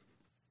any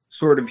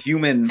sort of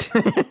human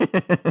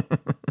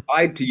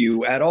vibe to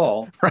you at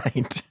all,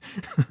 right?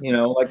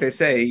 Like they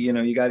say,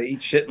 you got to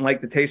eat shit and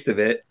like the taste of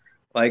it.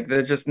 Like,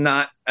 there's just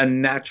not a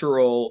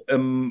natural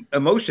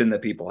emotion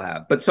that people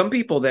have. But some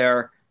people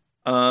there,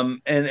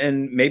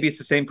 and maybe it's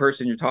the same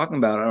person you're talking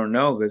about. I don't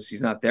know, because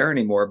he's not there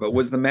anymore, but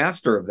was the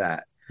master of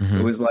that. Mm-hmm.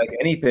 It was like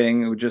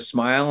anything, it would just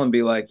smile and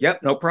be like,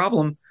 "Yep, no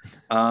problem."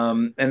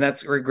 And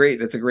that's great.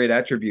 That's a great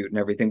attribute and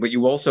everything. But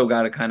you also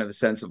got a kind of a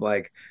sense of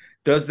like,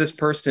 does this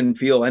person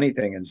feel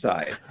anything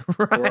inside?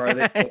 Right. Or are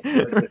they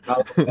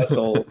a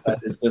vessel that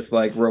is just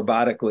like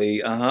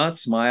robotically,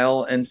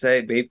 smile and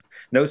say, "Babe,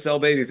 no sell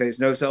babyface,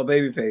 no sell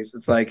babyface."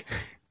 It's like,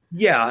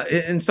 yeah,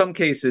 in some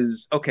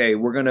cases, okay,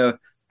 we're going to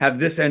have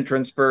this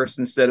entrance first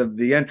instead of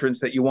the entrance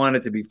that you want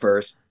it to be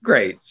first.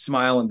 Great,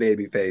 smile and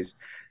babyface.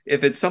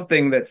 If it's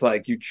something that's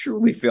like you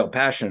truly feel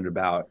passionate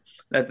about,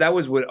 that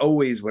was what I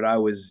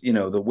was,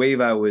 the wave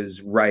I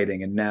was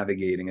riding and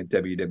navigating at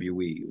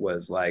WWE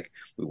was like,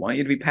 we want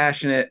you to be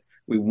passionate.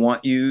 We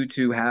want you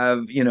to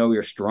have,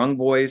 your strong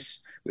voice.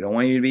 We don't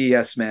want you to be a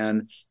yes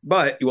man,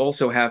 but you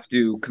also have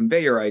to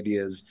convey your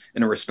ideas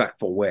in a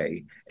respectful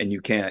way. And you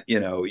can't,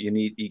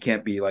 you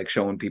can't be like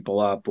showing people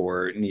up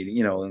or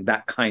needing,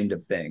 that kind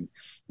of thing,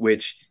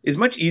 which is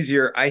much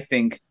easier, I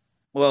think.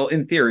 Well,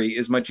 in theory,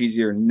 is much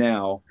easier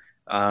now.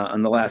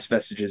 On the last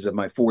vestiges of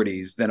my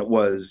 40s than it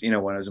was, when I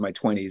was in my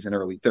 20s and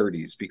early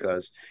 30s,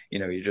 because,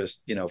 you're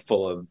just,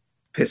 full of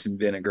piss and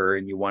vinegar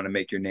and you want to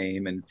make your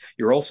name. And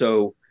you're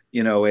also,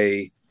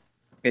 a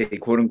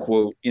quote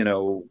unquote,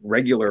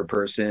 regular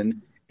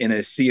person in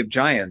a sea of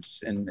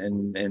giants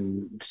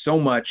and so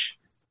much,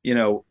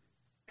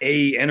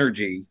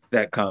 energy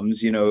that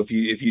comes,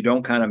 if you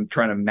don't kind of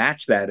try to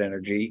match that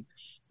energy,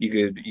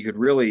 you could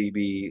really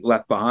be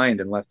left behind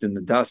and left in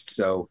the dust.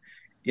 So,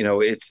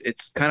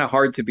 it's kind of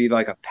hard to be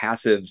like a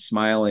passive,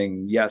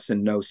 smiling yes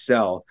and no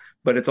sell,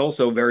 but it's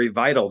also very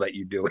vital that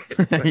you do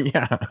it.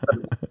 Yeah.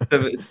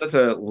 It's such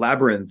a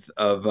labyrinth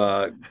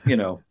of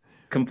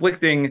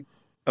conflicting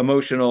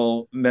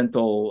emotional,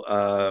 mental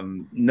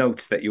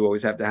notes that you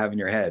always have to have in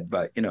your head,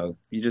 but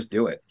you just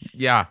do it.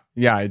 Yeah.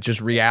 It's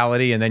just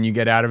reality, and then you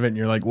get out of it, and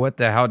you're like, "What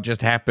the hell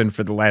just happened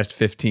for the last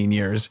 15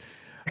 years?"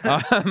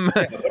 Yeah,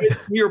 but to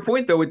your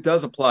point, though, it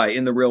does apply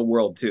in the real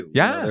world too.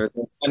 Yeah, there are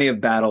plenty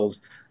of battles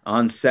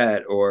on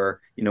set,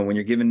 or when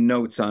you're giving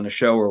notes on a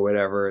show or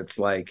whatever. It's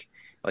like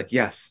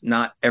yes,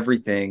 not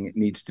everything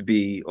needs to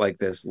be like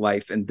this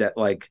life and death.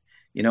 Like,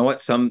 you know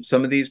what? Some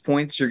of these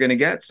points you're going to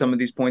get, some of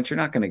these points you're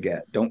not going to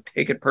get. Don't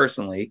take it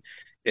personally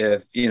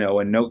if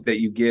a note that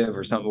you give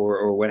or something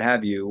or what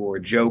have you, or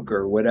a joke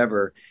or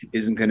whatever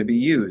isn't going to be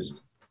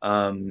used.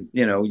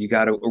 You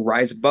got to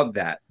rise above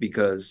that,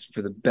 because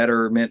for the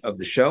betterment of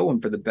the show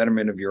and for the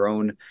betterment of your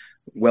own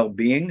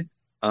well-being,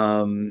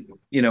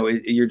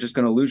 you're just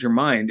going to lose your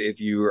mind if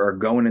you are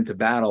going into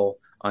battle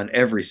on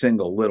every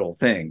single little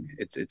thing.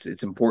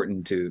 It's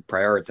important to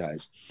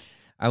prioritize.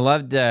 I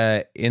loved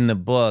in the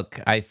book,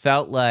 I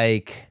felt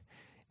like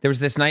there was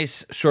this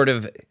nice sort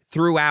of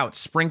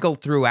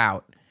sprinkled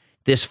throughout,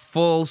 this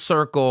full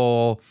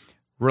circle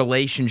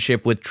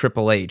relationship with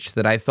Triple H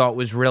that I thought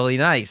was really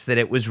nice, that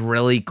it was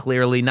really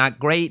clearly not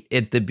great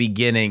at the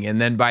beginning. And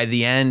then by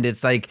the end,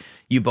 it's like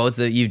you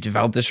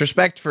developed this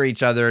respect for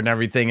each other and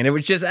everything. And it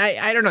was just,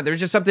 I don't know, there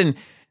was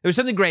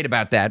something great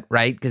about that,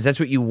 right? Because that's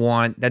what you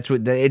want. That's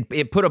what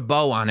it put a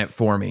bow on it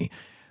for me.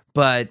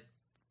 But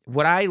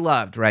what I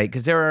loved, right?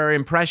 Because there are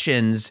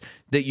impressions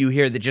that you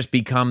hear that just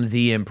become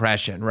the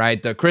impression,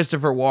 right? The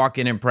Christopher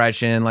Walken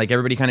impression, like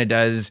everybody kind of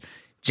does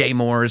Jay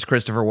Moore's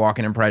Christopher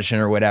Walken impression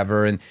or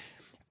whatever. And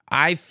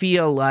I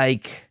feel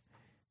like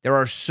there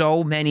are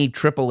so many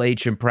Triple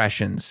H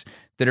impressions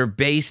that are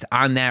based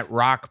on that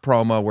Rock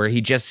promo where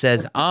he just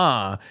says,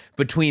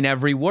 between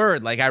every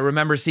word. Like, I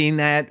remember seeing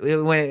that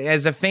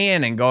as a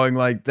fan and going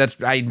like,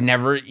 I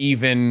never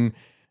even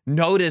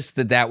noticed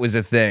that was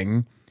a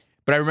thing.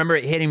 But I remember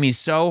it hitting me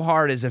so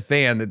hard as a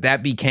fan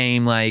that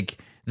became like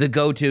the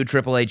go-to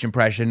Triple H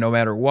impression no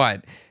matter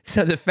what.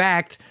 So the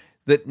fact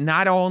that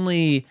not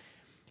only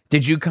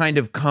did you kind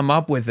of come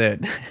up with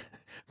it,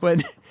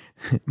 but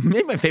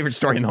maybe my favorite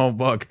story in the whole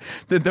book,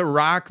 that The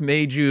Rock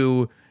made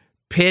you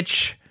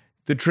pitch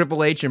the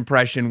Triple H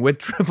impression with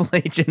Triple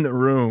H in the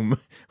room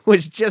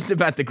was just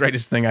about the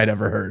greatest thing I'd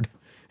ever heard.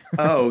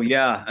 Oh,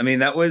 yeah. I mean,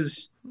 that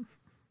was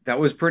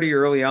pretty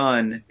early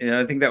on.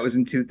 I think that was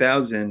in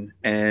 2000.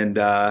 And,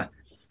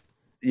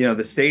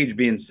 the stage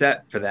being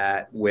set for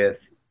that, with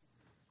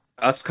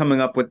us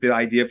coming up with the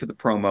idea for the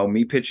promo,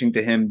 me pitching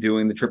to him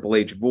doing the Triple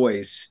H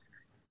voice,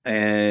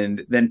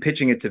 and then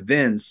pitching it to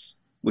Vince,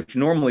 which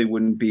normally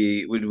would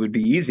be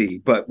easy.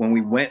 But when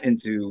we went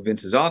into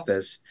Vince's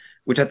office,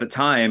 which at the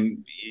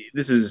time,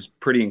 this is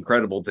pretty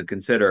incredible to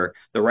consider,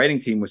 the writing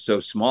team was so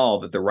small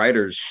that the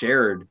writers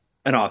shared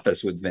an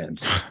office with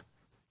Vince.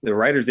 The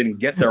writers didn't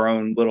get their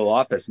own little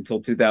office until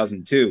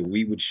 2002.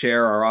 We would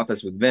share our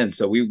office with Vince.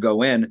 So we would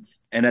go in,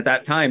 and at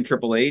that time,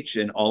 Triple H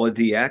and all of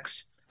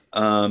DX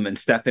and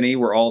Stephanie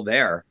were all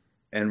there.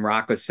 And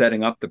Rock was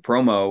setting up the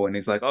promo, and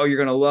he's like, "Oh, you're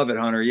going to love it,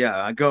 Hunter." Yeah.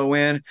 I go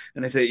in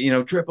and I say,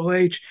 "Triple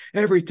H,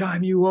 every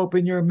time you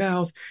open your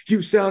mouth,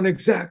 you sound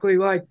exactly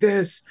like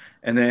this."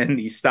 And then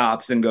he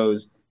stops and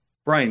goes,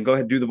 "Brian, go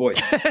ahead, do the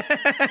voice."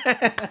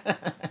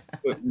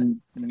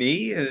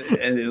 Me?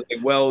 And it's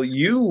like, "Well,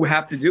 you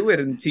have to do it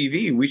in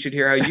TV. We should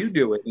hear how you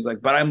do it." He's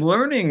like, "But I'm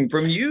learning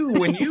from you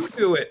when you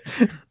do it."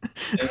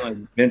 And like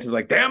Vince is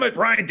like, "Damn it,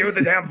 Brian, do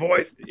the damn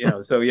voice."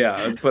 So yeah,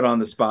 I was put on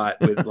the spot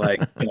with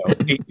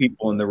 8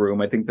 people in the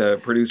room. I think the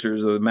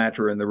producers of the match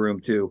were in the room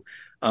too.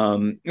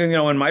 And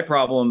my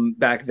problem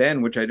back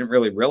then, which I didn't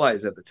really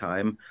realize at the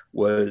time,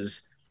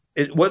 was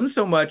it wasn't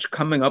so much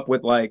coming up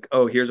with like,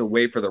 "Oh, here's a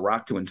way for The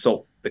Rock to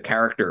insult the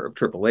character of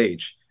Triple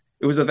H."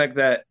 It was the fact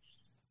that,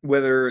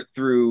 whether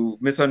through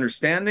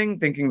misunderstanding,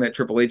 thinking that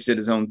Triple H did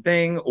his own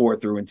thing, or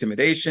through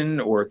intimidation,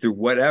 or through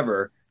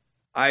whatever,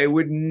 I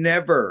would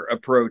never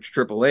approach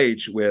Triple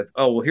H with,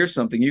 "Oh, well, here's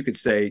something you could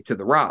say to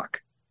The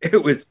Rock."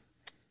 It was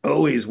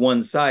always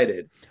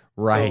one-sided.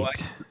 Right.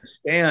 So I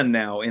understand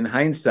now in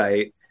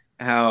hindsight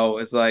how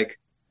it's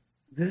like,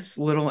 this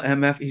little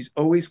MF, he's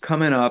always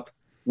coming up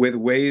with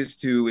ways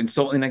to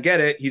insult. And I get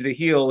it. He's a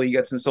heel. He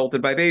gets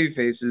insulted by baby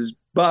faces.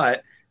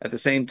 But at the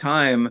same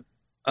time,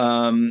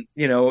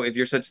 if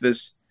you're such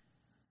this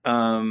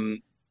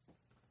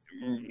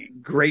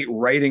great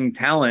writing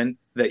talent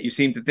that you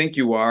seem to think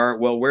you are,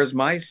 well, where's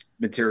my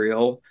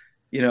material,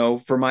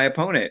 for my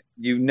opponent?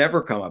 You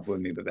never come up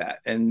with me with that.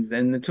 And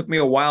then it took me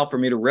a while for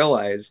me to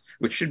realize,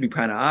 which should be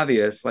kind of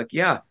obvious, like,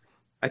 yeah,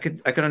 I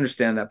could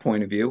understand that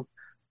point of view.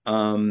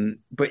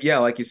 But yeah,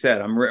 like you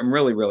said, I'm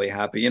really, really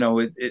happy.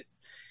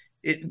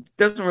 It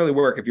doesn't really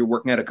work if you're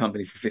working at a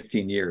company for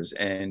 15 years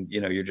and,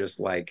 you're just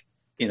like,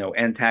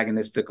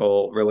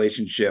 antagonistical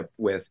relationship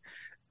with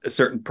a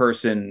certain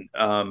person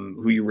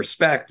who you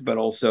respect, but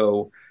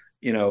also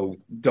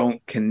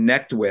don't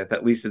connect with,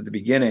 at least at the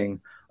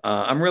beginning.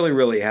 I'm really,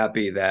 really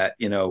happy that,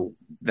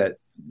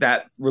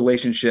 that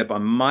relationship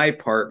on my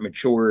part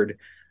matured,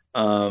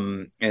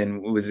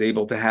 and was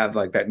able to have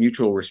like that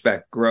mutual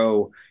respect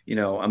grow.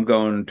 I'm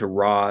going to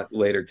Raw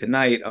later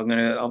tonight.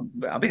 I'll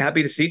be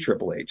happy to see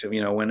Triple H.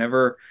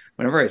 Whenever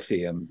I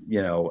see him,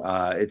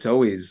 it's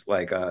always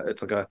like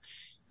it's like a,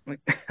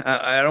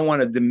 I don't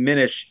want to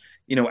diminish,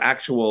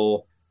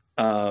 actual,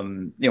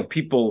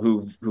 people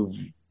who've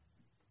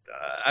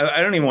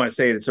I don't even want to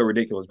say it, it's so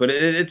ridiculous, but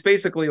it's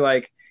basically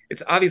like,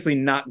 it's obviously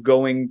not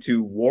going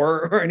to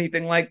war or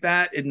anything like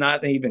that. It's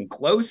not even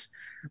close,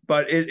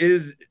 but it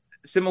is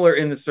similar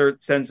in the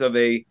sense of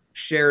a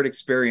shared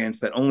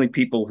experience that only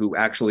people who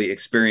actually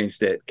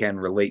experienced it can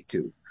relate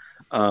to.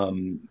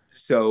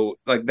 So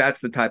like, that's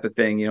the type of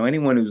thing,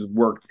 anyone who's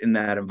worked in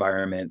that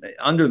environment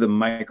under the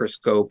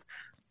microscope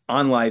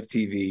on live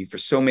TV for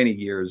so many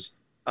years,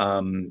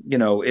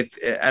 if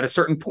at a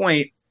certain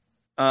point,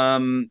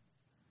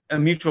 a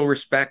mutual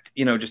respect,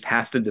 just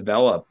has to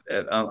develop.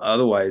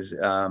 Otherwise,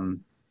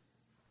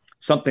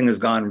 something has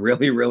gone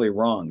really, really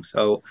wrong.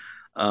 So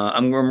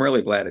I'm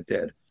really glad it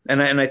did.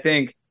 And I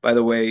think, by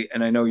the way,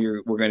 and I know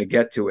we're going to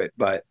get to it,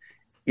 but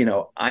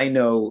I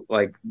know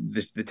like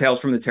the Tales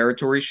from the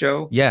Territory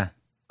show,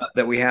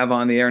 that we have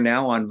on the air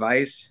now on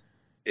Vice,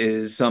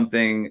 is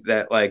something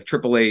that, like,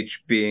 Triple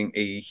H, being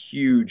a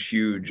huge,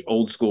 huge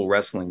old school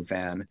wrestling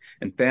fan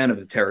and fan of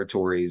the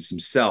territories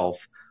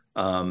himself,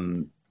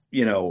 I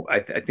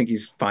think he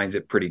finds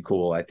it pretty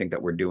cool. I think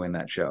that we're doing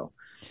that show.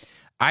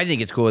 I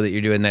think it's cool that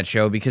you're doing that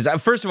show because,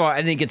 first of all,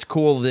 I think it's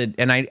cool that,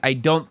 and I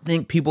don't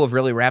think people have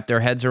really wrapped their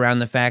heads around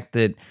the fact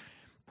that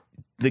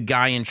the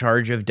guy in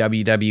charge of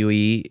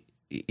WWE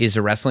is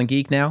a wrestling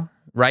geek now,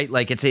 right?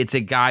 Like, it's a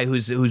guy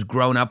who's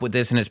grown up with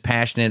this and is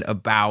passionate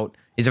about,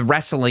 is a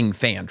wrestling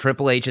fan.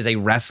 Triple H is a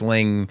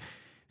wrestling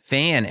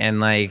fan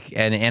and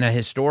and a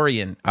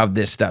historian of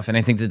this stuff, and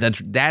I think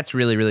that's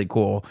really, really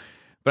cool.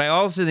 But I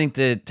also think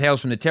the Tales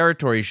from the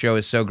Territory show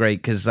is so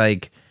great because,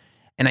 like,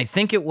 and I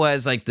think it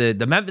was like the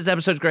Memphis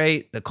episode's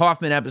great. The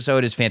Kaufman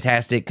episode is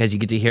fantastic because you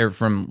get to hear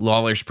from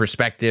Lawler's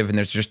perspective, and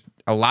there's just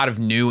a lot of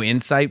new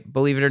insight,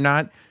 believe it or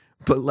not.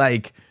 But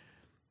like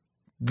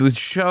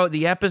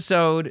the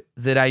episode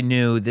that I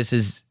knew, this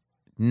is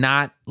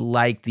not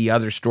like the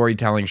other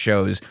storytelling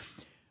shows.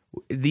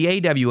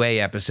 The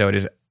AWA episode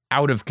is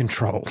out of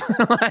control.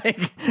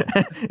 Like,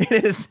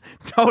 it is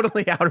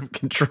totally out of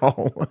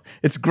control.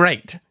 It's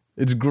great.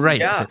 It's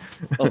great. Yeah.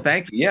 Well,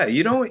 thank you. Yeah.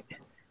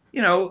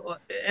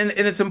 And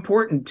it's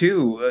important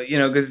too,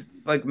 because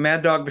like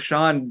Mad Dog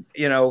Vachon,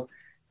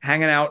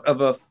 hanging out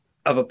of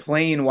a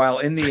plane while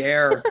in the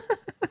air,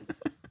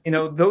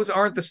 those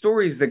aren't the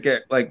stories that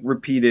get like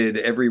repeated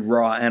every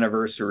Raw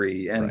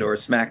anniversary and or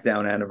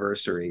SmackDown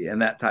anniversary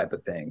and that type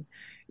of thing.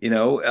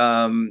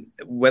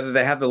 Whether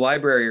they have the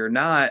library or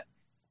not,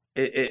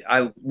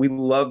 we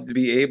love to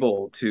be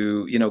able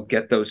to,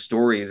 get those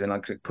stories and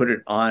like put it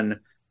on,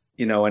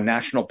 a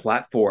national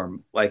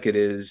platform like it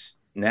is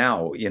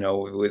now,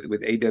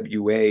 with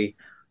AWA.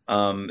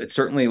 It's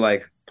certainly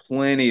like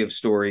plenty of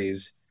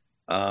stories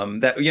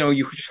that,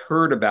 you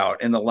heard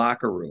about in the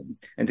locker room,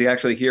 and to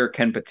actually hear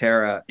Ken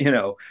Patera,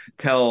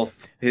 tell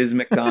his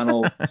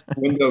McDonald's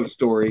window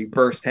story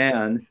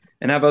firsthand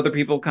and have other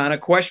people kind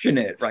of question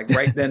it like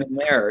right then and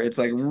there. It's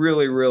like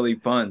really, really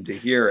fun to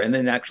hear and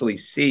then actually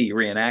see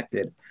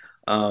reenacted.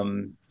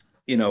 We're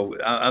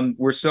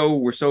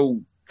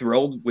so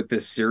thrilled with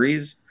this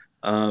series.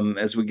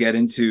 As we get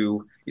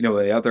into,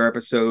 the other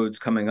episodes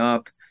coming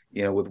up,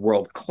 with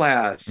World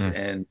Class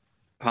and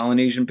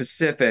Polynesian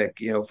Pacific,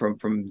 from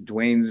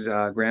Dwayne's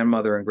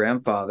grandmother and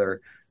grandfather,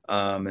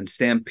 and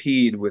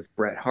Stampede with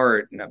Bret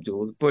Hart and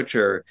Abdullah the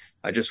Butcher.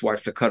 I just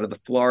watched a cut of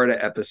the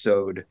Florida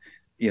episode,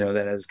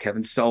 that has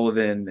Kevin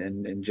Sullivan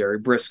and Jerry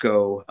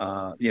Briscoe,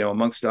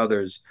 amongst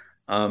others.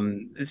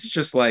 This is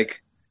just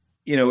like,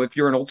 if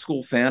you're an old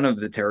school fan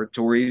of the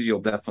territories, you'll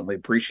definitely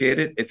appreciate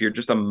it. If you're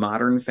just a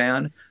modern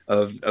fan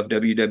of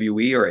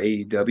WWE or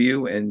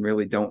AEW and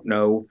really don't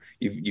know,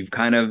 you've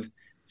kind of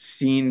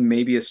seen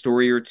maybe a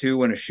story or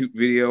two in a shoot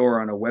video or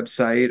on a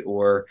website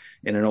or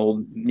in an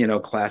old,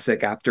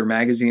 classic Apter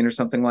magazine or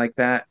something like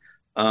that.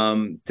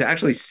 To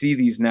actually see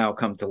these now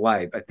come to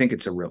life, I think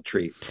it's a real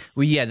treat.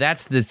 Well, yeah,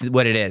 that's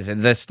what it is.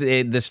 And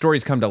the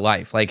stories come to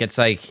life.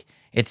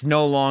 It's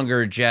no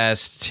longer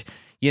just,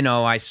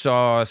 I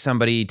saw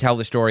somebody tell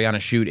the story on a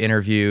shoot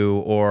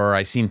interview or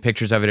I seen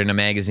pictures of it in a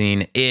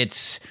magazine.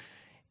 It's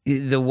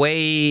the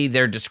way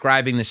they're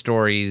describing the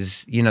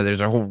stories.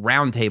 There's a whole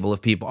round table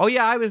of people. Oh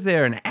yeah, I was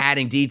there, and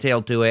adding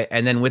detail to it.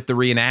 And then with the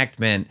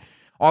reenactment,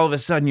 all of a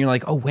sudden you're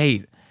like, oh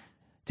wait,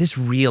 this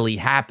really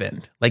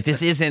happened. Like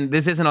this isn't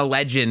a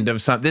legend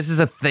of something. This is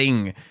a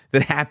thing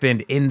that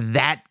happened in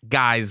that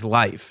guy's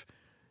life.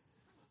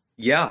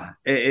 Yeah,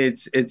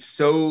 it's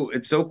so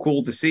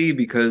cool to see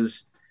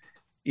because,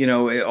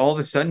 all of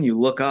a sudden you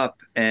look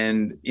up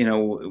and,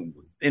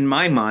 in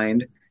my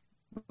mind,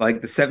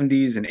 like the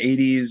 70s and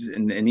 80s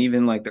and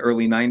even like the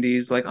early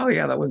 90s, like, oh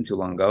yeah, that wasn't too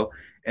long ago.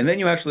 And then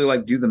you actually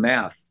like do the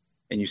math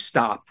and you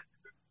stop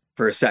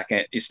for a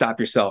second, you stop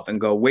yourself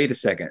and go, wait a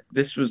second,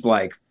 this was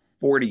like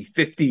 40,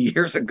 50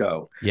 years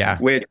ago. Yeah.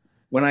 Which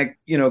when I,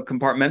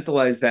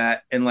 compartmentalize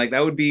that, and like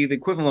that would be the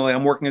equivalent of like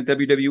I'm working at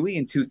WWE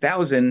in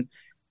 2000,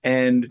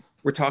 and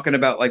we're talking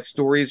about like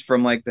stories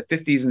from like the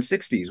 50s and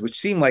 60s, which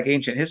seemed like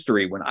ancient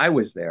history when I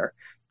was there,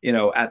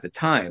 at the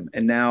time.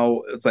 And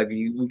now it's like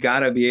we got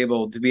to be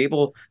able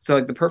to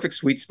like the perfect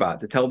sweet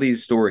spot to tell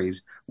these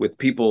stories with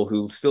people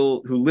who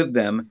live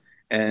them,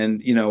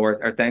 and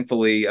are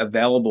thankfully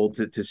available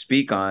to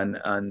speak on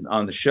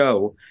the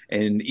show,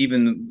 and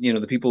even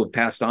the people who've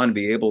passed on to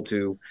be able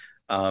to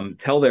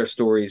tell their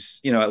stories,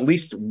 at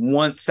least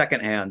one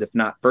secondhand, if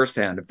not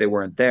firsthand, if they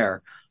weren't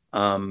there,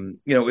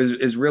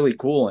 is really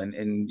cool.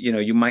 And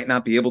you might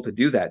not be able to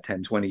do that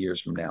 10, 20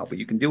 years from now, but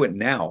you can do it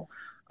now.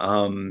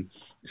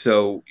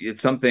 So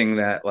it's something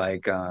that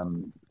like,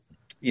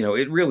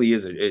 it really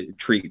is a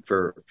treat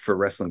for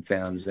wrestling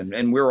fans,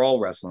 and we're all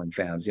wrestling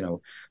fans,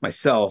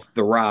 myself,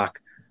 The Rock,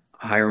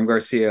 Hiram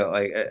Garcia,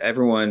 like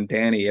everyone,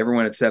 Danny,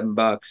 everyone at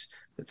 $7.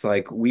 It's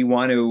like we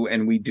want to,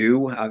 and we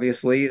do.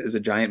 Obviously, there's a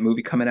giant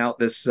movie coming out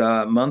this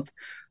month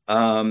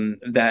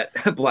that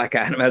Black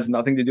Adam has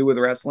nothing to do with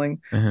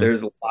wrestling.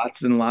 There's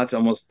lots and lots,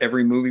 almost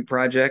every movie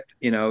project,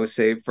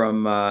 save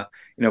from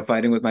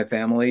Fighting with My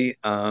Family,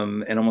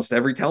 and almost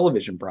every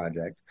television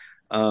project,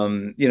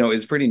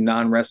 is pretty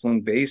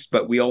non-wrestling based.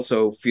 But we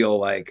also feel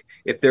like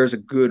if there's a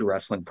good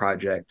wrestling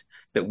project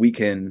that we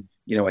can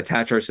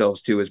attach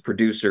ourselves to as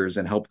producers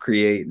and help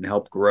create and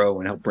help grow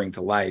and help bring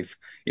to life,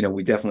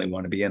 we definitely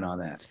want to be in on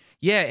that.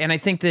 Yeah, and I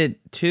think that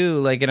too,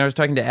 like, and I was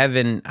talking to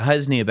Evan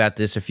Husney about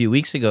this a few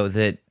weeks ago,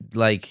 that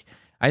like,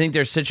 I think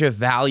there's such a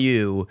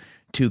value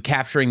to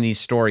capturing these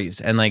stories.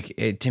 And like,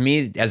 to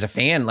me as a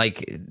fan,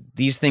 like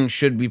these things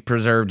should be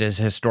preserved as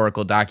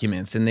historical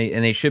documents, and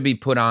they should be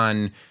put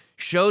on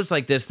shows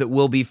like this that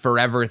will be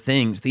forever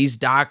things. These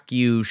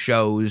docu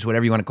shows,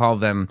 whatever you want to call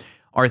them,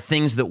 are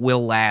things that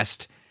will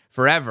last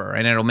forever,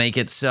 and it'll make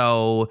it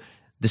so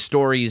the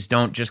stories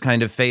don't just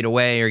kind of fade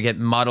away or get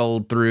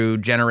muddled through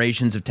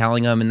generations of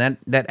telling them. And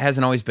that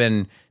hasn't always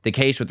been the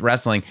case with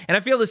wrestling. And I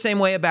feel the same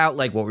way about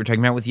like what we're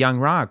talking about with Young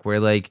Rock, where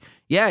like,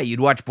 yeah,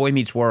 you'd watch Boy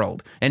Meets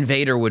World and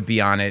Vader would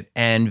be on it,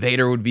 and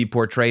Vader would be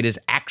portrayed as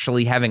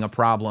actually having a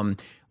problem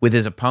with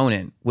his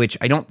opponent, which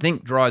I don't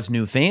think draws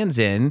new fans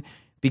in,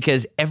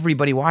 because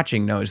everybody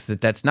watching knows that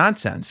that's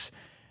nonsense.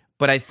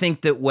 But I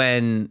think that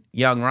when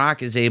Young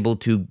Rock is able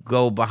to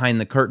go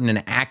behind the curtain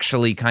and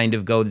actually kind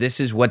of go,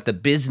 this is what the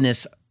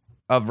business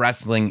of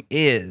wrestling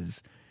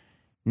is,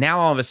 now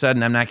all of a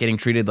sudden I'm not getting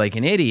treated like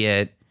an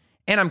idiot,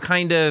 and I'm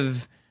kind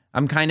of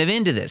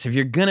into this. If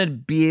you're gonna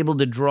be able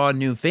to draw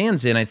new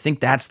fans in, I think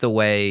that's the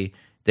way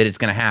that it's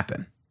gonna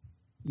happen.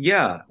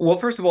 Yeah. Well,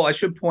 first of all, I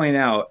should point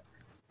out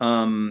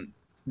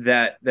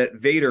that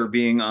Vader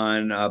being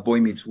on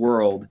Boy Meets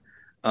World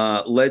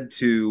led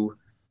to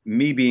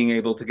me being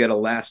able to get a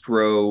last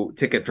row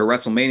ticket to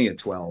WrestleMania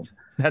 12.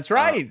 That's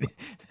right.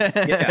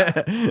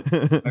 Yeah.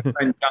 My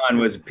friend John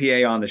was a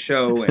PA on the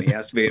show, and he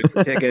asked Vader for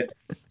a ticket.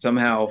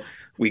 Somehow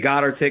we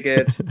got our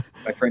tickets.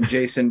 My friend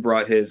Jason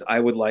brought his "I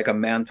would like a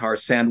Mantar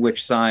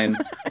sandwich" sign.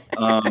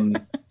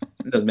 It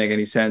doesn't make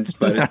any sense,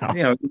 but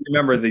you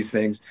remember these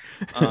things.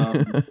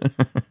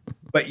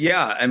 But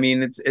yeah, I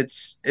mean,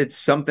 it's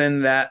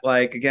something that,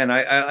 like, again,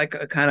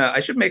 I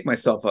should make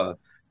myself a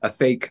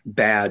fake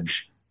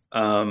badge,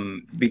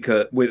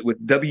 because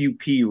with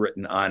WP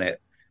written on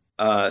it,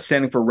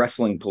 standing for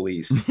Wrestling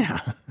Police. Yeah.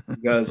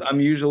 Because I'm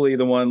usually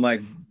the one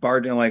like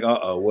barging, like,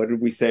 what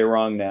did we say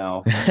wrong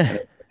now?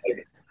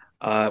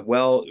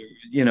 Well,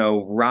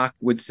 Rock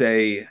would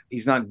say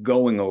he's not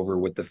going over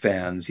with the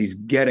fans, he's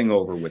getting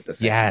over with the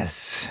fans.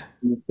 Yes.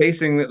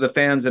 Facing the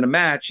fans in a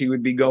match, he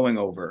would be going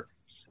over.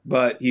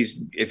 But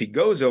if he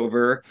goes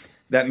over,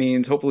 that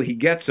means hopefully he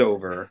gets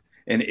over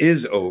and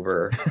is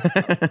over.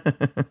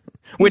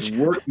 Which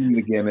working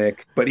the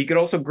gimmick, but he could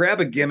also grab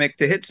a gimmick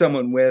to hit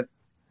someone with.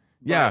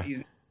 Yeah.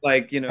 He's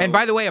like, And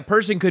by the way, a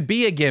person could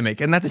be a gimmick,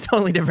 and that's a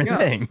totally different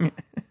thing.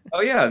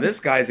 Oh yeah,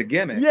 this guy's a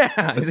gimmick.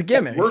 Yeah, he's a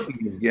gimmick.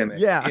 Working his gimmick.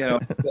 Yeah.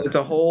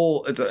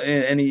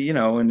 And he,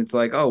 and it's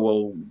like, oh,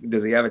 well,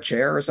 does he have a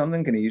chair or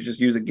something? Can he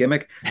just use a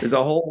gimmick? There's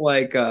a whole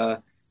like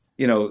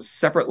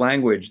separate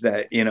language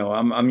that,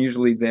 I'm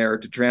usually there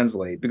to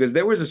translate, because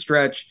there was a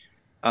stretch.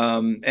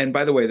 And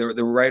by the way,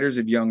 the writers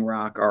of Young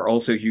Rock are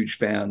also huge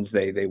fans.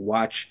 They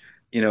watch,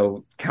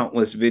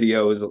 countless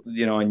videos,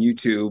 on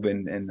YouTube,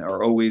 and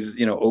are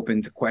always,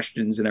 open to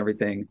questions and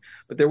everything.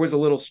 But there was a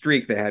little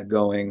streak they had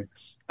going,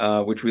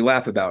 which we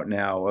laugh about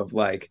now, of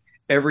like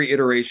every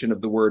iteration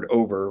of the word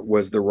over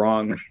was the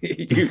wrong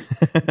use.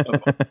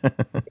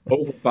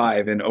 Over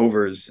 5 and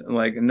overs.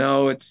 Like,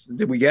 no,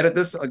 did we get it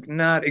this? Like,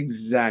 not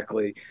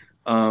exactly.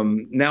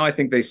 Now I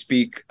think they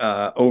speak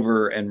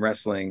over and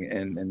wrestling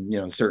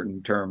and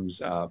certain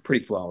terms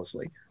pretty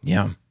flawlessly.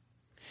 Yeah.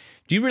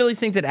 Do you really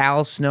think that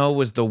Al Snow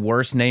was the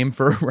worst name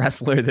for a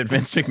wrestler that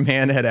Vince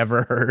McMahon had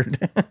ever heard?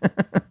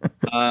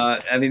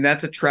 I mean,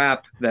 that's a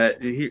trap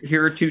that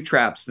here are two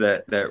traps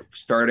that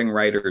starting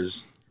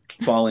writers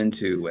fall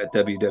into at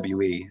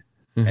WWE.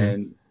 Mm-hmm.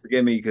 And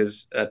forgive me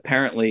because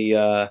apparently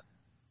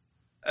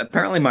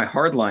my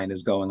hard line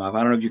is going off.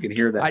 I don't know if you can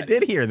hear that. I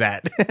did hear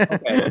that.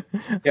 Okay.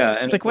 Yeah.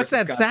 And It's like, what's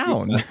that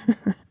sound?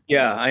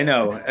 Yeah, I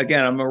know.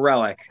 Again, I'm a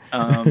relic.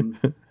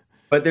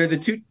 But they're the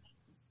two.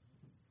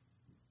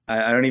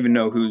 I don't even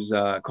know who's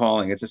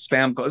calling. It's a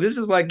spam call. This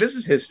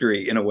is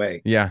history in a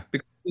way. Yeah.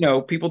 Because,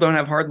 people don't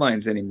have hard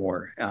lines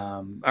anymore.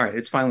 All right,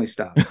 it's finally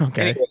stopped.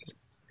 Okay.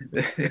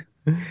 Anyways,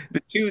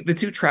 the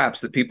two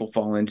traps that people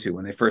fall into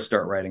when they first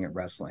start writing at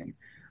wrestling.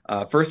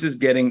 First is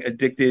getting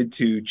addicted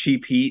to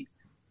cheap heat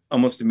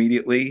almost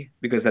immediately,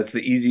 because that's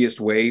the easiest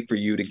way for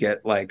you to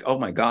get like, oh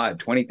my God,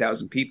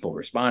 20,000 people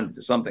responded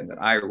to something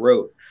that I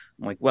wrote.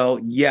 I'm like, well,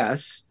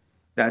 yes,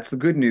 that's the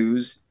good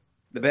news.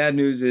 The bad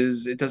news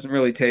is it doesn't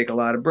really take a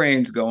lot of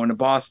brains going to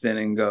Boston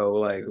and go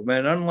like,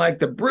 man, unlike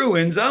the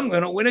Bruins, I'm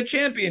going to win a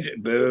championship.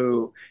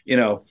 Boo.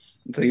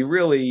 So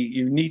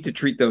you need to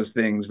treat those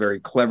things very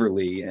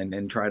cleverly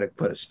and try to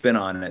put a spin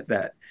on it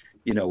that,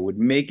 would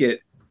make it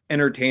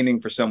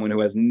entertaining for someone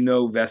who has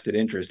no vested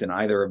interest in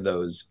either of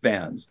those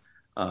fans.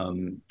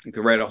 You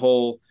could write a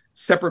whole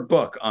separate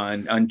book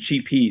on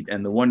cheap heat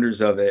and the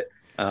wonders of it,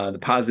 the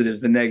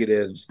positives, the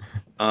negatives.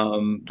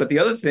 But the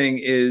other thing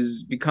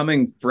is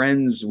becoming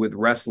friends with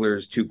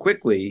wrestlers too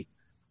quickly,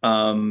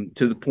 to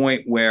the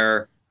point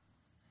where,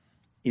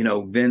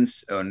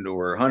 Vince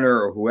or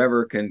Hunter or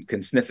whoever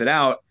can sniff it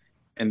out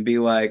and be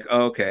like,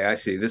 oh, okay, I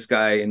see this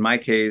guy. In my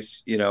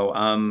case,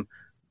 I'm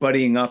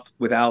buddying up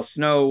with Al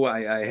Snow.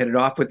 I hit it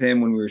off with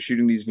him when we were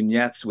shooting these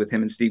vignettes with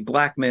him and Steve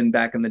Blackman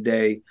back in the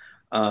day.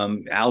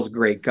 Al's a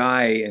great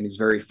guy and he's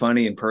very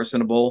funny and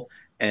personable.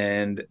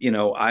 And,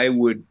 I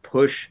would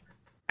push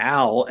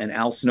Al and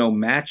Al Snow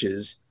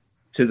matches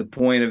to the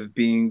point of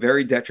being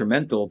very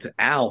detrimental to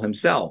Al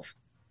himself,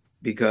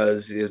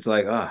 because it's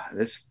like,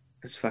 this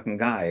fucking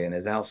guy and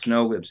his Al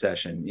Snow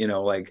obsession,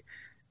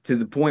 to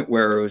the point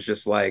where it was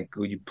just like,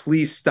 will you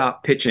please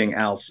stop pitching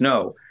Al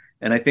Snow?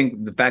 And I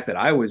think the fact that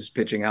I was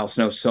pitching Al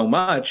Snow so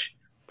much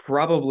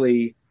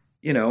probably,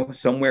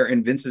 somewhere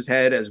in Vince's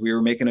head as we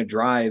were making a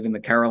drive in the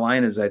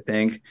Carolinas, I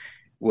think,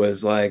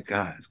 was like,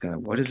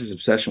 what is his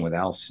obsession with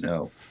Al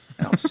Snow?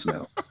 Al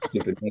Snow.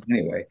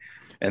 Anyway.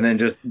 And then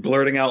just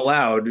blurting out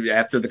loud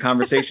after the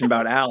conversation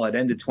about Al had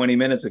ended 20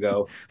 minutes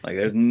ago, like,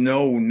 there's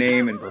no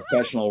name in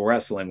professional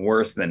wrestling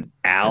worse than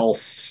Al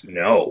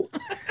Snow.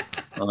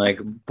 I'm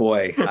like,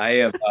 boy,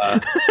 I've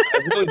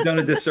really done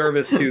a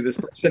disservice to this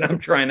person I'm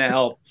trying to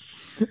help.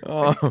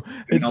 Oh,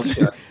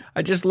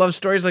 I just love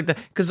stories like that,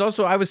 because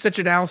also I was such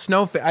an Al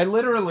Snow fan.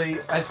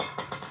 I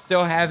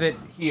still have it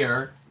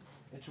here.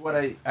 It's what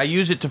I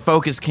use it to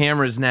focus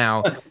cameras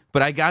now,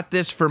 but I got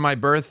this for my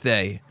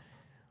birthday.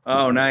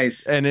 Oh,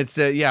 nice. And it's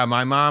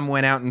my mom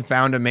went out and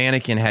found a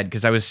mannequin head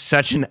because I was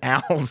such an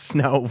Al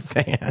Snow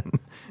fan.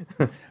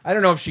 I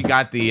don't know if she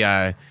got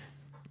the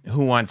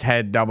Who Wants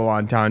Head double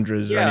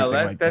entendres or anything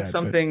like that. That's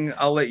something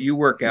I'll let you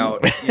work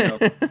out,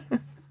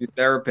 your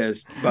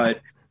therapist, but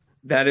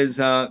that is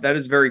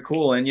very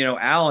cool. And,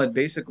 Al had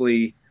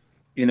basically,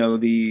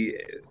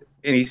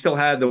 and he still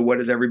had the What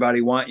Does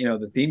Everybody Want,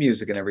 the theme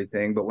music and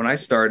everything. But when I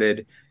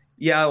started,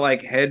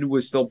 like Head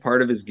was still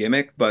part of his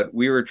gimmick, but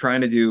we were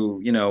trying to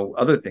do,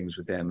 other things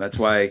with him. That's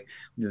why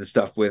we did the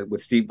stuff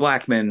with Steve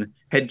Blackman,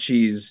 Head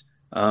Cheese.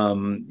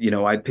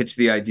 I pitched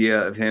the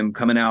idea of him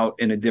coming out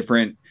in a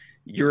different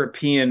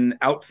European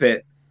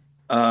outfit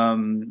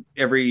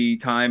every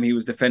time he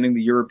was defending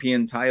the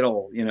European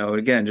title,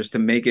 again, just to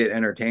make it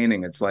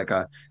entertaining. It's like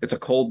it's a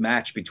cold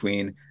match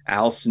between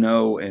Al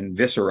Snow and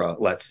Viscera,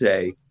 let's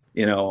say,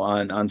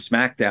 on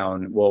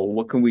SmackDown. Well,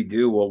 what can we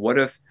do? Well, what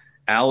if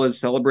Al is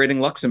celebrating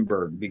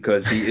Luxembourg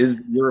because he is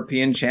the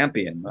European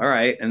champion? All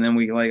right. And then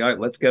all right,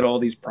 let's get all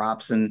these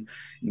props and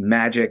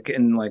magic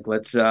and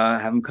let's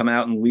have him come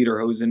out in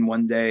lederhosen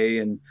one day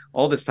and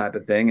all this type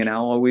of thing. And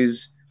Al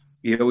always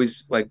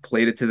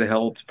played it to the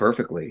hilt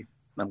perfectly.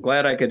 I'm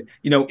glad I could,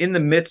 in the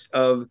midst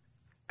of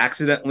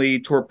accidentally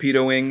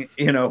torpedoing,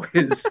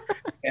 his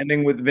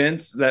ending with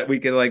Vince, that we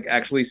could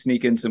actually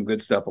sneak in some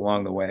good stuff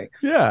along the way.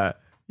 Yeah.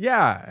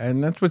 Yeah.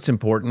 And that's what's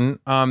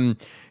important.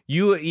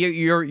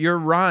 Your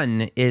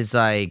run is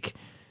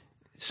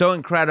so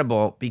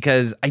incredible,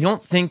 because I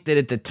don't think that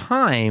at the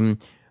time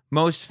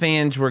most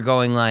fans were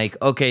going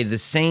okay, the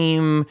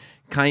same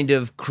kind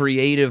of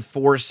creative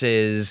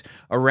forces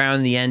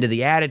around the end of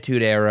the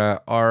Attitude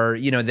Era are,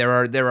 there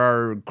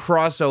are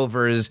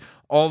crossovers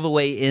all the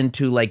way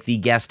into the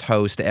guest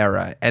host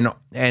era and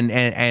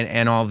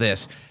all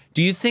this.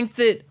 Do you think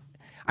that,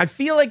 I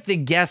feel like the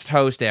guest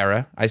host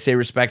era, I say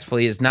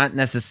respectfully, is not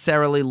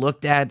necessarily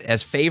looked at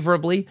as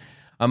favorably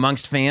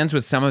amongst fans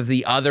with some of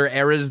the other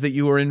eras that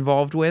you were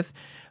involved with.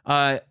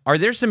 Are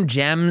there some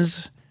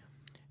gems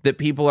that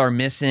people are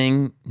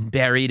missing,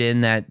 buried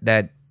in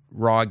that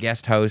Raw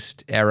guest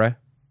host era?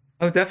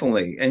 Oh,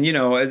 definitely. And,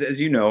 as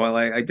you know,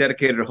 I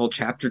dedicated a whole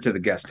chapter to the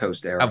guest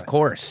host era. Of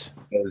course.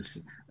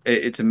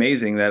 It's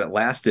amazing that it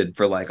lasted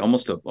for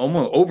almost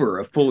over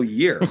a full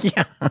year.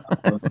 Yeah.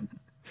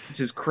 Which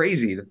is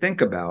crazy to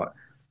think about.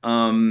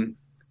 There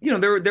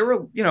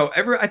were,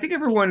 I think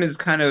everyone is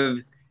kind of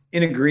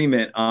in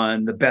agreement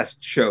on the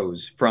best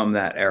shows from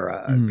that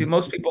era.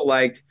 Most people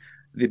liked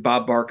the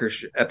Bob Barker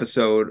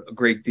episode a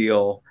great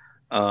deal.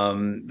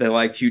 They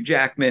liked Hugh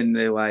Jackman.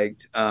 They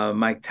liked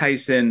Mike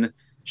Tyson.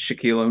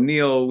 Shaquille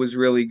O'Neal was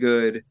really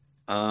good.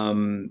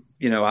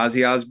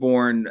 Ozzy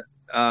Osbourne,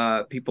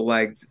 people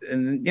liked.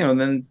 And,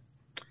 then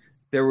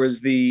there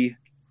was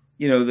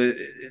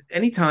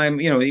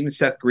anytime, even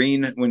Seth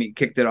Green, when he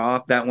kicked it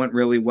off, that went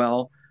really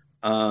well.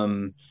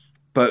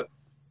 But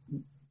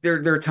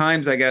there are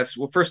times, I guess,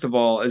 well, first of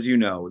all, as you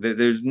know,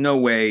 there's no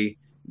way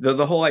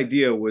the whole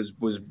idea was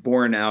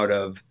born out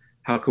of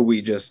how could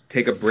we just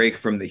take a break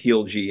from the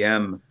heel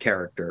GM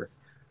character.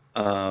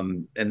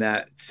 And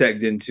that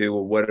segged into,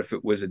 well, what if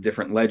it was a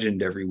different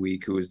legend every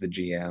week who was the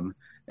GM?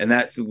 And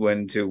that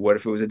went to, what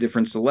if it was a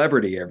different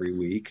celebrity every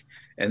week?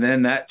 And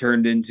then that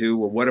turned into,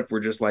 well, what if we're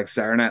just like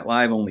Saturday Night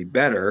Live, only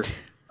better?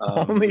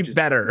 Only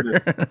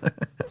better.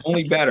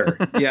 Only better.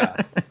 Yeah.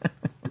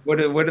 What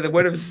has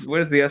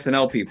the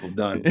SNL people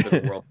done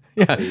for the world?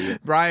 Yeah,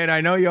 Brian, I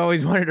know you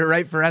always wanted to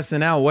write for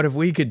SNL. What if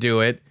we could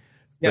do it,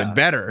 but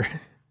better?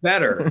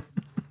 Better,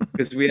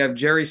 because we have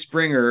Jerry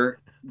Springer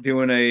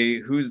doing a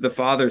Who's the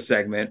Father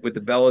segment with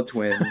the Bella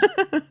twins.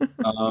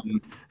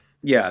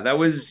 That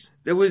was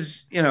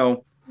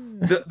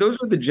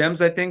those were the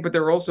gems, I think, but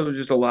there were also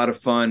just a lot of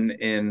fun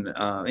in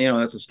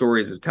that's the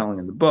stories of telling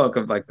in the book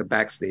of like the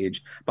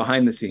backstage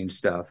behind the scenes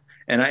stuff.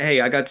 And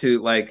I got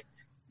to like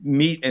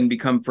meet and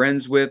become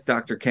friends with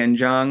Dr. Ken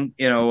Jeong,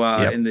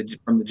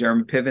 from the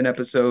Jeremy Piven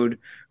episode,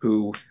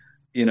 who,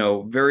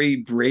 very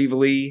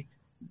bravely,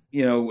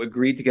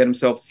 agreed to get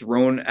himself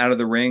thrown out of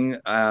the ring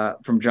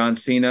from John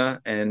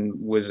Cena, and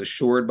was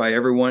assured by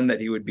everyone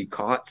that he would be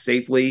caught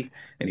safely.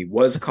 And he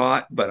was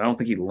caught, but I don't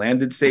think he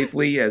landed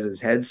safely, as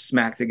his head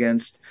smacked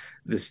against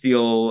the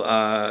steel,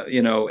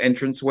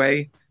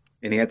 entranceway,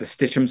 and he had to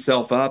stitch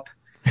himself up.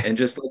 And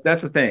just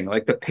that's the thing,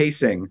 like the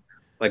pacing,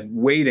 like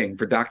waiting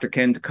for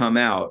Ken to come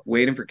out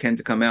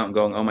and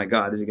going, oh my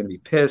God, is he going to be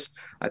pissed?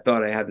 I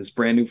thought I had this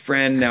brand new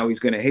friend. Now he's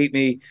going to hate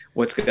me.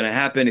 What's going to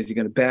happen? Is he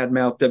going to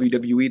badmouth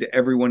WWE to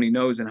everyone he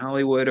knows in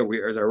Hollywood? Or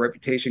is our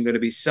reputation going to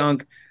be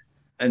sunk?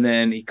 And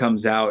then he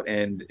comes out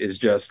and is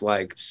just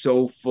like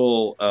so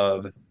full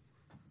of,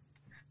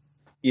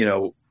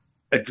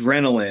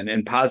 adrenaline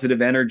and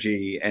positive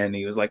energy. And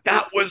he was like,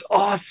 that was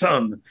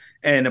awesome.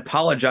 And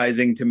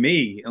apologizing to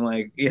me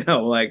and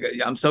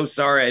I'm so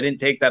sorry I didn't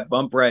take that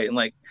bump right. And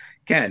like,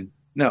 Ken,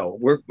 no,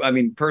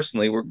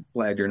 personally, we're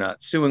glad you're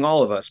not suing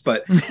all of us,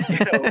 but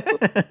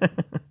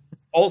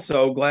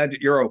also glad that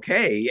you're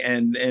okay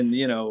and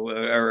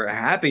are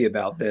happy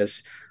about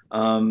this.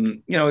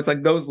 It's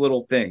like those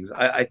little things.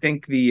 I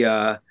think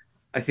the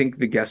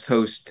guest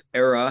host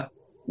era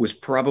was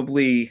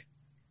probably,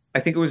 I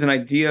think it was an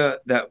idea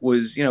that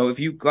was, if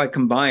you like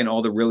combine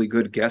all the really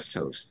good guest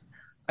hosts,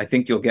 I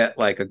think you'll get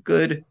like a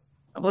good,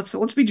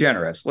 let's be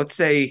generous. Let's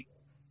say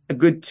a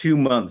good 2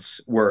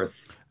 months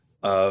worth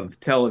of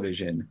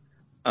television.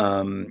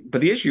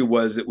 But the issue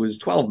was it was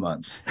 12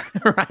 months.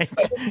 Right.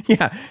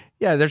 Yeah.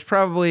 Yeah. There's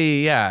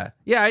probably,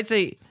 I'd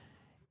say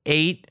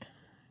 8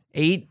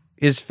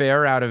 is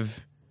fair out of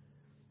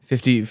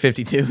 52.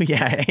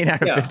 Yeah. 8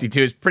 out of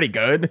 52 is pretty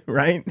good.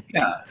 Right.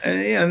 Yeah.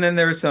 And then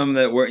there were some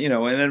that were,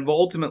 and then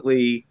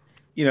ultimately,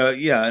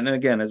 and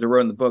again, as I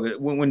wrote in the book,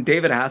 when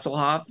David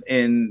Hasselhoff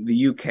in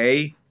the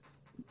UK,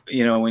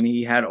 when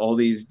he had all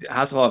these,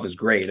 Hasselhoff is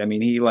great. I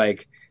mean, he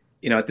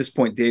at this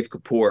point, Dave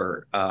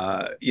Kapoor,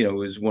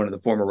 was one of the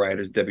former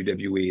writers of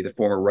WWE, the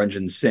former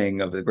Ranjan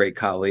Singh of the Great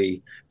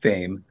Khali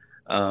fame.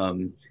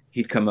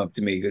 He'd come up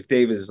to me because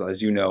Dave is,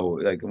 as you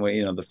know,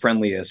 the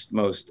friendliest,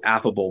 most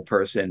affable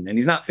person, and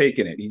he's not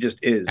faking it. He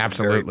just is.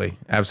 Absolutely.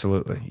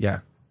 Yeah.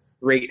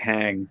 Great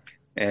hang.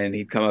 And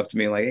he'd come up to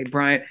me like, hey,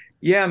 Brian,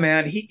 yeah,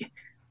 man,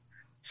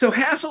 So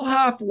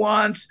Hasselhoff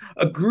wants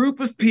a group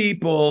of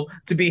people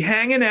to be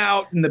hanging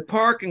out in the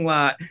parking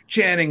lot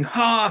chanting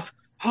Hoff,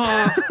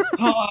 Hoff,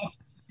 Hoff.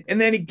 And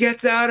then he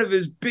gets out of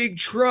his big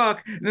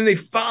truck, and then they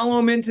follow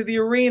him into the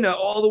arena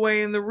all the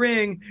way in the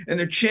ring, and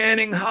they're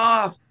chanting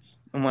Hoff.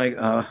 I'm like,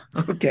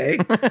 okay.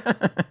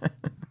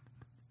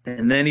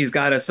 And then he's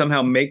got to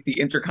somehow make the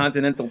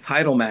Intercontinental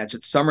title match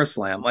at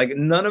SummerSlam. Like,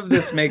 none of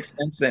this makes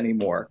sense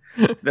anymore.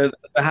 The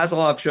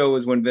Hasselhoff show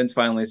was when Vince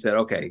finally said,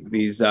 okay,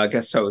 these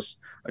guest hosts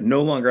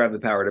no longer have the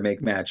power to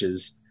make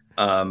matches.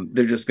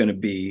 They're just going to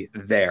be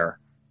there.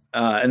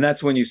 And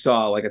that's when you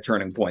saw like a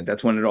turning point.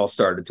 That's when it all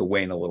started to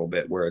wane a little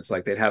bit, where it's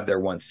like they'd have their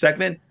one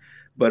segment,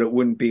 but it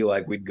wouldn't be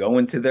like we'd go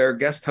into their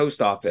guest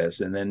host office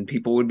and then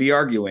people would be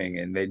arguing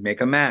and they'd make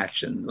a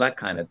match and that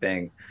kind of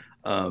thing.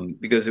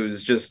 Because it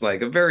was just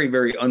like a very,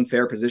 very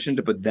unfair position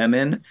to put them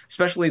in,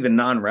 especially the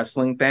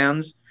non-wrestling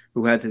fans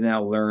who had to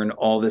now learn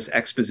all this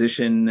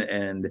exposition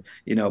and,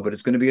 but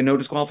it's going to be a no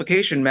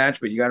disqualification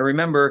match. But you got to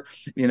remember,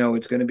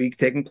 it's going to be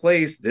taking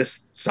place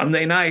this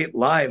Sunday night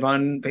live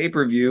on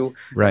pay-per-view.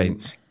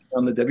 Right.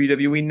 On the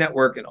WWE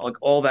network and like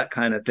all that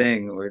kind of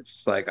thing, where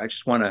it's like, I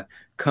just want to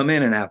come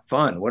in and have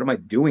fun. What am I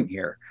doing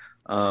here?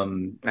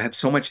 I have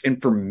so much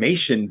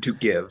information to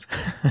give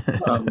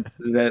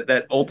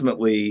that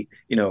ultimately,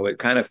 it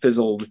kind of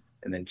fizzled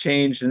and then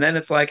changed. And then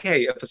it's like,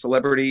 hey, if a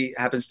celebrity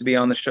happens to be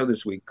on the show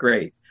this week,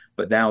 great.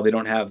 But now they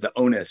don't have the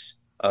onus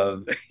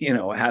of,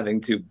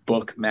 having to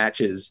book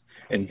matches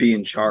and be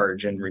in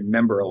charge and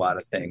remember a lot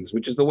of things,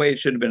 which is the way it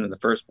should have been in the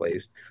first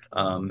place.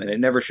 And it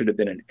never should have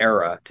been an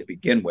era to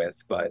begin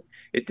with, but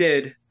it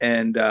did.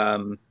 And,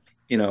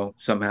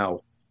 somehow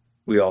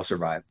we all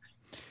survived.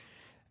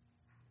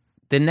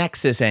 The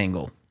Nexus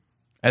angle,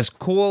 as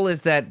cool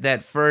as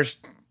that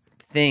first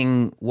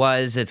thing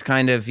was, it's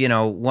kind of,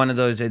 one of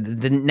those.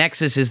 The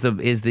Nexus is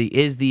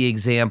the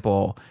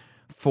example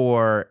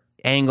for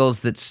angles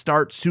that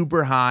start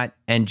super hot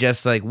and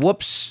just like,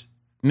 whoops,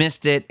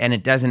 missed it, and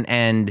it doesn't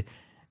end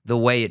the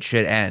way it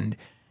should end.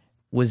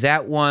 Was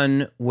that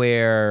one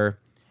where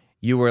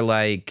you were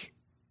like,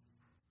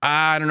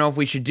 I don't know if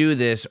we should do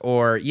this,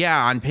 or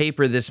yeah, on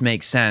paper this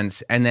makes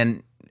sense, and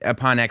then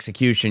upon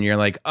execution pitfalls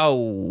like,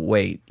 oh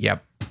wait,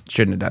 yep,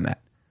 shouldn't have done that?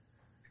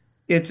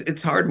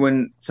 It's hard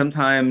when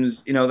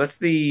sometimes, that's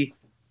the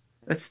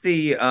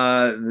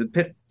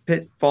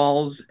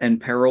pitfalls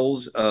and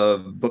perils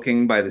of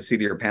booking by the seat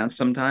of your pants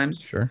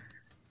sometimes. Sure.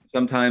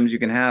 Sometimes you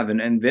can have,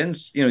 and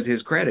Vince, to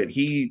his credit,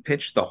 he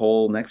pitched the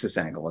whole Nexus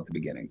angle at the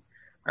beginning.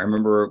 I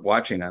remember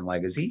watching, I'm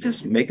like, is he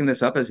just making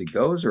this up as he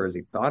goes, or has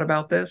he thought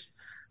about this?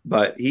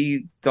 But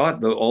he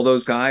thought all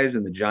those guys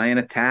and the giant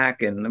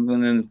attack, and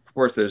then of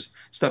course there's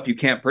stuff you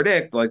can't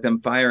predict, like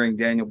them firing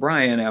Daniel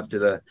Bryan after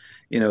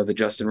the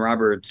Justin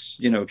Roberts,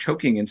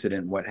 choking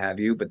incident, what have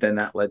you. But then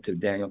that led to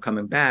Daniel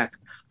coming back.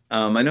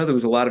 I know there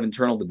was a lot of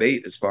internal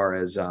debate as far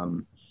as,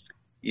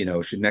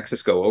 should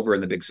Nexus go over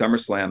in the big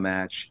SummerSlam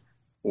match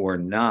or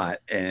not?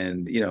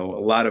 And, a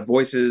lot of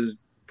voices,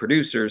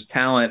 producers,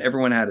 talent,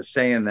 everyone had a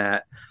say in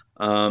that.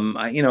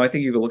 I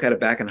think you could look at it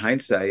back in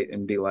hindsight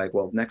and be like,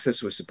 well,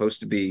 Nexus was supposed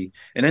to be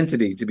an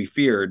entity to be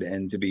feared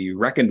and to be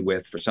reckoned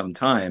with for some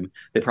time.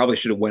 They probably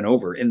should have went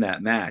over in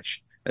that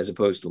match as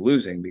opposed to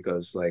losing,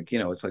 because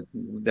it's like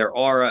their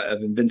aura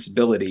of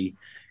invincibility,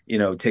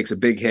 takes a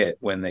big hit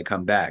when they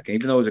come back. And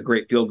even though it was a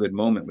great feel-good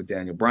moment with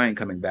Daniel Bryan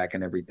coming back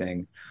and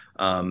everything,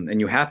 and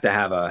you have to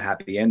have a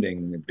happy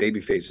ending,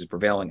 babyface is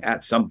prevailing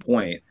at some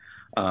point,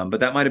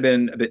 but that might have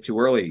been a bit too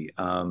early.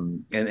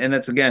 And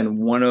that's, again,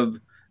 one of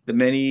the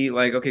many,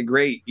 like, okay,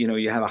 great,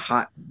 you have a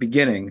hot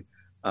beginning.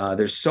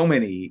 There's so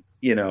many,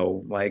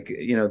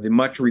 the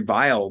much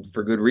reviled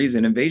for good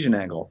reason Invasion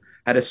angle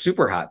had a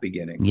super hot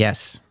beginning.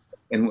 Yes.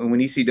 And when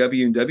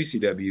ECW and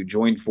WCW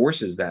joined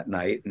forces that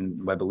night,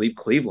 and I believe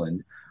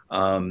Cleveland,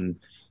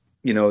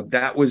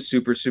 that was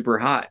super, super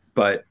hot.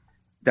 But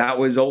that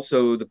was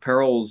also the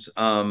perils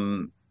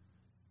of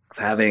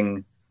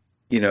having,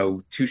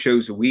 2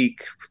 shows a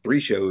week, 3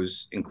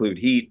 shows include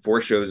Heat,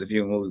 4 shows if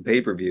you include the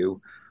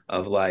pay-per-view,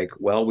 of like,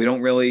 well, we're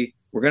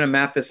going to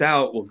map this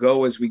out. We'll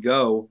go as we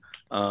go.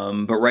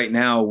 But right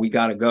now we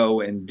got to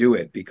go and do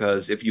it,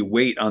 because if you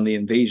wait on the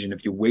Invasion,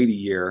 if you wait a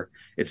year,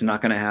 it's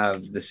not going to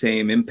have the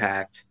same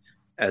impact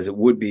as it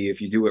would be if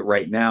you do it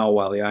right now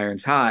while the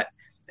iron's hot.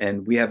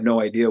 And we have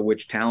no idea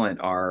which talent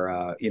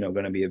are,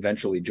 going to be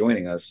eventually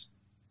joining us.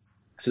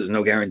 So there's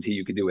no guarantee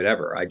you could do it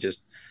ever. I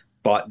just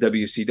bought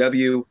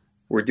WCW.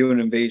 We're doing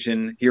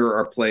Invasion. Here are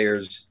our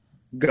players.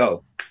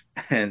 Go.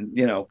 And,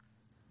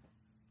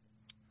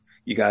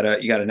 you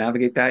gotta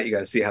navigate that. You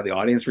gotta see how the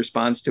audience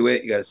responds to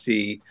it. You gotta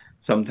see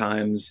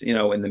sometimes,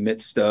 in the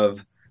midst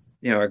of,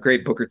 our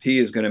great Booker T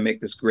is going to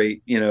make this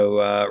great,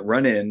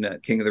 run in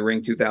King of the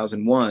Ring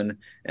 2001,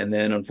 and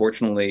then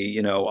unfortunately,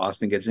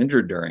 Austin gets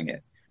injured during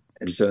it,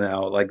 and so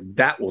now like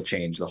that will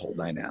change the whole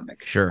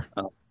dynamic. Sure.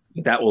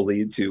 That will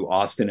lead to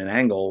Austin and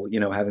Angle,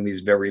 having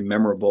these very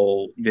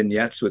memorable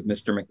vignettes with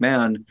Mr.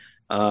 McMahon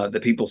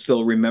that people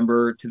still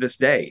remember to this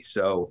day.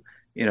 So,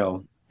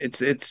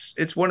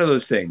 it's one of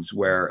those things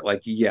where,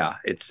 like, yeah,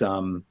 it's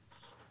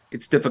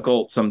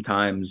difficult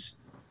sometimes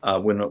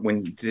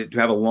when to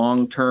have a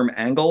long-term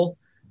angle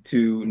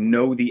to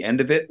know the end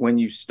of it when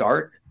you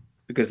start,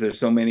 because there's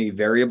so many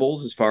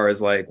variables as far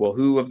as like, well,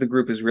 who of the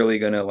group is really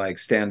going to like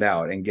stand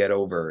out and get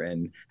over,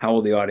 and how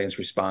will the audience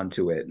respond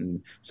to it?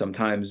 And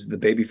sometimes the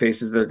baby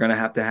faces they're going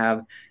to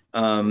have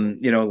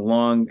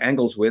long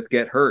angles with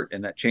get hurt,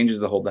 and that changes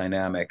the whole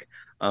dynamic.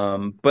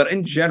 But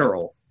in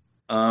general,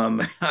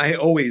 I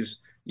always,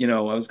 I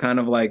was kind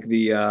of like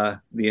the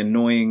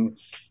annoying,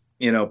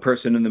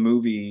 person in the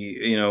movie,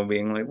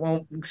 being like,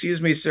 well,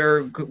 excuse me,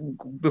 sir,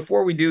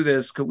 before we do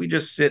this, could we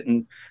just sit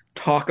and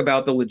talk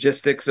about the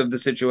logistics of the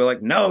situation?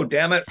 Like, no,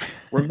 damn it,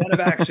 we're men of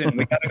action.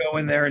 We got to go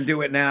in there and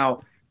do it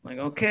now. Like,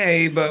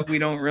 okay, but we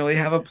don't really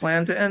have a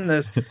plan to end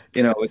this.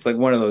 It's like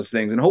one of those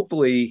things. And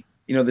hopefully,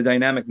 the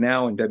dynamic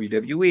now in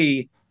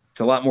WWE, it's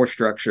a lot more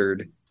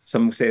structured.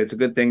 Some say it's a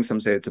good thing. Some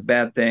say it's a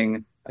bad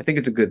thing. I think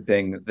it's a good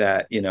thing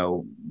that,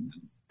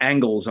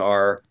 angles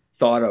are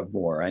thought of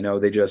more. I know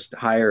they just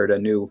hired a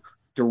new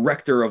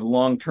director of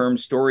long-term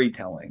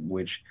storytelling,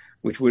 which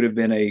would have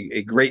been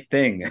a great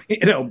thing,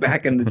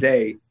 back in the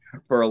day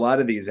for a lot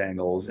of these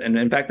angles. And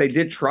in fact, they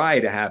did try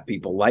to have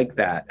people like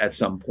that at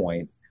some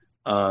point.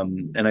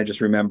 And I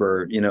just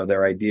remember,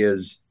 their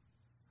ideas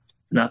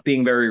not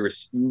being very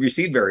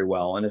received very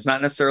well. And it's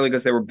not necessarily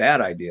because they were bad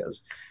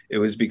ideas. It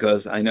was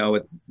because I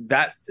know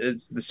that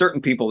is the certain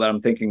people that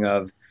I'm thinking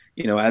of,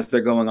 as they're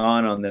going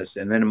on this.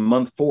 And then in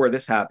month 4,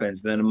 this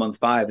happens. Then in month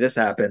 5, this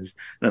happens.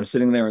 And I'm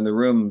sitting there in the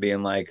room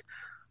being like,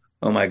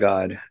 oh my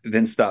God,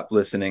 Vince stopped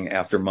listening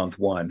after month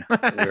 1.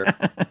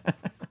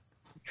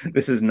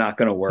 This is not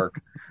going to work.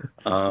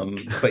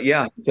 But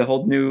yeah, it's a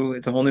whole new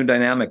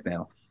dynamic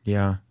now.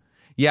 Yeah.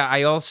 Yeah.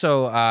 I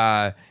also,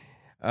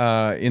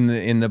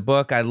 in the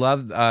book, I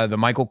love the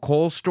Michael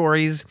Cole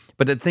stories,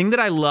 but the thing that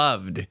I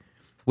loved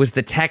was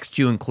the text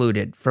you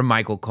included from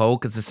Michael Cole,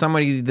 because as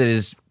somebody that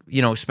is,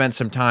 spent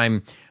some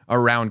time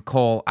around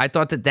Cole, I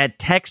thought that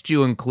text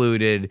you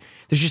included,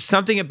 there's just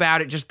something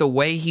about it, just the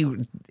way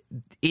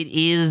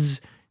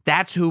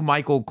that's who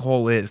Michael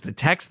Cole is. The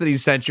text that he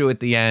sent you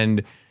at the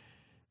end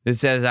that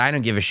says, I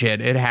don't give a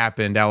shit, it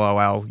happened,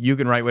 LOL, you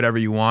can write whatever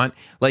you want.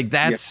 Like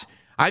that's, yeah.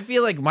 I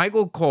feel like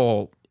Michael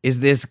Cole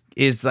is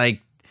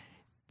like,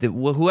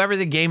 whoever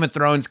the Game of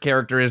Thrones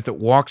character is that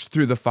walks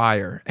through the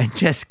fire and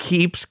just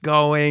keeps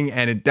going,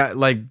 and it does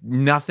like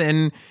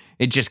nothing.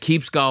 It just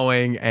keeps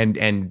going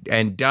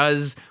and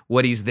does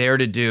what he's there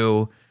to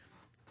do.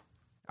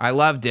 I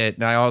loved it,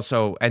 and I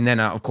also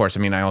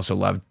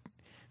loved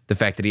the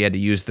fact that he had to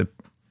use the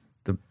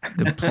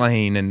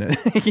plane and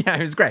yeah,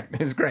 it was great. It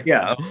was great.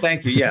 Yeah,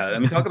 thank you. Yeah, I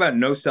mean, talk about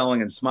no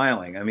selling and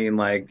smiling. I mean,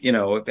 like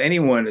if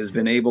anyone has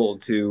been able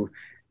to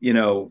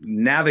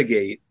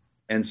navigate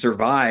and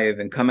survive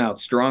and come out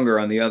stronger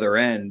on the other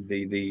end,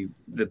 the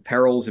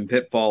perils and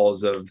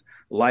pitfalls of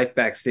life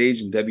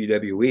backstage in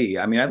WWE.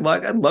 I mean, I'd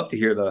love to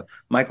hear the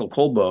Michael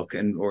Cole book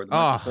or the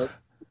Michael Cole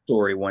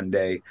story one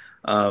day.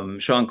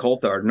 Sean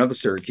Coulthard, another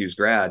Syracuse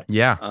grad,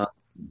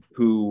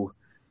 who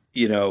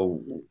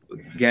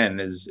again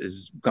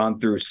is gone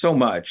through so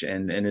much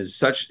and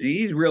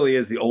he really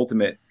is the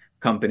ultimate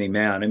company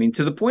man. I mean,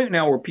 to the point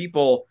now where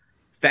people,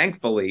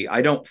 thankfully,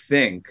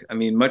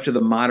 much of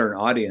the modern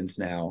audience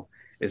now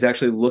is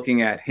actually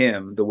looking at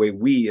him the way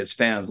we as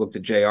fans looked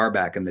at JR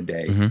back in the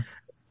day,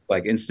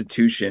 like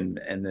institution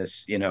and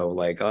this, he's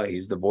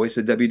the voice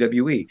of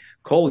WWE.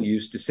 Cole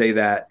used to say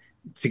that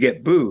to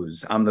get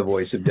boos, I'm the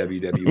voice of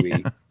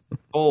WWE. Yeah.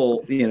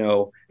 Cole,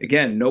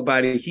 again,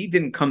 he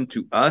didn't come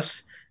to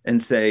us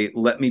and say,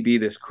 let me be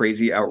this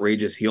crazy,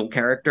 outrageous heel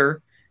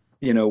character.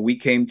 We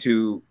came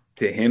to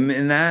him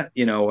in that,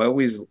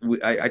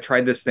 I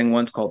tried this thing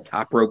once called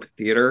Top Rope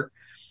Theater,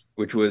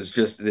 which was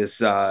just this,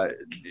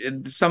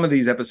 some of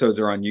these episodes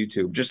are on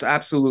YouTube, just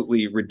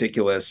absolutely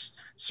ridiculous,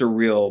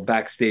 surreal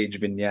backstage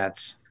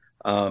vignettes,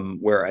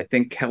 where I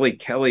think Kelly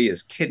Kelly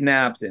is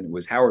kidnapped and it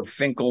was Howard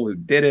Finkel who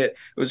did it.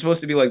 It was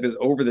supposed to be like this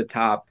over the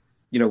top,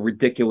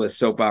 ridiculous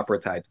soap opera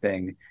type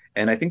thing.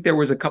 And I think there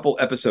was a couple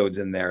episodes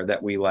in there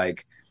that we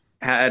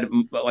had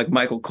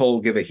Michael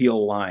Cole give a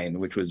heel line,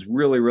 which was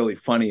really, really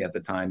funny at the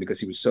time because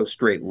he was so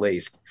straight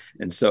laced.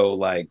 And so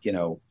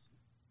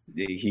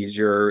he's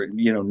your,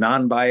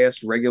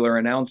 non-biased regular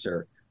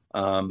announcer.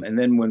 And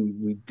then when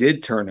we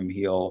did turn him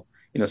heel,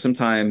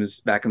 sometimes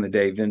back in the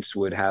day, Vince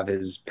would have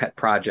his pet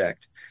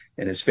project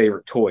and his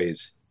favorite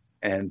toys.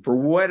 And for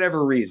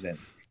whatever reason,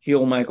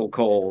 heel Michael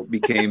Cole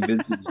became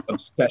Vince's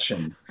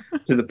obsession,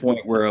 to the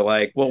point where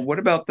well, what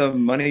about the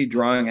money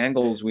drawing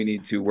angles we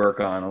need to work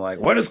on? I'm like,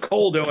 what is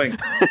Cole doing?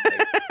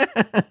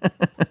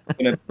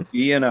 Gonna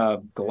be in a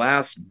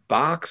glass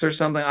box or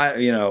something?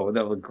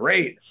 That would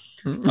great.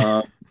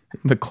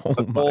 The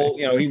Cole,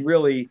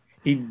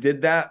 he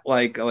did that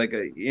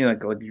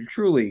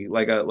truly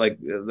like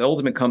the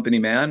ultimate company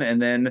man.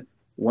 And then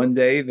one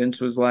day Vince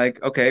was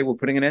like, okay, we're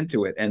putting an end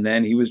to it. And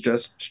then he was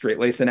just straight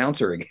laced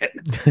announcer again.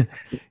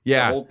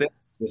 Yeah. The whole thing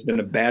has been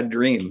a bad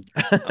dream.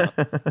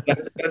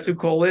 That's who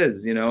Cole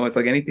is. It's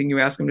like anything you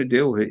ask him to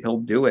do, he'll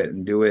do it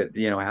and do it,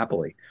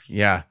 happily.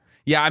 Yeah.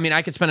 Yeah, I mean,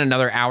 I could spend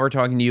another hour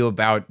talking to you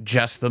about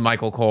just the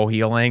Michael Cole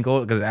heel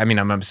angle because,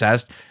 I'm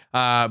obsessed.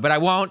 But I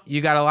won't.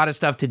 You got a lot of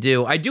stuff to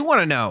do. I do want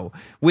to know,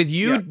 with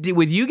you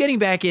getting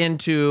back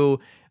into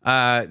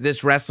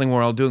this wrestling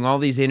world, doing all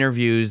these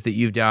interviews that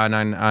you've done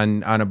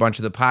on a bunch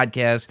of the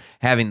podcasts,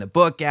 having the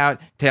book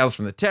out, Tales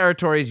from the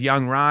Territories,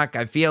 Young Rock,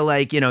 I feel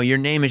like, your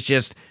name is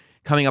just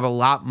coming up a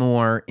lot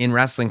more in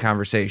wrestling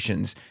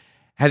conversations.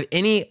 Have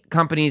any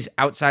companies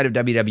outside of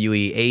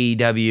WWE,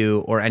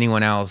 AEW, or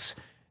anyone else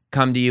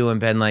come to you and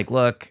been like,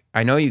 look,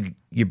 I know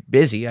you're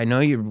busy. I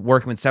know you're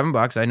working with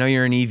 $7. I know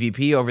you're an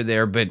EVP over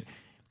there, but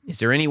is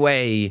there any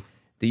way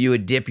that you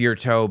would dip your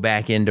toe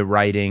back into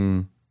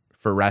writing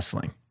for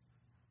wrestling?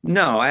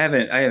 No, I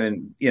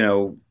haven't,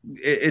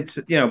 it's,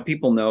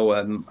 people know,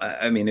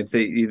 if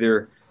they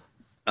either,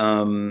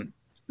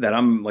 that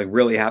I'm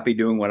really happy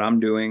doing what I'm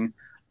doing.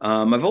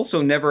 I've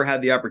also never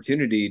had the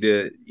opportunity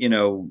to,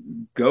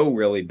 go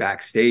really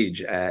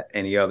backstage at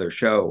any other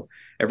show.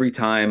 Every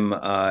time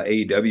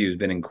AEW has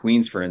been in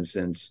Queens, for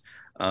instance,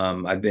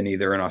 I've been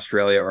either in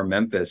Australia or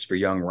Memphis for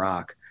Young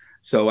Rock.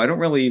 So I don't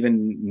really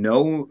even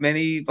know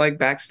many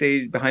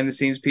backstage behind the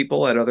scenes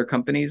people at other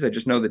companies. I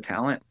just know the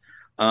talent.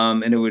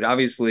 And it would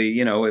obviously,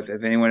 you know, if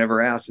anyone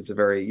ever asks, it's a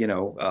very, you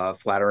know,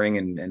 flattering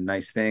and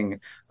nice thing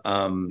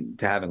to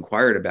have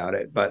inquired about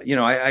it. But, you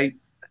know, I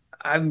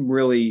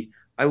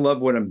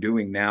love what I'm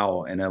doing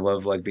now. And I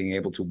love like being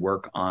able to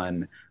work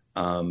on,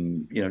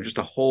 you know, just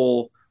a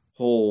whole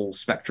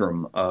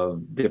spectrum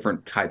of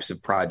different types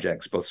of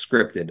projects, both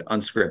scripted,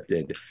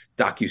 unscripted,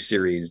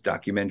 docuseries,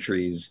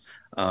 documentaries,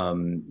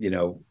 you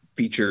know,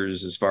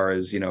 features, as far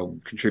as, you know,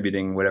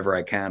 contributing whatever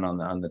I can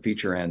on the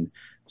feature end.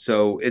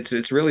 So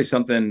it's really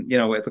something, you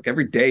know, it's like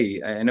every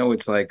day. I know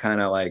it's like kind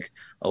of like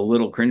a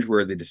little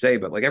cringeworthy to say,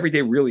 but like every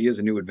day really is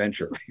a new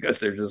adventure because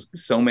there's just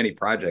so many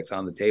projects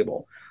on the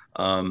table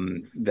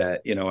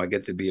that, you know, I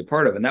get to be a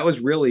part of. And that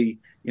was really,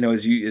 you know,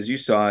 as you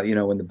saw, you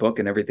know, in the book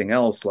and everything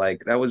else,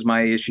 like that was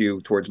my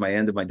issue towards my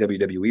end of my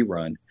WWE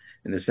run,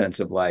 in the sense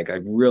of like I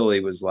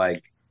really was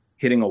like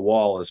hitting a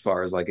wall as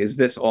far as like, is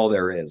this all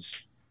there is?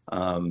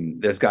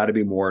 There's got to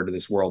be more to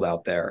this world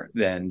out there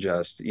than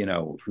just, you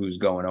know, who's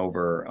going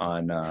over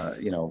on,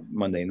 you know,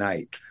 Monday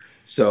night.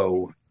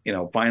 So, you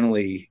know,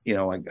 finally, you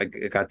know, I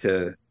got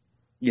to,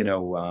 you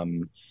know,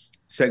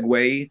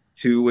 segue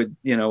to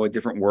a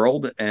different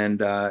world,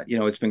 and you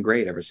know, it's been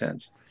great ever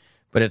since.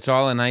 But it's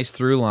all a nice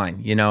through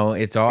line, you know.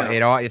 It's all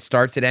it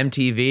starts at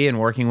MTV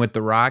and working with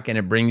The Rock, and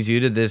it brings you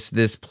to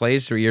this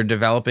place where you're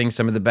developing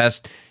some of the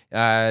best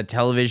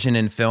television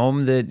and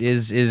film that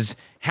is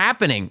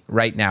happening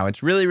right now.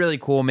 It's really, really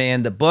cool,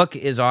 man. The book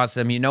is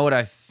awesome. You know what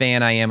a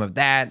fan I am of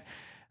that.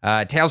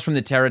 Tales from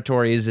the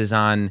Territories is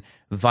on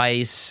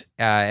Vice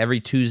every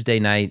Tuesday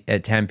night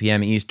at 10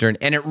 p.m. Eastern,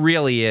 and it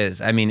really is.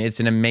 I mean, it's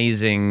an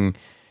amazing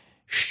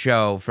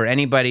show for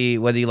anybody,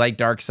 whether you like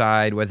Dark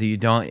Side, whether you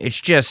don't. It's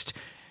just,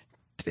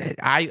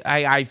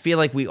 I feel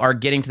like we are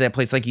getting to that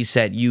place. Like you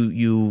said,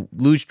 you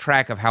lose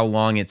track of how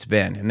long it's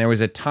been. And there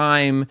was a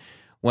time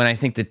when I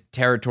think the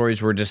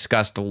territories were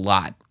discussed a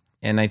lot.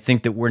 And I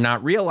think that we're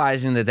not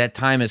realizing that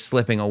time is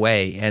slipping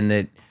away, and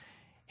that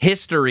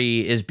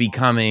history is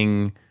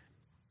becoming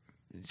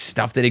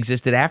stuff that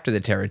existed after the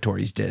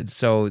territories did.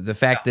 So the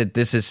fact that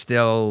this is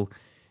still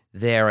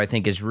there, I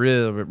think, is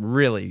really,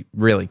 really,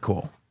 really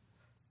cool.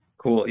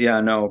 Cool.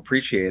 Yeah, no,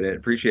 appreciate it.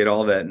 Appreciate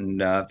all of it,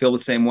 and feel the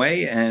same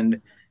way.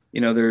 And,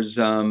 you know, there's,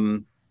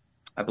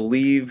 I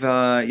believe,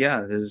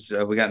 there's,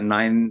 we got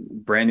 9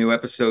 brand new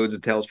episodes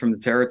of Tales from the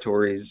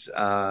Territories,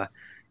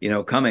 you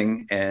know,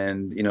 coming.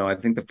 And, you know, I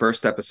think the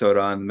first episode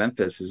on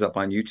Memphis is up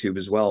on YouTube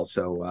as well.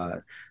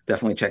 So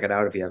definitely check it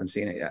out if you haven't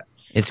seen it yet.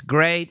 It's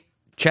great.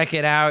 Check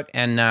it out.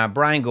 And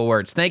Brian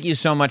Gewirtz, thank you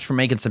so much for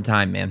making some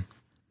time, man.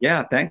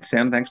 Yeah, thanks,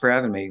 Sam. Thanks for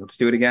having me. Let's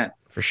do it again.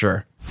 For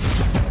sure.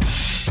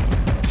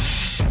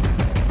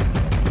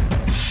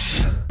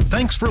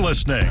 Thanks for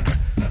listening.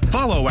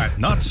 Follow at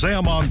Not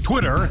Sam on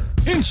Twitter,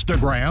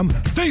 Instagram,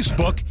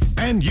 Facebook,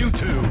 and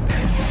YouTube.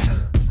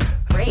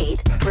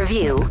 Rate,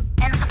 review,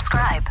 and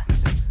subscribe.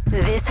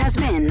 This has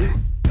been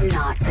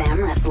Not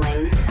Sam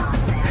Wrestling. Not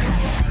Sam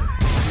Wrestling.